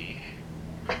bounty,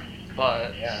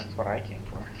 but Yeah, that's what I came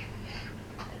for.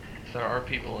 there are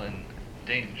people in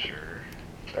danger.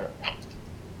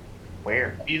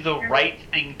 Where? Be the right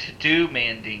thing to do,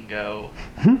 Mandingo.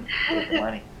 Where's the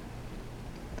money?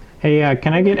 Hey,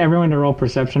 can I get everyone to roll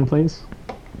perception, please?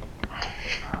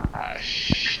 Ah,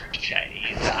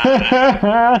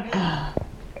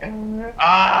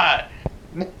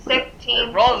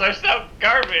 16. rolls are so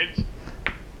garbage.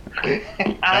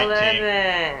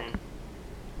 11.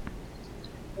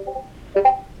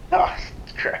 Oh,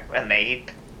 crap, an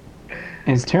 8.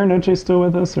 Is Terranoche still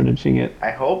with us, or did she get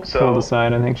I hope so. pulled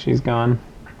aside? I think she's gone.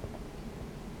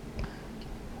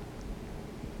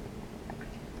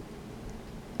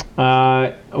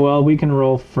 Well, we can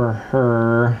roll for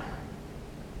her.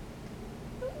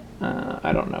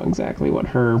 I don't know exactly what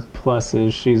her plus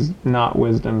is. She's not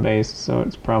wisdom based, so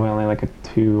it's probably only like a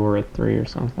 2 or a 3 or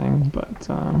something. But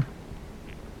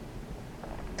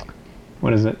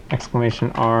what is it?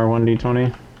 Exclamation R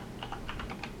 1d20.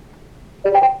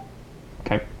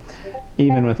 Okay,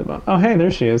 even with a bonus. Oh, hey,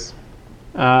 there she is.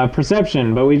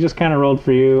 Perception, but we just kind of rolled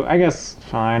for you. I guess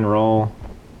fine. Roll.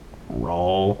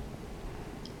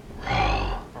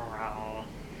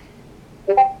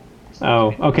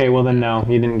 Oh, okay, well then no,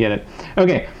 you didn't get it.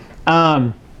 Okay,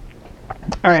 alright.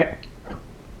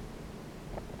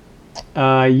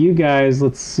 You guys,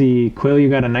 let's see, Quill, you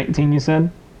got a 19, you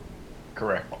said?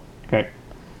 Correct. Okay.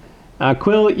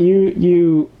 Quill,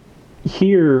 you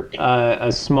hear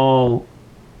a small,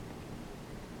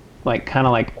 like, kind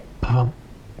of like,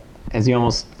 as you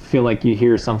almost feel like you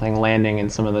hear something landing in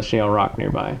some of the shale rock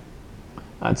nearby.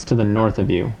 It's to the north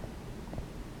of you.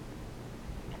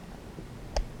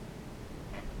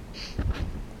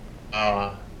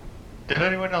 Did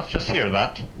anyone else just hear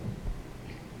that?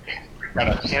 Kind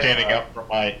of standing up from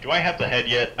my... Do I have the head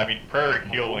yet? I mean, prayer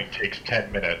healing takes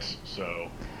 10 minutes, so...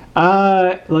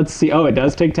 Let's see. Oh, it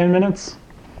does take 10 minutes?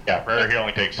 Yeah, prayer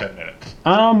healing takes 10 minutes.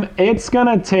 It's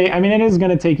gonna take... I mean, it is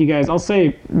gonna take you guys... I'll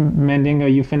say, Mandingo,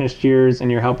 you finished yours, and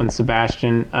you're helping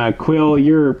Sebastian. Quill,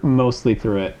 you're mostly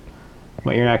through it.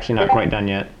 But you're actually not quite done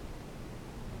yet.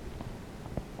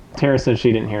 Tara said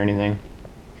she didn't hear anything.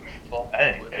 Well,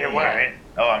 I didn't hear what, right?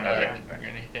 Oh, I'm not I there. didn't hear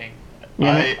anything.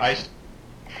 Yeah.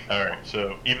 Alright,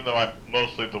 so even though I'm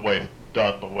mostly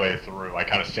done the way through, I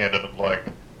kind of stand up and like...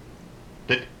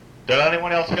 Did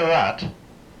anyone else hear that? Kind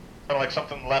of like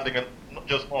something landing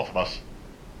just north of us.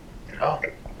 Oh.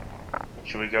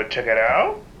 Should we go check it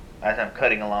out? As I'm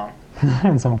cutting along.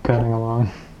 As I'm cutting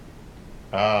along.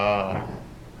 Go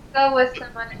with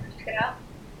someone and check it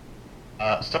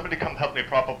out. Somebody come help me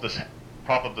prop up this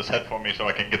head for me so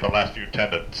I can get the last few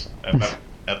tendons, and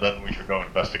then we should go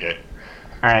investigate.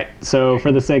 Alright, so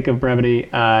for the sake of brevity,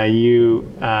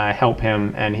 you help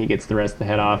him, and he gets the rest of the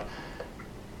head off.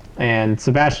 And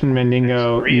Sebastian,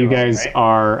 Mendingo, Three you of 'em, guys right?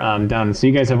 are done. So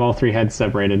you guys have all three heads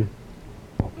separated.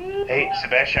 Hey,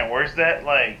 Sebastian, where's that,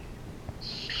 like,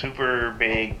 super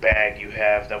big bag you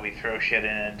have that we throw shit in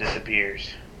and it disappears?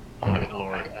 Oh, good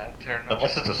lord.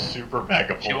 Unless it's a super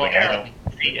bag of She holding won't let item. me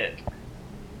see it.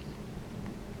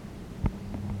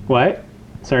 What?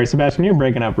 Sorry, Sebastian, you're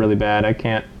breaking up really bad. I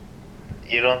can't.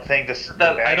 You don't think this?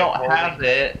 That bag I of don't holding- have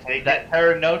it. Take That it?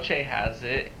 Terranoche has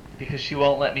it because she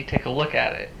won't let me take a look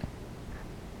at it.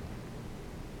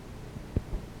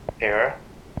 Tara?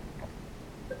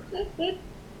 Yeah, I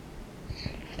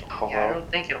Hello? don't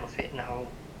think it'll fit in a hole.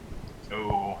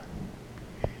 Oh.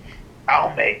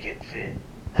 I'll make it fit.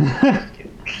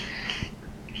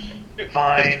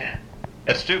 Fine.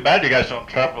 It's too bad you guys don't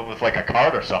travel with like a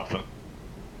cart or something.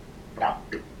 No.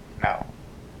 No.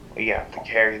 We have to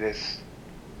carry this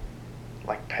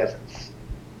like peasants.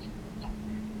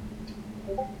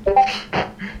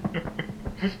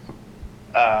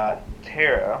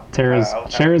 Tara. Tara's I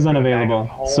was Tara's having a bag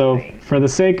unavailable. of So holding. for the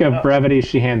sake of Oh. brevity,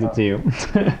 she hands it to you.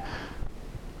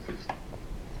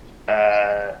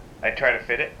 I try to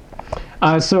fit it.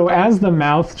 So as the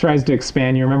mouth tries to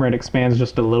expand, you remember it expands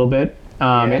just a little bit.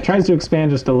 Yeah. It tries to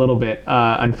expand just a little bit.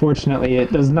 Unfortunately,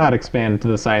 it does not expand to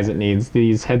the size it needs.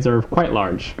 These heads are quite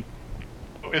large.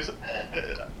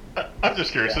 I'm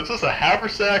just curious, is this a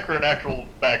haversack or an actual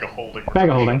bag of holding? Bag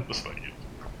of holding. This thing in?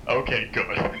 Okay, good.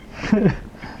 I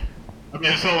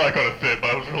mean, it's still not going to fit,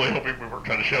 but I was really hoping we weren't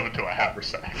trying to shove it into a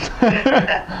haversack.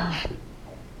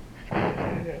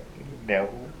 No.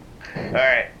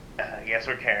 Alright. I guess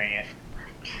we're carrying it.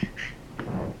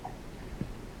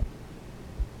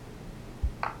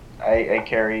 I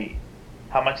carry.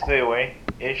 How much do they weigh?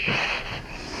 Ish?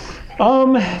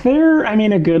 They're, I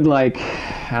mean, a good, like,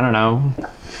 I don't know,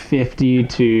 50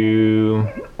 to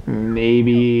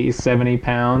maybe 70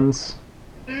 pounds.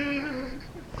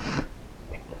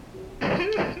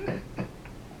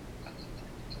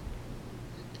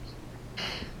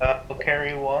 I'll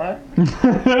carry one.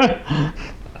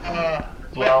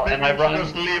 Well, maybe and I we should run-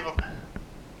 just leave 'em-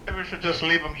 Maybe we should just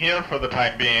leave them here for the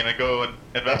time being and go and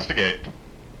investigate.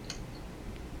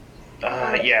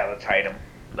 Yeah, let's hide them.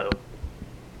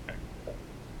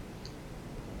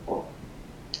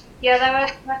 Yeah, that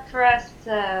was tough for us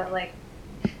to like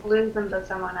lose them to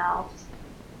someone else.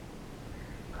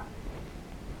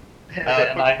 And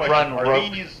Quick I question, run are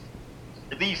rope.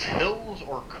 these hills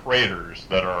or craters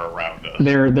that are around us?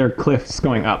 They're cliffs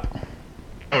going up.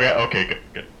 Okay,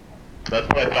 good. That's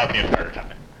what I thought the entire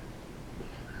time.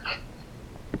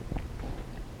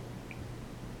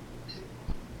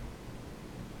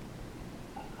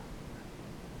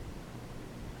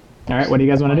 All right, what do you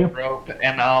guys want to do? Rope,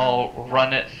 and I'll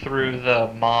run it through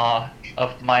the maw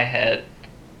of my head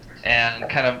and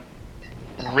kind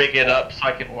of rig it up so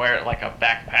I can wear it like a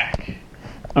backpack.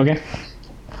 Okay.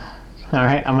 All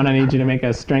right, I'm gonna need you to make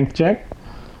a strength check.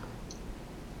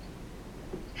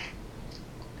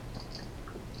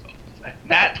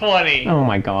 Nat 20. Oh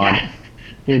my god.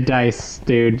 Your dice,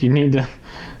 dude. You need to.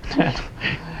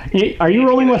 Are you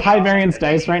rolling with high variance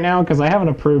dice right now? Because I haven't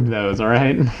approved those,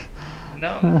 alright?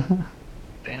 No.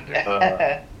 Standard.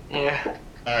 Yeah.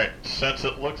 Alright, since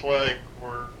it looks like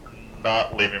we're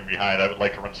not leaving behind, I would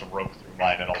like to run some rope through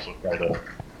mine and also try to...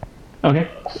 Okay.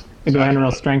 Go ahead and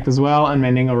roll strength as well, and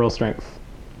Mandingo roll strength.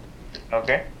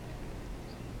 Okay.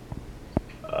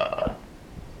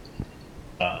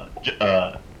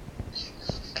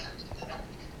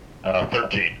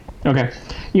 13. Okay.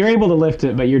 You're able to lift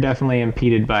it, but you're definitely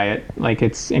impeded by it. Like,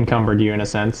 it's encumbered you in a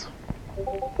sense.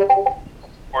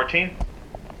 14.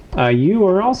 You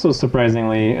are also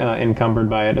surprisingly encumbered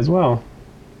by it as well.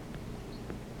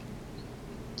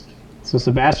 So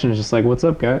Sebastian is just like, what's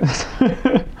up, guys?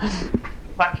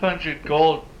 500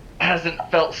 gold hasn't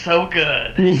felt so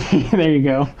good. There you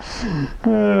go.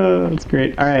 That's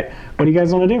great. All right. What do you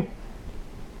guys want to do?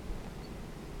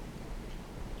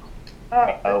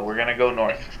 We're gonna go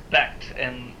north. Respect,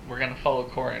 and we're gonna follow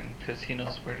Corin because he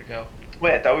knows where to go.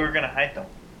 Wait, I thought we were gonna hide them.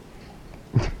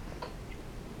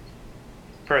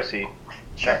 Proceed.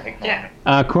 Sure. Ignore Yeah.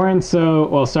 me. Corin,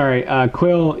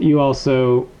 Quill, you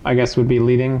also, I guess, would be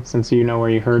leading since you know where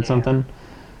you heard something.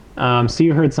 So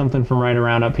you heard something from right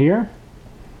around up here.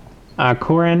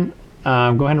 Corin, go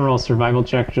ahead and roll a survival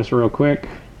check just real quick.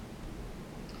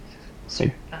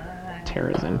 Say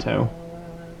Terra's in tow.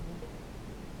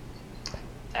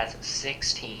 That's a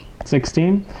 16.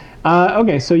 16.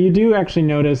 Okay, so you do actually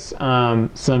notice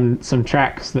some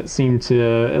tracks that seem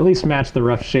to at least match the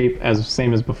rough shape as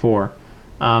same as before,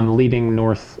 leading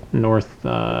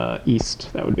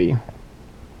east. That would be.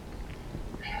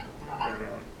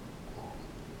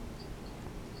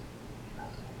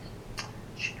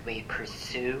 we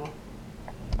pursue?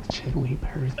 Should we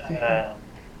pursue?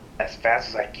 As fast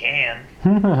as I can.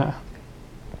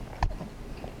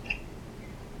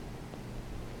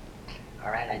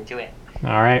 Alright, I do it.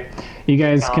 All right, you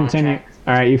guys Follow the continue. tracks.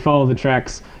 All right, you follow the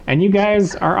tracks, and you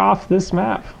guys are off this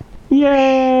map.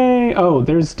 Yay! Oh,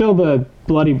 there's still the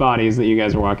bloody bodies that you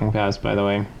guys are walking past, by the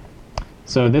way.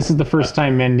 So this is the first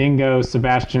time Mendingo,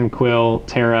 Sebastian, Quill,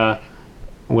 Terra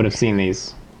would have seen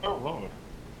these. Oh, Lord.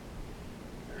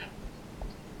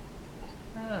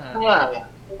 Ah,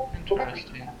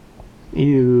 interesting.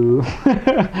 Ew.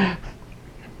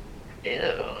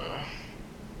 Ew.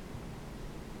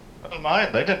 Never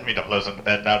mind, they didn't meet a pleasant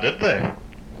end now, did they?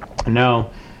 No.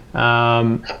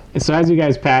 So as you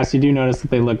guys pass, you do notice that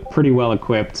they look pretty well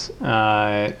equipped,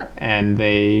 and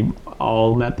they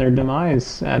all met their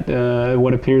demise at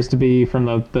what appears to be, from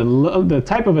the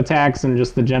type of attacks and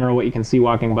just the general what you can see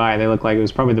walking by, they look like it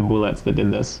was probably the bullets that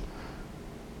did this.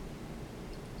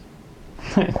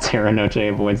 Terra Noche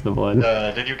avoids the blood.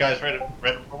 Did you guys ready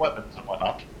for weapons and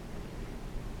whatnot?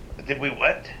 Did we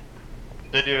what?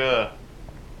 Did you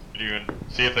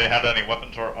see if they had any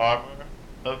weapons or armor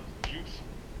of use?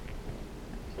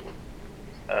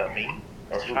 Me?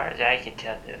 Or As who? far as I can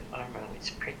tell, the armor was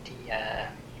pretty,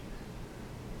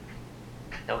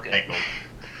 no good. Angled.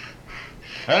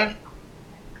 Huh?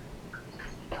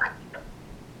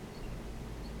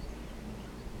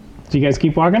 Do you guys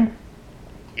keep walking?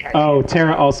 Yeah. Oh,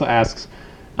 Terra also asks.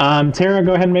 Terra,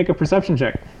 go ahead and make a perception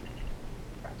check.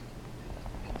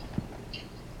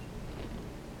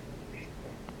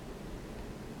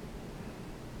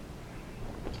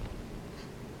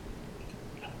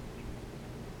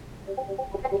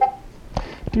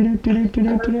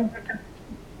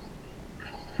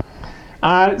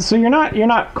 So you're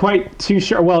not quite too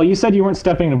sure. Well, you said you weren't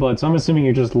stepping into blood, so I'm assuming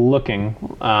you're just looking.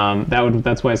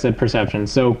 That's why I said perception.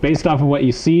 So based off of what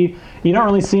you see, you don't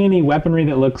really see any weaponry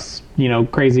that looks,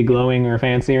 crazy glowing or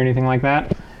fancy or anything like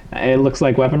that. It looks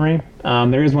like weaponry.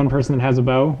 There is one person that has a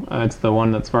bow. It's the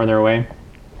one that's farther away.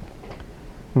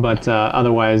 But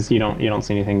otherwise, you don't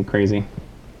see anything crazy.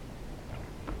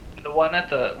 The one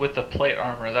with the plate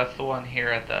armor, that's the one here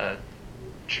at the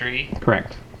tree.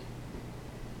 Correct.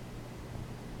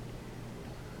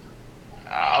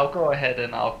 I'll go ahead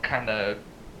and I'll kind of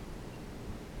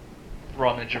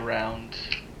rummage around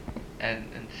and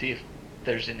see if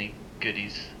there's any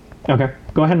goodies. Okay.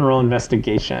 Go ahead and roll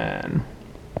investigation.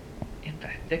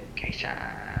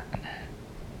 Investigation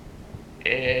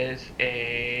is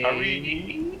a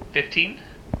 15.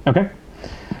 Okay.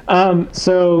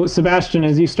 So Sebastian,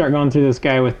 as you start going through this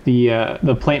guy with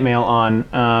the plate mail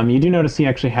on, you do notice he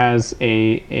actually has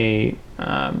a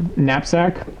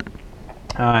knapsack,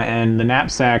 and the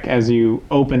knapsack, as you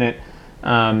open it,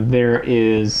 there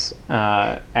is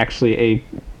actually a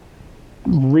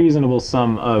reasonable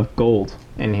sum of gold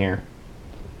in here.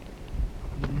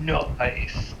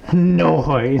 Nice.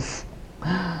 Noise.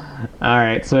 All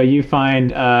right, so you find.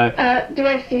 Do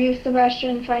I see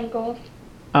Sebastian find gold?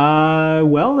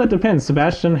 Well, that depends,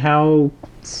 Sebastian. How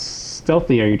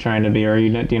stealthy are you trying to be, or do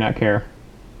you not care?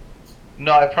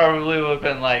 No, I probably would have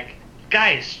been like,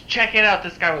 guys, check it out.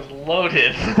 This guy was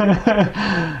loaded. What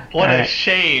a Alright.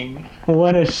 shame.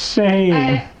 What a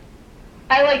shame!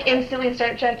 I instantly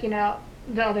start checking out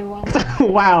the other one.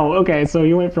 Wow. Okay, so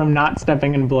you went from not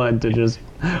stepping in blood to just,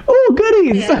 oh,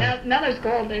 goodies! Yeah, now there's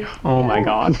gold. Oh my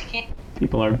God,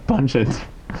 people are bunches.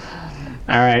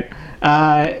 All right.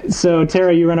 So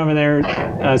Tara, you run over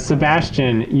there.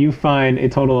 Sebastian, you find a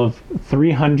total of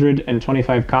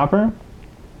 325 copper,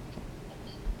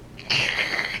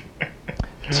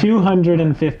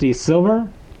 250 silver,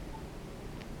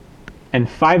 and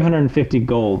 550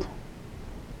 gold.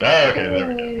 Okay, there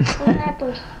we go.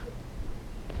 Rappers.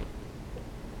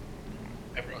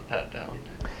 I wrote that down.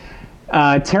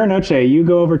 Terra Noche, you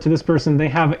go over to this person. They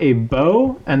have a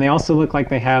bow, and they also look like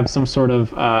they have some sort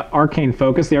of arcane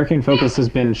focus. The arcane focus has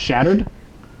been shattered.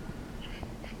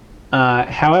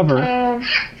 However,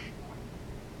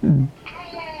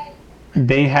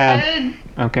 they have...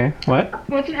 Okay, what?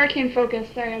 What's an arcane focus?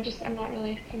 Sorry, I'm not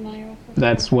really familiar with this.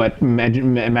 That's what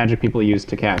magic people use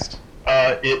to cast.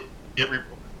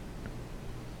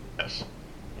 Yes.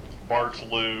 Bard's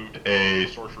Loot, a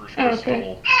Sorcerer's Oh,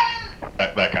 Crystal,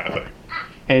 okay. that kind of thing.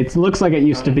 It looks like it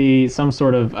used to be some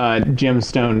sort of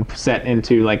gemstone set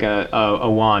into like a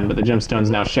wand, but the gemstone's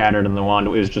now shattered and the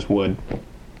wand is just wood.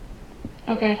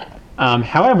 Okay.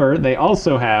 However, they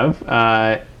also have...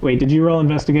 wait, did you roll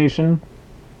investigation?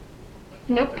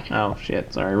 Nope. Oh,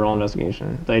 shit. Sorry, roll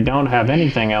investigation. They don't have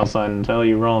anything else until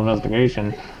you roll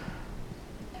investigation.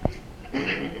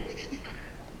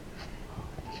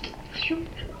 Shoot.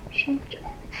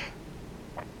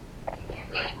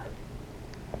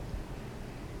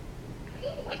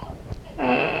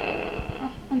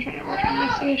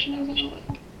 investigation is it?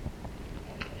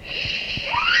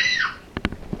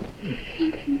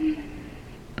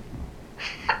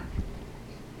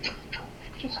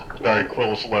 Sorry,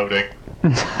 Quill's loading.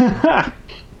 Oh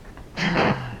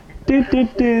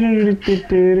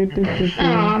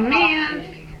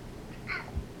man.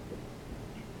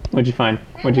 What'd you find?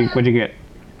 What'd you get?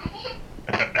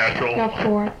 Natural. Got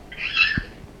 4.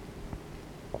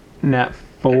 Nat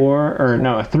 4, or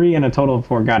no, a 3 and a total of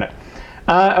 4. Got it.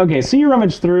 Okay, so you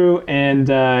rummage through and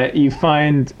you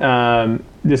find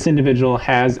this individual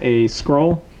has a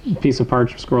scroll, piece of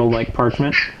scroll like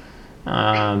parchment,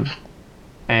 and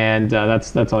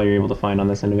that's all you're able to find on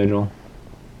this individual.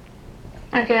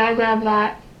 Okay, I'll grab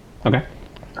that. Okay.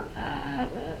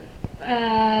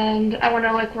 And I want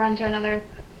to like run to another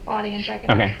body and check it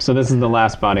Okay, out. so this is the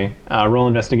last body. Roll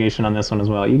investigation on this one as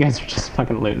well. You guys are just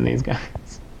fucking looting these guys.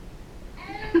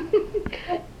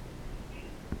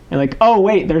 You're like, oh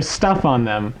wait, there's stuff on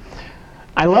them.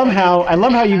 I love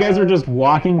how you guys are just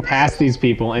walking past these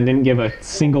people and didn't give a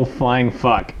single flying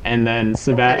fuck, and then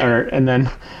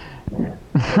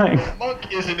like,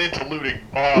 Monk isn't into looting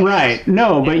bombs. right?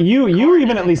 No, but you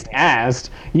even at least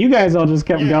asked. You guys all just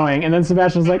kept going, and then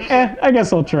Sebastian's like, I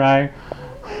guess I'll try.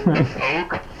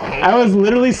 Oak. I was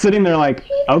literally sitting there like,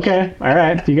 okay, all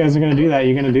right, if you guys are gonna do that,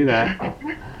 you're gonna do that.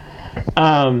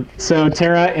 So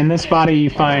Tara, in this body, you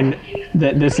find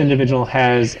that this individual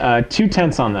has 2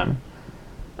 tents on them.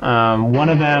 One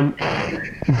of them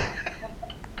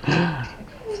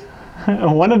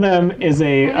is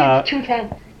a 2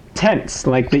 tents. tents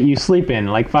like that you sleep in,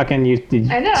 like fucking you.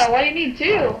 I know. Why do you need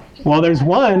 2? Well, there's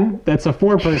one that's a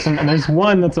 4-person, and there's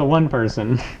one that's a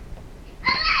 1-person.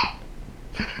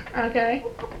 Okay.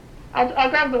 I'll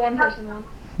grab the 1 person then.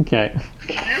 Okay.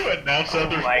 Can you announce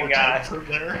other Oh my four God. tents are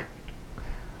there?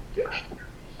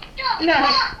 No.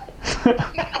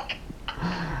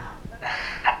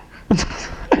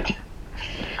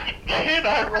 Can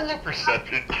I roll a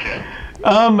perception check?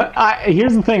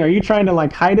 Here's the thing: are you trying to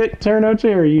like hide it, Terranoche,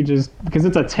 or are you just because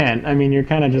it's a tent? I mean, you're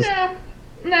kind of just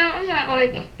No, I'm not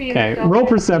like being. okay. stealthy. Roll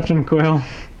perception, Quill.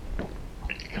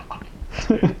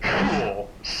 Cool.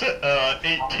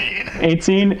 18.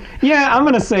 18. Yeah, I'm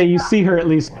gonna say you see her at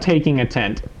least taking a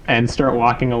tent and start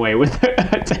walking away with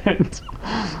a tent.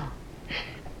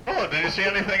 Oh, did you see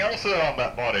anything else on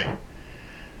that body?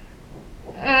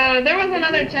 There was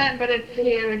another tent, but it's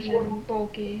huge and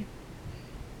bulky.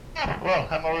 Well,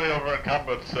 I'm already over in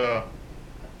combat, so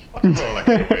let's roll like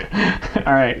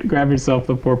All right, grab yourself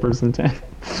the 4-person tent.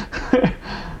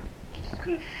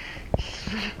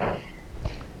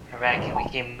 Alright, can we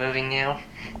keep moving now?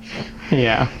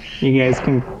 Yeah, you guys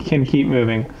can keep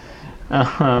moving.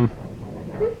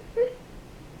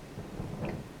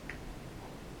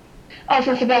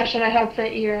 Also, Sebastian, I hope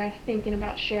that you're thinking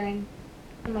about sharing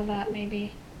some of that,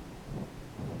 maybe.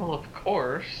 Well, of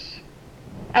course.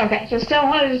 Okay, just still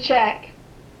wanted to check.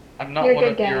 I'm not You're a one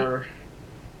good of guy. your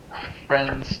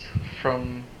friends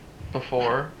from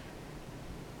before.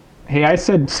 Hey, I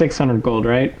said 600 gold,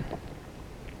 right?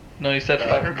 No, you said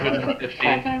 550.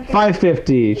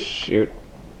 550. Shoot.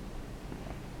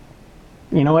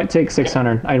 You know what? Take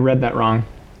 600. I read that wrong.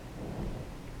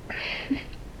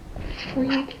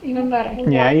 Sweet, even better.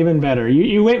 Yeah, even better.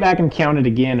 You went back and counted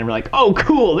again and were like, oh,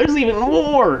 cool, there's even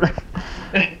more.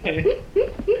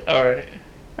 Alright.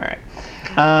 All right.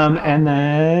 And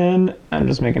then I'm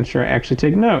just making sure I actually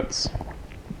take notes.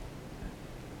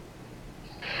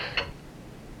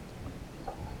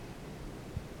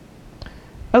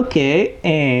 Okay,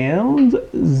 and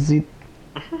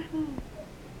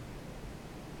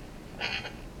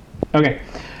okay,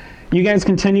 you guys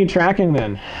continue tracking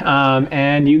then,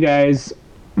 and you guys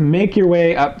make your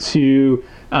way up to.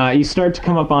 You start to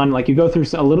come up on, like, you go through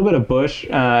a little bit of bush,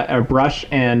 or brush,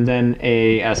 and then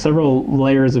several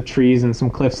layers of trees and some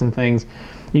cliffs and things.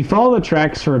 You follow the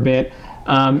tracks for a bit.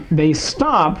 They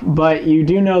stop, but you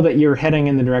do know that you're heading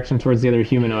in the direction towards the other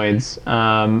humanoids.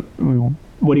 What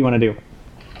do you want to do?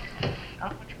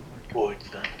 Boyd's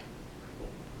done.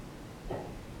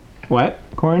 What,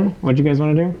 Corin? What do you guys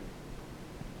want to do?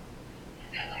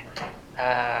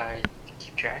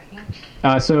 Keep tracking?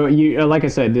 So you, like I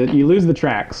said, you lose the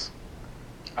tracks,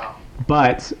 Oh.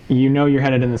 but you know you're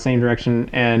headed in the same direction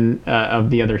and of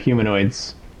the other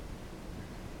humanoids.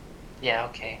 Yeah,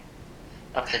 okay.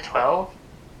 Up to 12?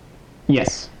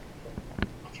 Yes.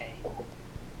 Okay.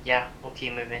 Yeah, we'll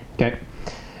keep moving. Okay.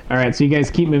 All right. So you guys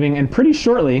keep moving, and pretty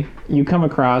shortly you come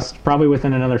across, probably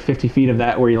within another 50 feet of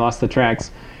that where you lost the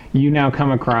tracks, you now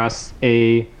come across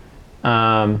a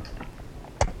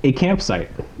campsite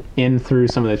in through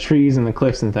some of the trees and the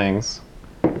cliffs and things.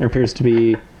 There appears to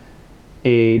be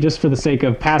just for the sake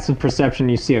of passive perception,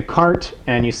 you see a cart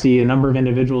and you see a number of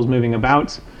individuals moving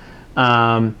about,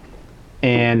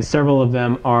 and several of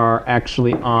them are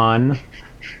actually on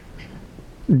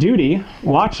duty,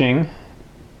 watching.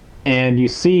 And you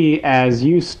see as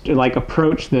you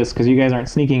approach this, because you guys aren't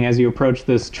sneaking, as you approach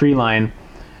this tree line,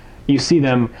 you see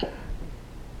them.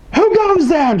 Who goes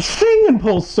there? Sing and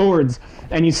pull swords.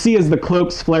 And you see as the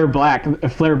cloaks flare back,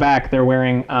 they're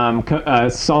wearing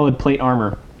solid plate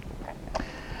armor.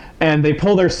 And they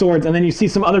pull their swords, and then you see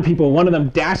some other people. One of them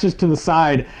dashes to the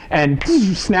side and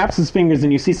snaps his fingers,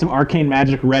 and you see some arcane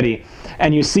magic ready.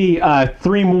 And you see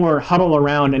 3 more huddle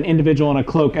around an individual in a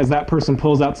cloak as that person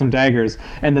pulls out some daggers.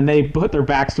 And then they put their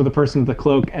backs to the person with the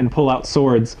cloak and pull out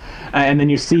swords. And then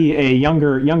you see a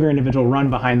younger individual run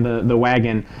behind the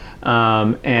wagon.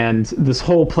 And this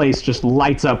whole place just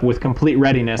lights up with complete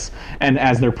readiness, and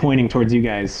as they're pointing towards you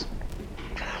guys.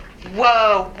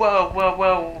 Whoa, whoa, whoa,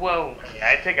 whoa, whoa. Yeah,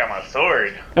 I take out my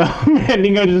sword. And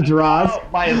Dingo just draws.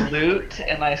 My lute,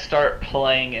 and I start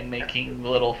playing and making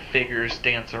little figures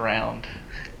dance around.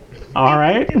 All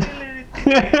right.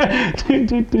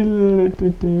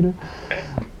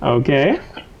 Okay.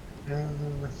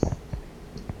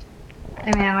 I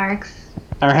mean, it works.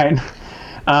 All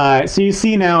right. So you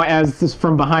see now as this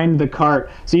from behind the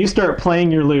cart. So you start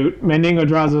playing your lute. Mandingo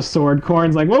draws a sword.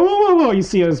 Corn's like, whoa, whoa, whoa, whoa. You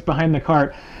see as behind the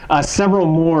cart, several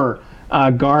more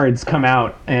guards come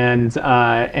out, and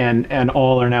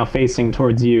all are now facing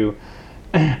towards you.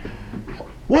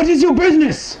 What is your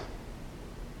business?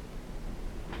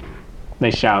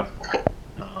 They shout.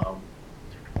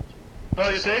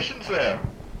 Salutations there.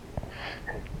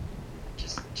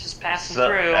 Just passing So,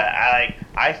 through.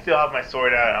 I still have my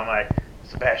sword out. I'm like,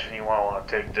 Sebastian, you want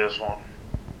to take this one?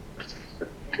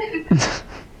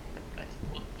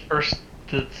 First,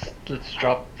 let's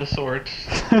drop the swords.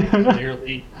 They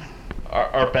clearly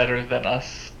are better than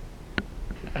us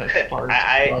as far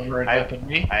as armor and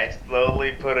weaponry. I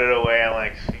slowly put it away. I'm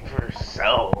like, speak for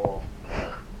yourself.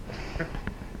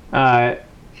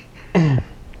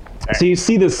 So you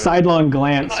see this sidelong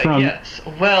glance from. Yes.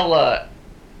 Well,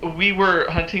 we were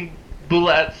hunting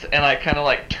bullets, and I kind of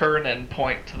like turn and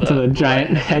point to the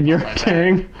giant head you're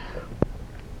carrying.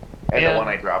 And Yeah. the one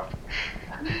I dropped.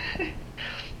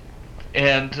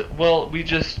 And, well, we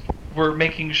just were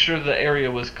making sure the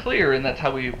area was clear, and that's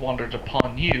how we wandered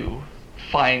upon you,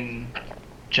 fine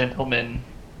gentlemen.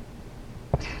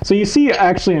 So you see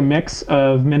actually a mix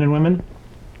of men and women.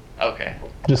 Okay.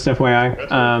 Just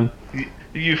FYI.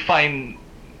 You fine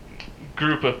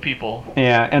group of people.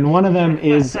 Yeah, and one of them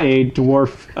is a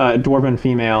dwarven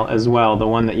female as well, the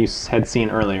one that you had seen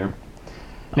earlier.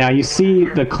 Now you see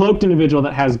the cloaked individual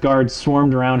that has guards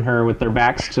swarmed around her with their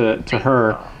backs to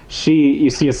her. You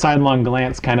see a sidelong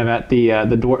glance kind of at the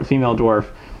female dwarf,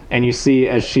 and you see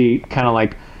as she kind of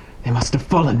like, they must have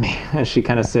followed me, as she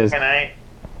kind of says.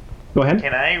 Go ahead.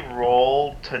 Can I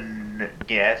roll to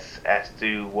guess as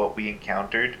to what we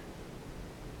encountered?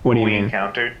 What do you mean?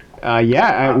 Encountered?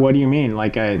 What do you mean?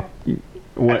 What?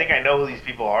 I think I know who these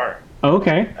people are. Oh,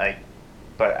 okay.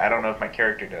 But I don't know if my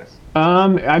character does.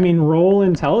 I mean, roll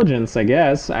intelligence, I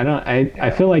guess. I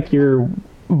feel like you're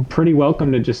pretty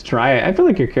welcome to just try it. I feel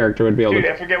like your character would be able Dude,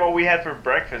 to. I forget what we had for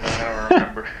breakfast. I don't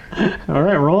remember. All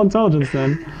right, roll intelligence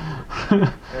then.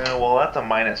 Well, that's a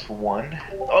 -1.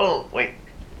 Oh, wait.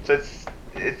 So it's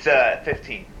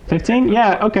 15. 15?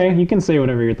 Yeah. Okay. You can say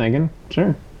whatever you're thinking.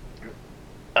 Sure.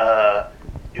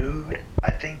 Dude,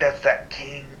 I think that's that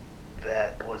king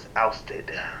that was ousted.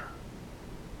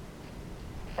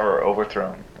 Or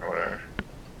overthrown, or whatever.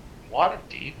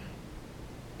 Waterdeep?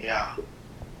 Yeah.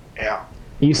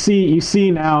 You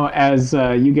see now as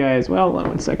you guys. Well,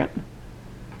 1 second.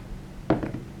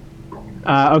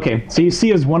 Okay, so you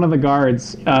see as one of the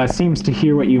guards seems to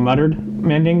hear what you muttered,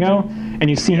 Mandingo, and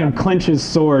you see him clench his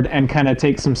sword and kind of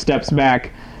take some steps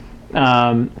back,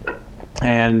 and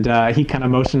he kind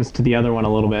of motions to the other one a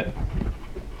little bit.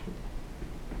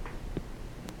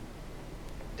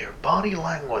 Their body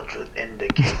language would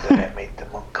indicate that I made them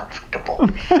uncomfortable.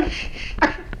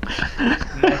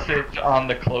 Message on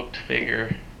the cloaked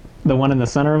figure. The one in the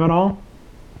center of it all?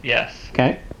 Yes.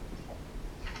 Okay.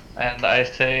 And I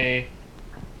say,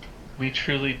 we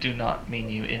truly do not mean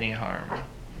you any harm.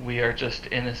 We are just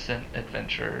innocent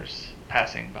adventurers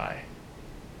passing by.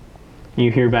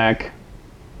 You hear back,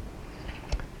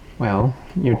 well,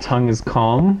 your tongue is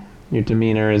calm, your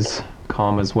demeanor is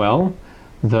calm as well,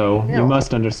 though you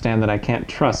must understand that I can't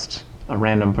trust a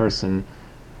random person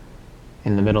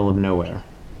in the middle of nowhere.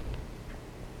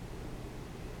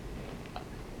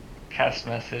 Cast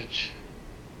message.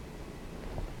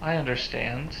 I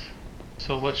understand.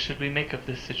 So what should we make of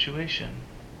this situation?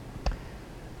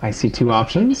 I see two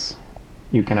options.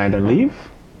 You can either leave,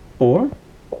 or,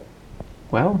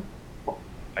 well,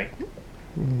 Right.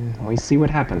 we see what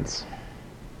happens.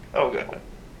 Oh, good.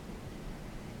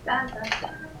 Dun, dun,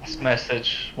 dun. This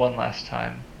message one last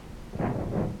time.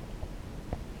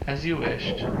 As you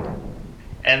wished.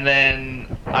 And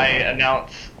then I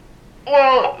announce,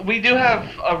 well, we do have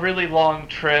a really long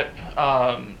trip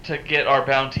to get our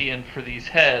bounty in for these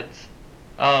heads.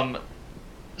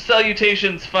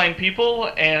 Salutations, fine people,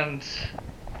 and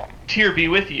Tyr be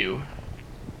with you.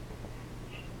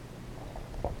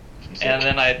 And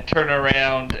then I turn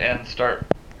around and start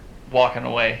walking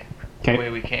away the way Okay.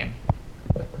 we came.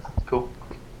 Cool.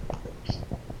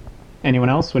 Anyone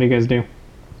else? What do you guys do?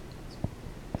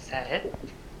 Is that it?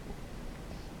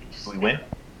 Did we win?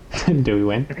 Do we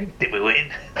win? Did we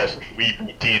win? Yes, we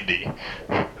beat D&D.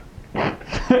 All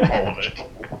of it.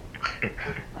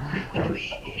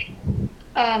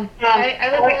 I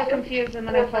was a little confused and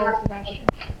then I followed Sebastian.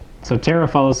 So Tara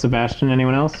follows Sebastian.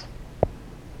 Anyone else?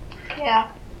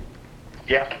 Yeah.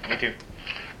 Yeah, me too.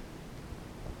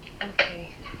 Okay.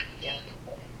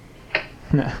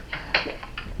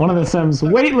 One of the Sims,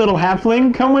 wait, little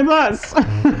halfling, come with us.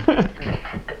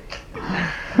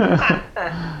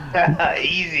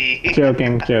 Easy.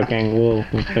 Joking. We'll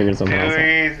figure something Too else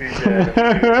easy,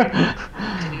 Dad.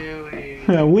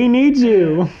 out. We need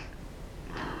you.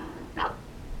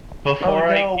 Before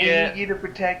Oh, no, I we get need you to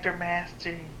protect our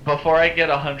master. Before I get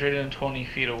 120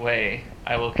 feet away,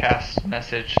 I will cast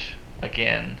message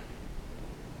again.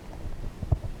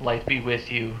 Light be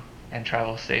with you, and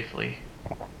travel safely.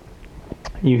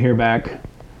 You hear back.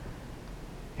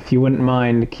 If you wouldn't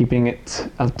mind keeping it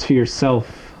up to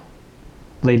yourself,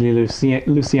 Lady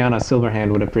Luciana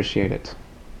Silverhand would appreciate it.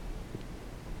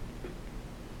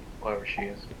 Whatever she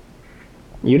is.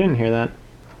 You didn't hear that.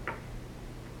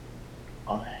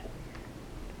 On that.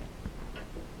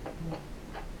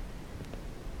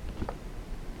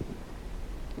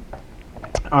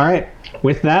 All right.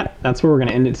 With that, that's where we're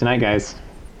gonna end it tonight, guys.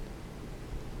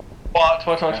 Twat,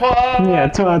 twat, twat, twat. Yeah.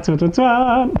 Twat, twat, twat,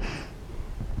 twat.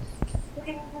 I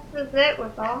think this is it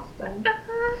with Austin.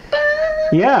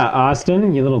 Yeah,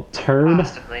 Austin, you little turd.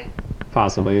 Possibly.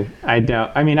 Possibly. I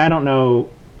doubt. I mean, I don't know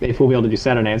if we'll be able to do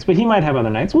Saturday nights, but he might have other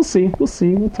nights. We'll see.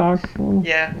 We'll talk.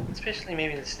 Yeah, especially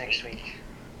maybe this next week.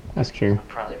 That's true. It'll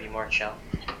probably be more chill.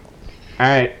 All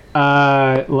right.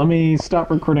 Let me stop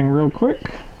recording real quick.